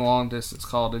were doing a long distance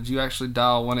call, did you actually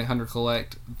dial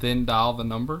 1-800-COLLECT, then dial the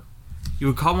number? You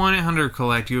would call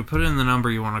 1-800-COLLECT, you would put in the number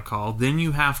you want to call, then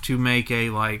you have to make a,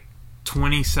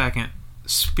 20-second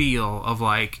spiel of,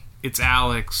 it's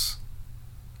Alex,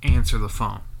 answer the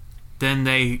phone. Then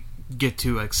they get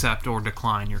to accept or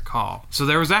decline your call. So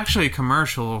there was actually a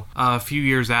commercial a few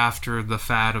years after the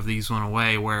fad of these went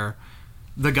away where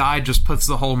the guy just puts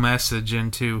the whole message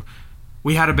into,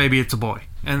 we had a baby, it's a boy,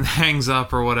 and hangs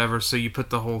up or whatever, so you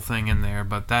put the whole thing in there,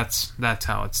 but that's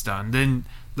how it's done. Then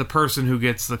the person who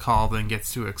gets the call then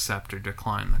gets to accept or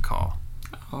decline the call.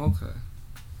 Okay.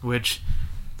 Which,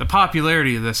 the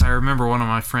popularity of this, I remember one of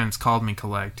my friends called me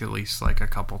Collect at least a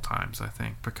couple times, I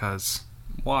think, because...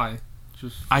 Why?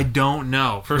 I don't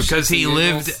know. Because he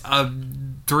lived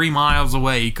 3 miles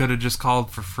away. He could have just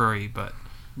called for free, but...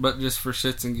 But just for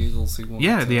shits and giggles, he wanted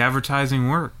Yeah, to. the advertising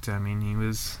worked. I mean, he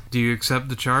was... Do you accept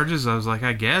the charges? I was like,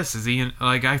 I guess. Is he in...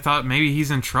 I thought maybe he's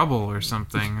in trouble or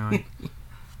something.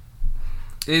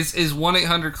 Is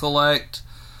 1-800-COLLECT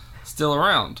still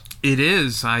around? It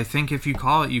is. I think if you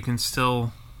call it, you can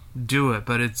still do it,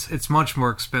 but it's much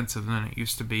more expensive than it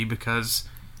used to be because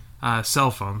cell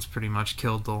phones pretty much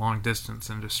killed the long-distance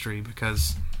industry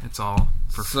because it's all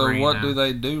for free. So what now. do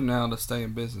they do now to stay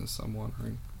in business, I'm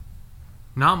wondering?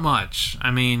 Not much.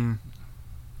 I mean,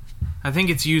 I think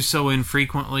it's used so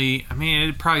infrequently. I mean,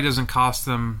 it probably doesn't cost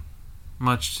them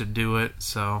much to do it,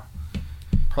 so...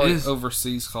 Probably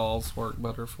overseas calls work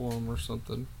better for them or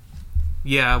something.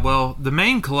 Yeah, well, the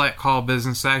main collect call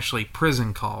business is actually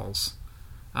prison calls,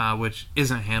 which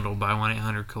isn't handled by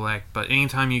 1-800-COLLECT, but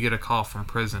anytime you get a call from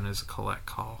prison is a collect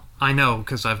call. I know,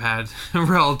 because I've had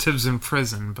relatives in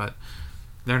prison, but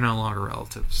they're no longer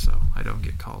relatives, so I don't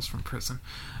get calls from prison.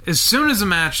 As soon as a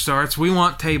match starts, we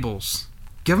want tables.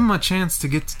 Give them a chance to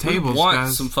get to tables, we want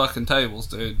guys. some fucking tables,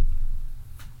 dude.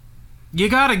 You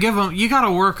gotta give them. You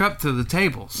gotta work up to the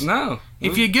tables. No,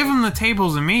 if you give them the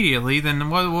tables immediately, then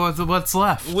what's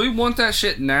left? We want that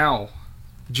shit now.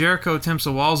 Jericho attempts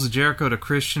the walls of Jericho to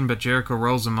Christian, but Jericho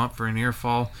rolls him up for a near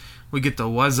fall. We get the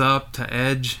was up to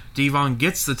Edge. Devon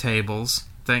gets the tables.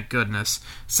 Thank goodness.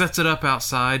 Sets it up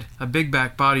outside. A big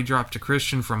back body drop to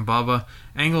Christian from Bubba.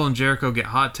 Angle and Jericho get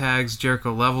hot tags.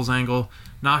 Jericho levels Angle.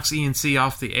 Knocks ENC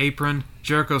off the apron.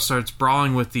 Jericho starts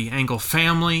brawling with the Angle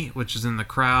family, which is in the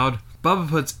crowd. Bubba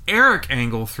puts Eric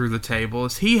Angle through the table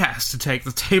as he has to take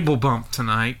the table bump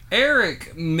tonight.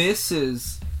 Eric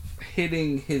misses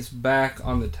hitting his back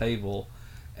on the table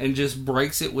and just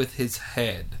breaks it with his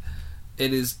head.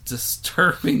 It is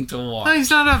disturbing to watch. No,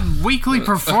 he's not a weekly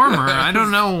performer. I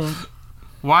don't know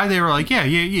why they were like, yeah,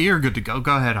 you're good to go.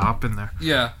 Go ahead, hop in there.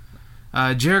 Yeah.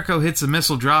 Jericho hits a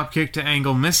missile drop kick to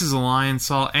Angle, misses a lion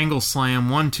saw, Angle slam,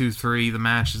 1-2-3, the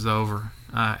match is over.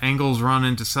 Angle's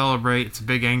running to celebrate. It's a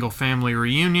big Angle family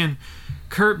reunion.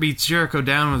 Kurt beats Jericho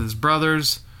down with his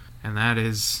brothers, and that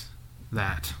is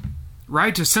that.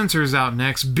 Right to Censor is out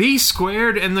next. B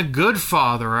Squared and the Good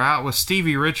Father are out with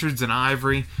Stevie Richards and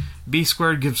Ivory. B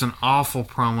Squared gives an awful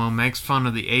promo, makes fun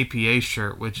of the APA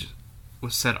shirt, which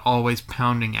was said always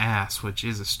pounding ass, which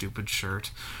is a stupid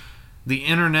shirt. The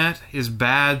internet is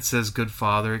bad, says Good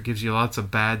Father. It gives you lots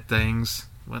of bad things.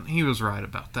 Well, he was right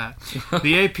about that.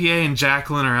 The APA and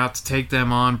Jacqueline are out to take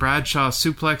them on. Bradshaw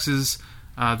suplexes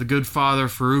the Good Father.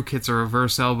 Farouk hits a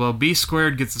reverse elbow. B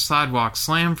Squared gets a sidewalk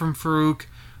slam from Farouk.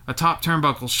 A top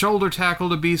turnbuckle shoulder tackle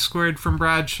to B Squared from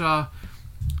Bradshaw.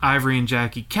 Ivory and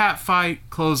Jackie catfight.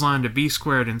 Clothesline to B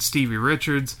Squared and Stevie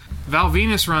Richards. Val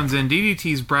Venus runs in,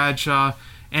 DDT's Bradshaw.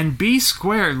 And B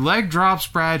Squared leg drops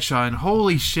Bradshaw, and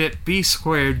holy shit, B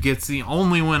Squared gets the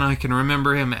only win I can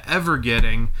remember him ever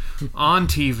getting on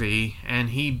TV, and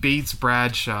he beats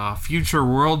Bradshaw, future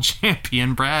world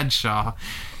champion Bradshaw,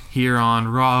 here on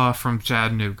Raw from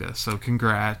Chattanooga. So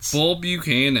congrats. Bull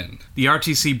Buchanan. The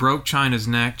RTC broke Chyna's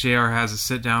neck. JR has a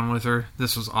sit down with her.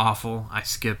 This was awful. I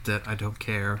skipped it. I don't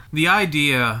care. The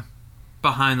idea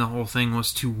behind the whole thing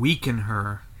was to weaken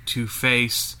her to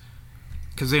face...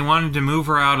 because they wanted to move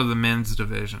her out of the men's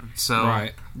division. So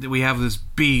right. We have this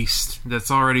beast that's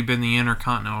already been the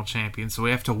Intercontinental Champion, so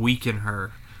we have to weaken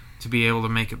her to be able to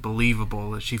make it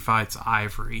believable that she fights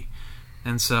Ivory.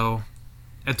 And so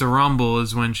at the Rumble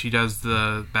is when she does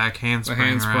the back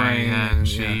handspring, right? And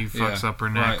she fucks up her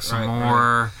neck some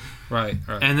more. Right.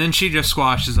 And then she just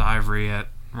squashes Ivory at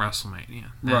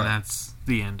WrestleMania. And Right. that's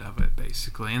the end of it,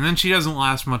 basically. And then she doesn't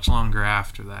last much longer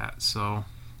after that, so...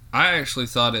 I actually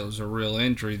thought it was a real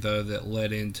injury, though, that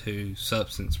led into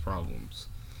substance problems.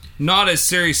 Not as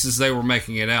serious as they were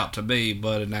making it out to be,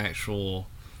 but an actual...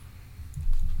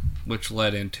 which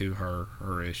led into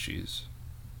her issues.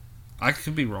 I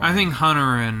could be wrong. I think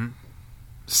Hunter and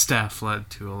Steph led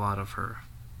to a lot of her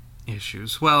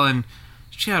issues. Well, and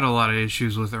she had a lot of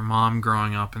issues with her mom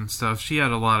growing up and stuff. She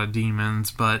had a lot of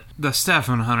demons, but the Steph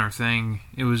and Hunter thing,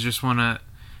 it was just one of...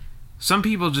 Some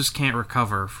people just can't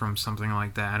recover from something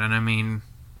like that, and I mean,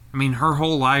 her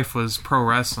whole life was pro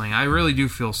wrestling. I really do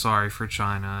feel sorry for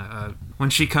Chyna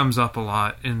when she comes up a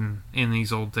lot in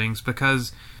these old things,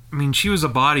 because, I mean, she was a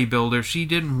bodybuilder.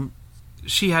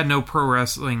 She had no pro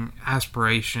wrestling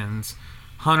aspirations.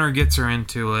 Hunter gets her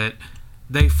into it.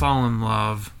 They fall in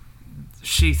love.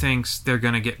 She thinks they're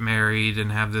going to get married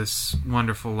and have this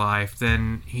wonderful life.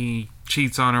 Then he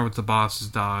cheats on her with the boss's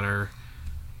daughter.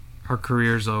 Her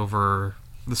career's over.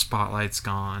 The spotlight's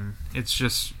gone. It's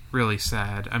just really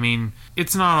sad. I mean,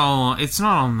 it's not on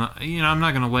the, I'm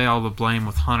not going to lay all the blame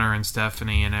with Hunter and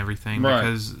Stephanie and everything, right,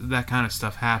 because that kind of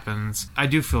stuff happens. I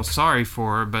do feel sorry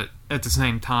for her, but at the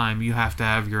same time, you have to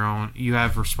have you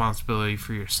have responsibility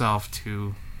for yourself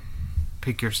to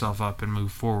pick yourself up and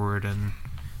move forward and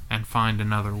find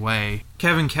another way.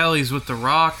 Kevin Kelly's with The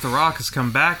Rock. The Rock has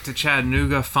come back to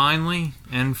Chattanooga finally,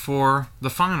 and for the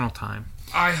final time.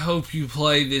 I hope you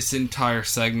play this entire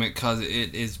segment because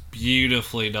it is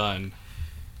beautifully done.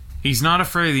 He's not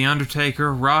afraid of The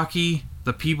Undertaker. Rocky,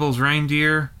 the people's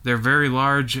reindeer, they're very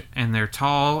large and they're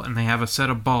tall and they have a set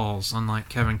of balls, unlike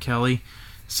Kevin Kelly.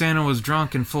 Santa was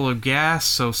drunk and full of gas,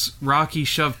 so Rocky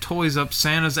shoved toys up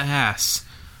Santa's ass.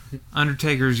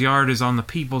 Undertaker's yard is on the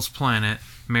people's planet.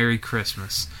 Merry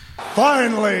Christmas.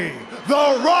 Finally,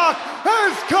 The Rock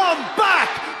has come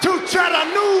back to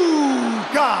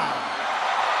Chattanooga.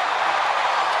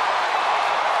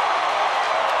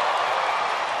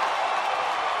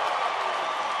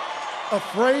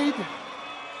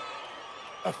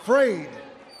 Afraid.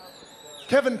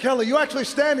 Kevin Kelly, you actually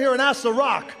stand here and ask The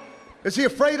Rock, is he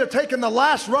afraid of taking the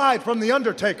last ride from The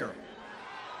Undertaker?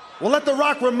 Well, let The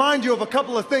Rock remind you of a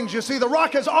couple of things. You see, The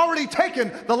Rock has already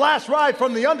taken the last ride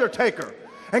from The Undertaker.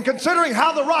 And considering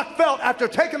how The Rock felt after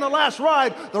taking the last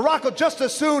ride, The Rock will just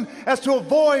as soon as to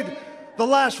avoid the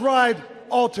last ride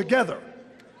altogether.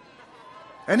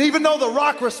 And even though The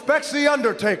Rock respects The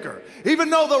Undertaker, even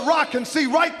though The Rock can see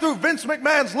right through Vince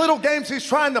McMahon's little games he's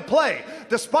trying to play,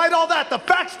 despite all that, the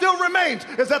fact still remains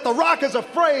is that The Rock is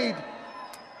afraid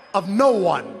of no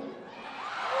one.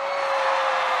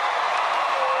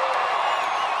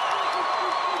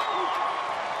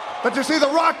 But you see, The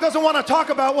Rock doesn't want to talk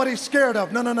about what he's scared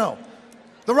of. No.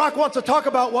 The Rock wants to talk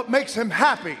about what makes him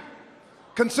happy,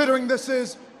 considering this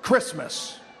is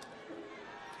Christmas.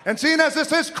 And seeing as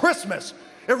this is Christmas,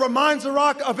 it reminds The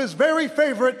Rock of his very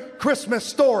favorite Christmas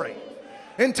story,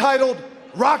 entitled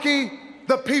Rocky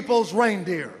the People's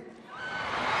Reindeer.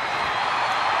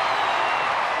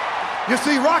 You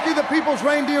see, Rocky the People's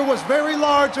Reindeer was very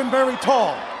large and very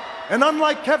tall. And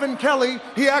unlike Kevin Kelly,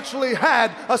 he actually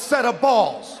had a set of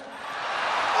balls.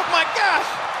 Oh my gosh!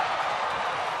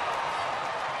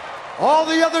 All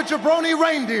the other jabroni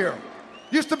reindeer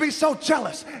used to be so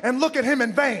jealous and look at him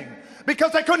in vain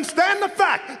because they couldn't stand the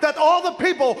fact that all the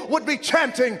people would be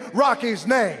chanting Rocky's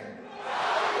name.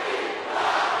 Rocky,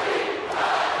 Rocky,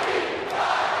 Rocky,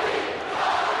 Rocky,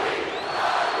 Rocky,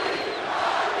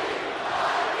 Rocky,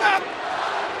 Rocky.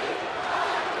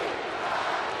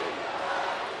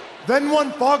 Then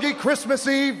one foggy Christmas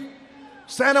Eve,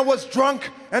 Santa was drunk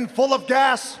and full of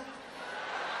gas.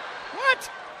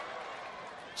 What?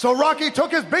 So Rocky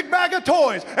took his big bag of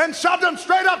toys and shoved them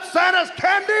straight up Santa's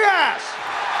candy ass.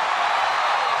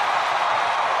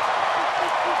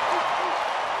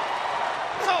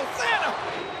 Oh, Santa!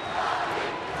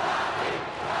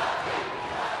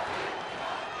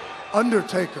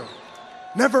 Undertaker,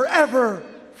 never ever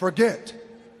forget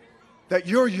that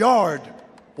your yard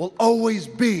will always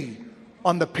be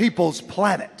on the people's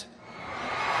planet.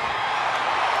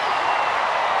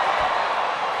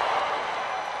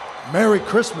 Merry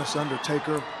Christmas,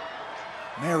 Undertaker.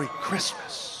 Merry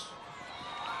Christmas.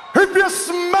 If you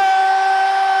smell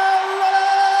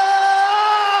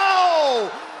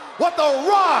what The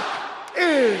Rock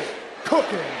is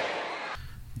cooking.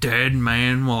 Dead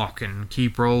man walking.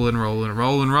 Keep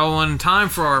rolling. Time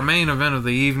for our main event of the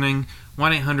evening.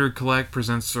 1-800-COLLECT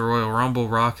presents the Royal Rumble.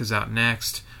 Rock is out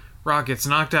next. Rock gets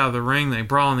knocked out of the ring. They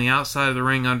brawl on the outside of the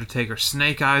ring. Undertaker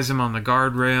snake eyes him on the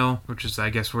guardrail, which is,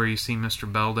 I guess, where you see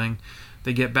Mr. Belding.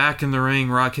 They get back in the ring.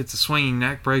 Rock hits a swinging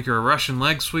neck breaker, a Russian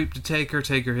leg sweep to Taker.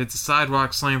 Taker hits a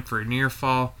sidewalk slam for a near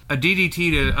fall. A DDT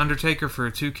to Undertaker for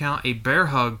a 2 count. A bear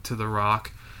hug to the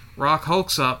Rock. Rock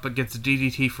hulks up but gets a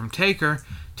DDT from Taker.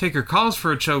 Taker calls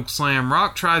for a choke slam.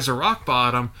 Rock tries a rock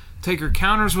bottom. Taker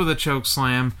counters with a choke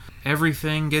slam.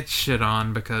 Everything gets shit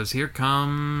on because here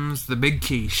comes the big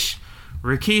quiche.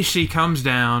 Rikishi comes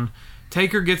down,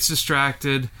 Taker gets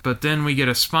distracted, but then we get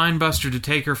a spine buster to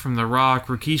Taker from The Rock.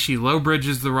 Rikishi low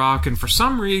bridges The Rock, and for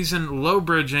some reason, low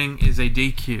bridging is a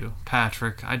DQ.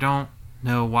 Patrick, I don't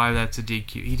know why that's a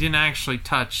DQ. He didn't actually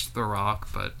touch The Rock,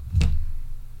 but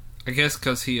I guess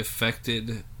because he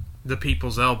affected the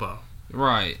people's elbow.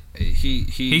 Right.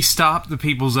 He stopped the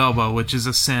people's elbow, which is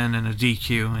a sin and a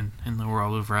DQ in the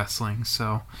world of wrestling.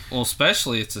 So, well,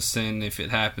 especially it's a sin if it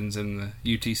happens in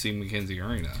the UTC McKenzie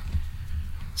Arena.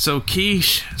 So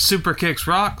Quiche super kicks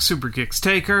Rock, super kicks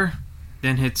Taker,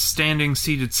 then hits standing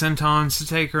seated sentons to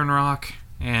Taker and Rock,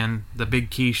 and the big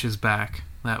Quiche is back.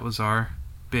 That was our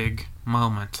big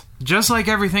moment. Just like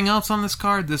everything else on this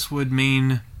card, this would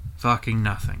mean fucking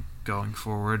nothing going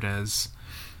forward, as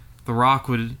The Rock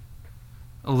would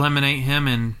eliminate him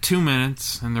in 2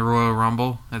 minutes in the Royal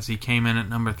Rumble, as he came in at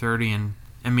number 30 and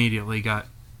immediately got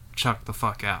chucked the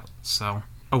fuck out. So,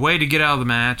 a way to get out of the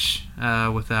match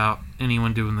without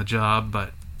anyone doing the job,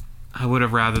 but I would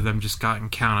have rather them just gotten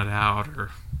counted out or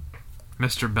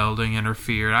Mr. Belding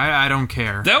interfered. I don't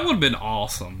care. That would have been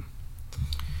awesome.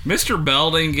 Mr.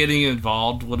 Belding getting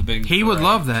involved would have been He would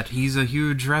love that. He's a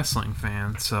huge wrestling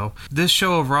fan. So, this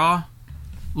show of Raw,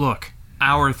 look,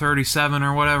 hour 37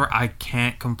 or whatever, I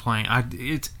can't complain.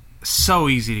 It's so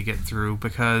easy to get through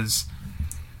because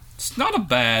it's not a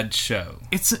bad show.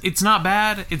 It's not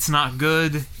bad. It's not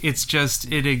good. It's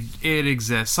just it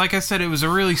exists. Like I said, it was a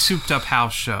really souped up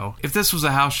house show. If this was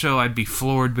a house show, I'd be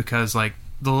floored because like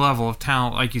the level of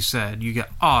talent, like you said, you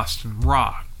get Austin,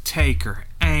 Rock, Taker,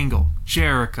 Angle,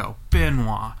 Jericho,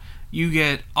 Benoit. You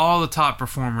get all the top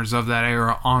performers of that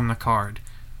era on the card.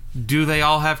 Do they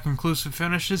all have conclusive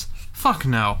finishes? Fuck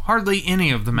no. Hardly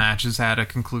any of the matches had a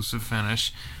conclusive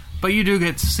finish. But you do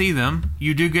get to see them.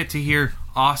 You do get to hear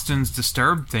Austin's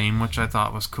Disturbed theme, which I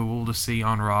thought was cool to see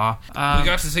on Raw. We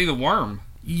got to see the Worm.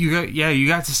 You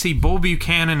got to see Bull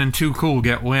Buchanan and Too Cool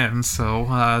get wins, so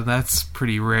that's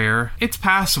pretty rare. It's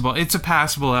passable. It's a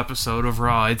passable episode of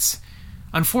Raw.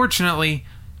 Unfortunately,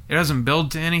 it doesn't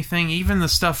build to anything. Even the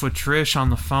stuff with Trish on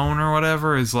the phone or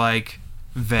whatever is like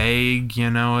vague,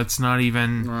 it's not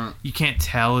even, right. You can't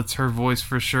tell it's her voice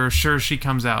for sure. Sure, she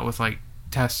comes out with like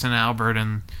Test and Albert,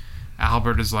 and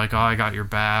Albert is like, oh, I got your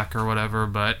back or whatever,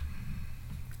 but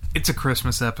it's a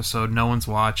Christmas episode. No one's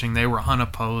watching. They were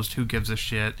unopposed. Who gives a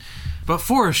shit? But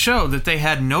for a show that they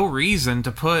had no reason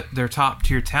to put their top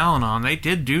tier talent on, they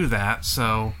did do that.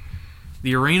 So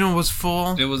the arena was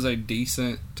full. It was an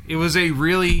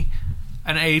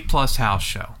A+ house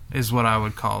show is what I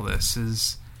would call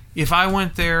this. If I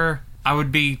went there, I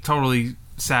would be totally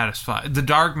satisfied. The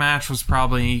dark match was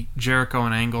probably Jericho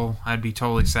and Angle. I'd be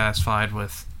totally satisfied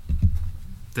with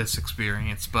this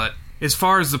experience. But as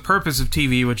far as the purpose of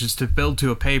TV, which is to build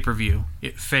to a pay-per-view,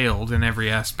 it failed in every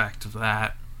aspect of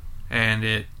that.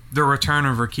 And the return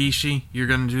of Rikishi, you're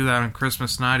going to do that on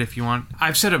Christmas night if you want.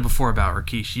 I've said it before about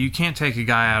Rikishi. You can't take a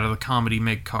guy out of the comedy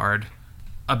mid-card,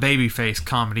 a babyface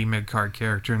comedy mid-card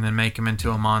character, and then make him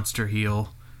into a monster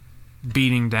heel,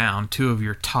 beating down two of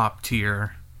your top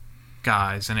tier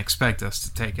guys and expect us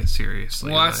to take it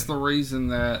seriously. Well, that's the reason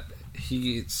that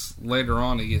he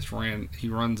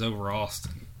runs over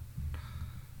Austin.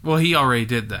 Well, he already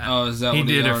did that. Oh, is that he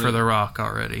did it for The Rock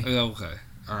already? Okay,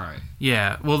 all right.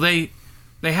 Yeah, well, they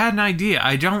had an idea.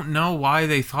 I don't know why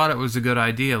they thought it was a good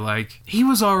idea. Like, he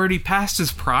was already past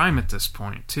his prime at this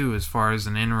point, too, as far as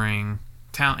an in-ring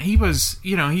talent. He was,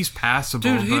 he's passable.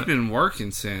 Dude, he'd been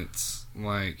working since the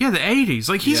 80s.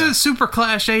 Like, he's a Super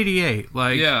Clash 88.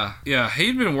 Like, yeah,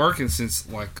 he'd been working since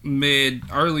like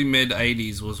early mid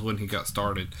 80s was when he got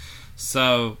started.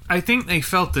 So I think they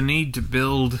felt the need to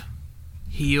build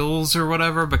heels or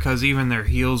whatever because even their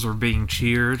heels were being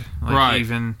cheered. Like,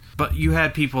 right. But you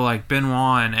had people like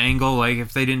Benoit and Angle. Like,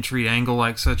 if they didn't treat Angle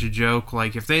like such a joke,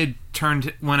 like if they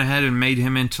had went ahead and made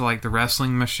him into like the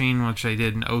wrestling machine, which they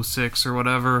did in 06 or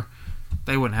whatever,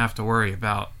 they wouldn't have to worry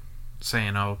about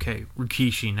saying, oh, okay,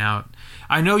 Rikishi, now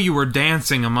I know you were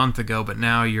dancing a month ago, but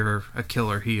now you're a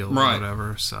killer heel or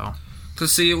whatever. So,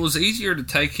 because see, it was easier to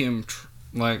take him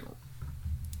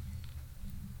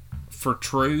for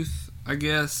truth, I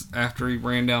guess, after he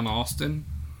ran down Austin.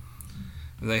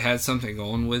 They had something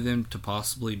going with him to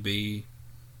possibly be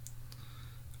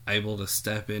able to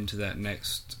step into that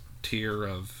next tier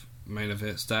of main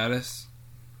event status.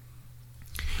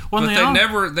 Well,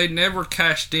 but they never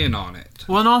cashed in on it.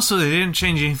 Well, and also they didn't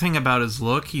change anything about his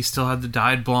look. He still had the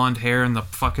dyed blonde hair and the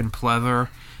fucking pleather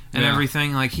and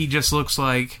everything. Like, he just looks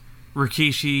like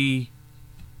Rikishi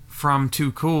from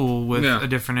Too Cool with a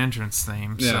different entrance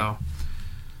theme. Yeah.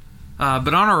 So,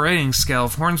 but on a rating scale,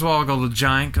 of Hornswoggle to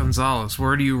Giant Gonzalez,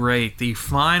 where do you rate the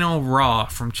final Raw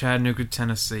from Chattanooga,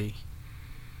 Tennessee?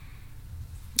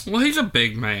 Well, he's a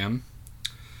big man.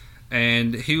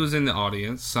 And he was in the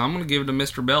audience, so I'm going to give it to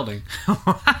Mr. Belding.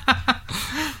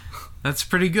 That's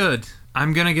pretty good.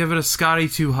 I'm going to give it a Scotty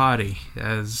 2 Hottie,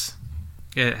 as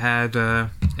it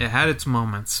had its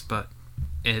moments, but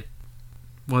it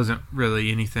wasn't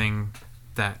really anything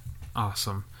that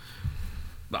awesome.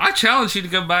 I challenge you to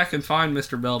go back and find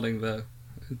Mr. Belding, though.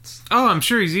 I'm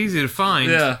sure he's easy to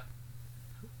find. Yeah.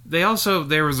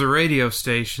 There was a radio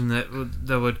station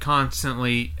that would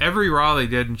constantly, every Raw they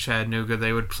did in Chattanooga,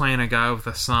 they would plant a guy with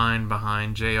a sign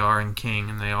behind JR and King,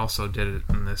 and they also did it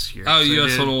in this year. Oh,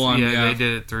 US Little One, yeah. They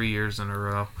did it 3 years in a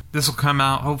row. This will come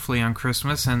out hopefully on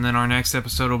Christmas, and then our next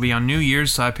episode will be on New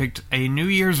Year's, so I picked a New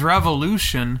Year's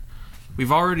Revolution.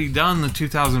 We've already done the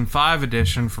 2005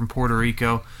 edition from Puerto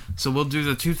Rico, so we'll do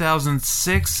the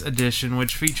 2006 edition,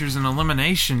 which features an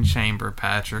Elimination Chamber,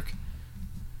 Patrick.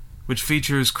 Which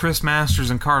features Chris Masters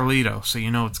and Carlito, so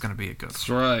you know it's going to be a good one. That's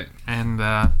right. And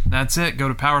that's it. Go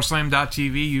to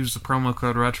powerslam.tv, use the promo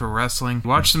code Retro Wrestling,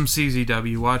 watch some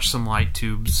CZW, watch some light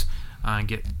tubes, and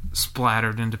get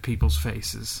splattered into people's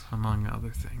faces, among other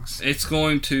things. It's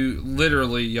going to,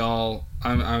 literally, y'all,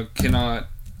 I cannot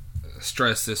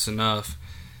stress this enough,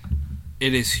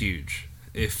 it is huge.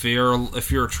 If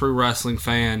you're a true wrestling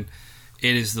fan,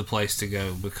 it is the place to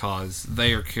go, because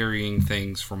they are carrying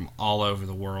things from all over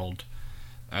the world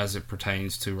as it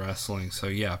pertains to wrestling. So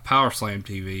yeah, PowerSlam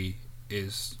TV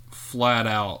is flat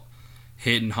out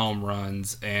hitting home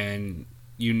runs, and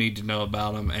you need to know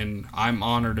about them. And I'm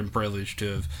honored and privileged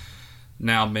to have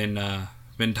now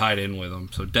been tied in with them.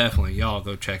 So definitely, y'all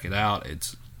go check it out.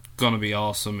 It's gonna be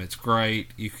awesome. It's great.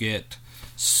 You get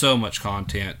so much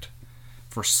content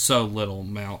for so little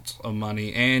amount of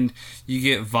money, and you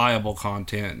get viable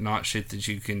content, not shit that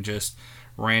you can just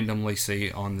randomly see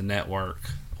on the network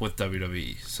with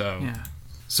WWE.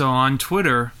 So on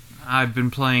Twitter, I've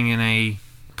been playing in a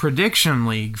prediction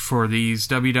league for these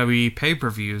WWE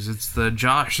pay-per-views. It's the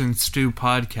Josh and Stu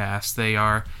podcast. They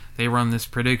run this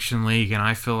prediction league, and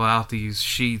I fill out these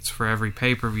sheets for every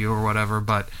pay-per-view or whatever.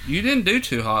 But you didn't do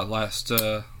too hot last.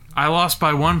 I lost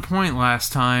by 1 point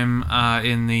last time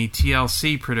in the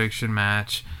TLC prediction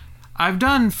match. I've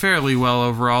done fairly well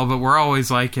overall, but we're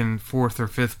always like in 4th or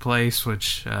 5th place,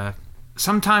 which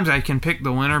sometimes I can pick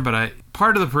the winner, but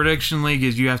part of the prediction league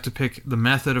is you have to pick the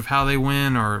method of how they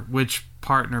win or which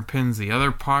partner pins the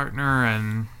other partner,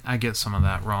 and I get some of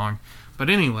that wrong. But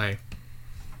anyway,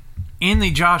 in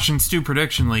the Josh and Stu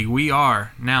prediction league, we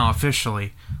are now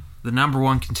officially the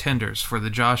 #1 contenders for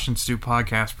the Josh and Stu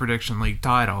Podcast Prediction League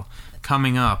title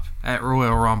coming up at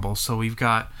Royal Rumble. So we've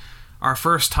got our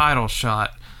first title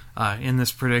shot in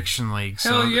this prediction league.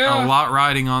 So yeah. A lot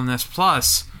riding on this.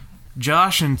 Plus,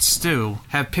 Josh and Stu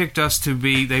have picked us to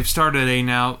be, they've started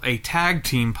a tag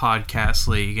team podcast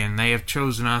league, and they have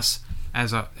chosen us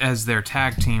as their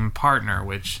tag team partner,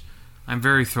 which I'm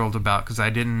very thrilled about, because I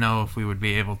didn't know if we would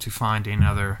be able to find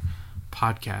another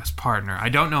podcast partner. I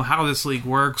don't know how this league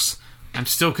works. I'm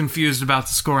still confused about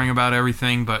the scoring about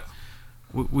everything, but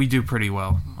we do pretty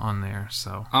well on there.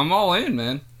 So I'm all in,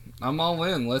 man. I'm all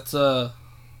in. Let's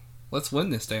win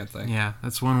this damn thing. Yeah,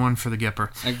 that's 1-1 for the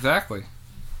Gipper. Exactly.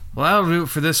 Well, that'll do it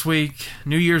for this week.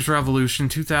 New Year's Revolution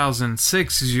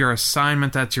 2006 is your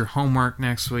assignment. That's your homework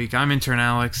next week. I'm intern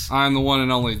Alex. I'm the one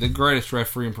and only, the greatest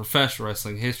referee in professional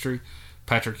wrestling history,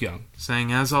 Patrick Young.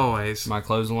 Saying, as always, my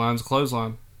closing line's a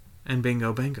clothesline. And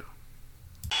bingo, bingo.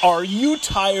 Are you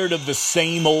tired of the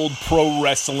same old pro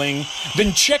wrestling?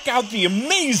 Then check out the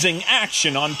amazing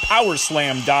action on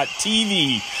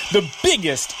Powerslam.tv, the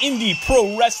biggest indie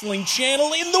pro wrestling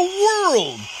channel in the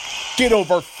world. Get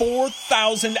over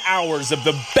 4,000 hours of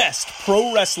the best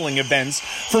pro wrestling events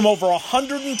from over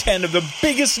 110 of the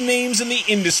biggest names in the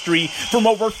industry from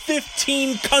over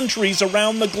 15 countries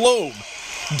around the globe.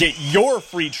 Get your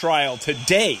free trial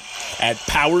today at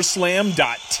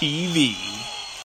Powerslam.tv.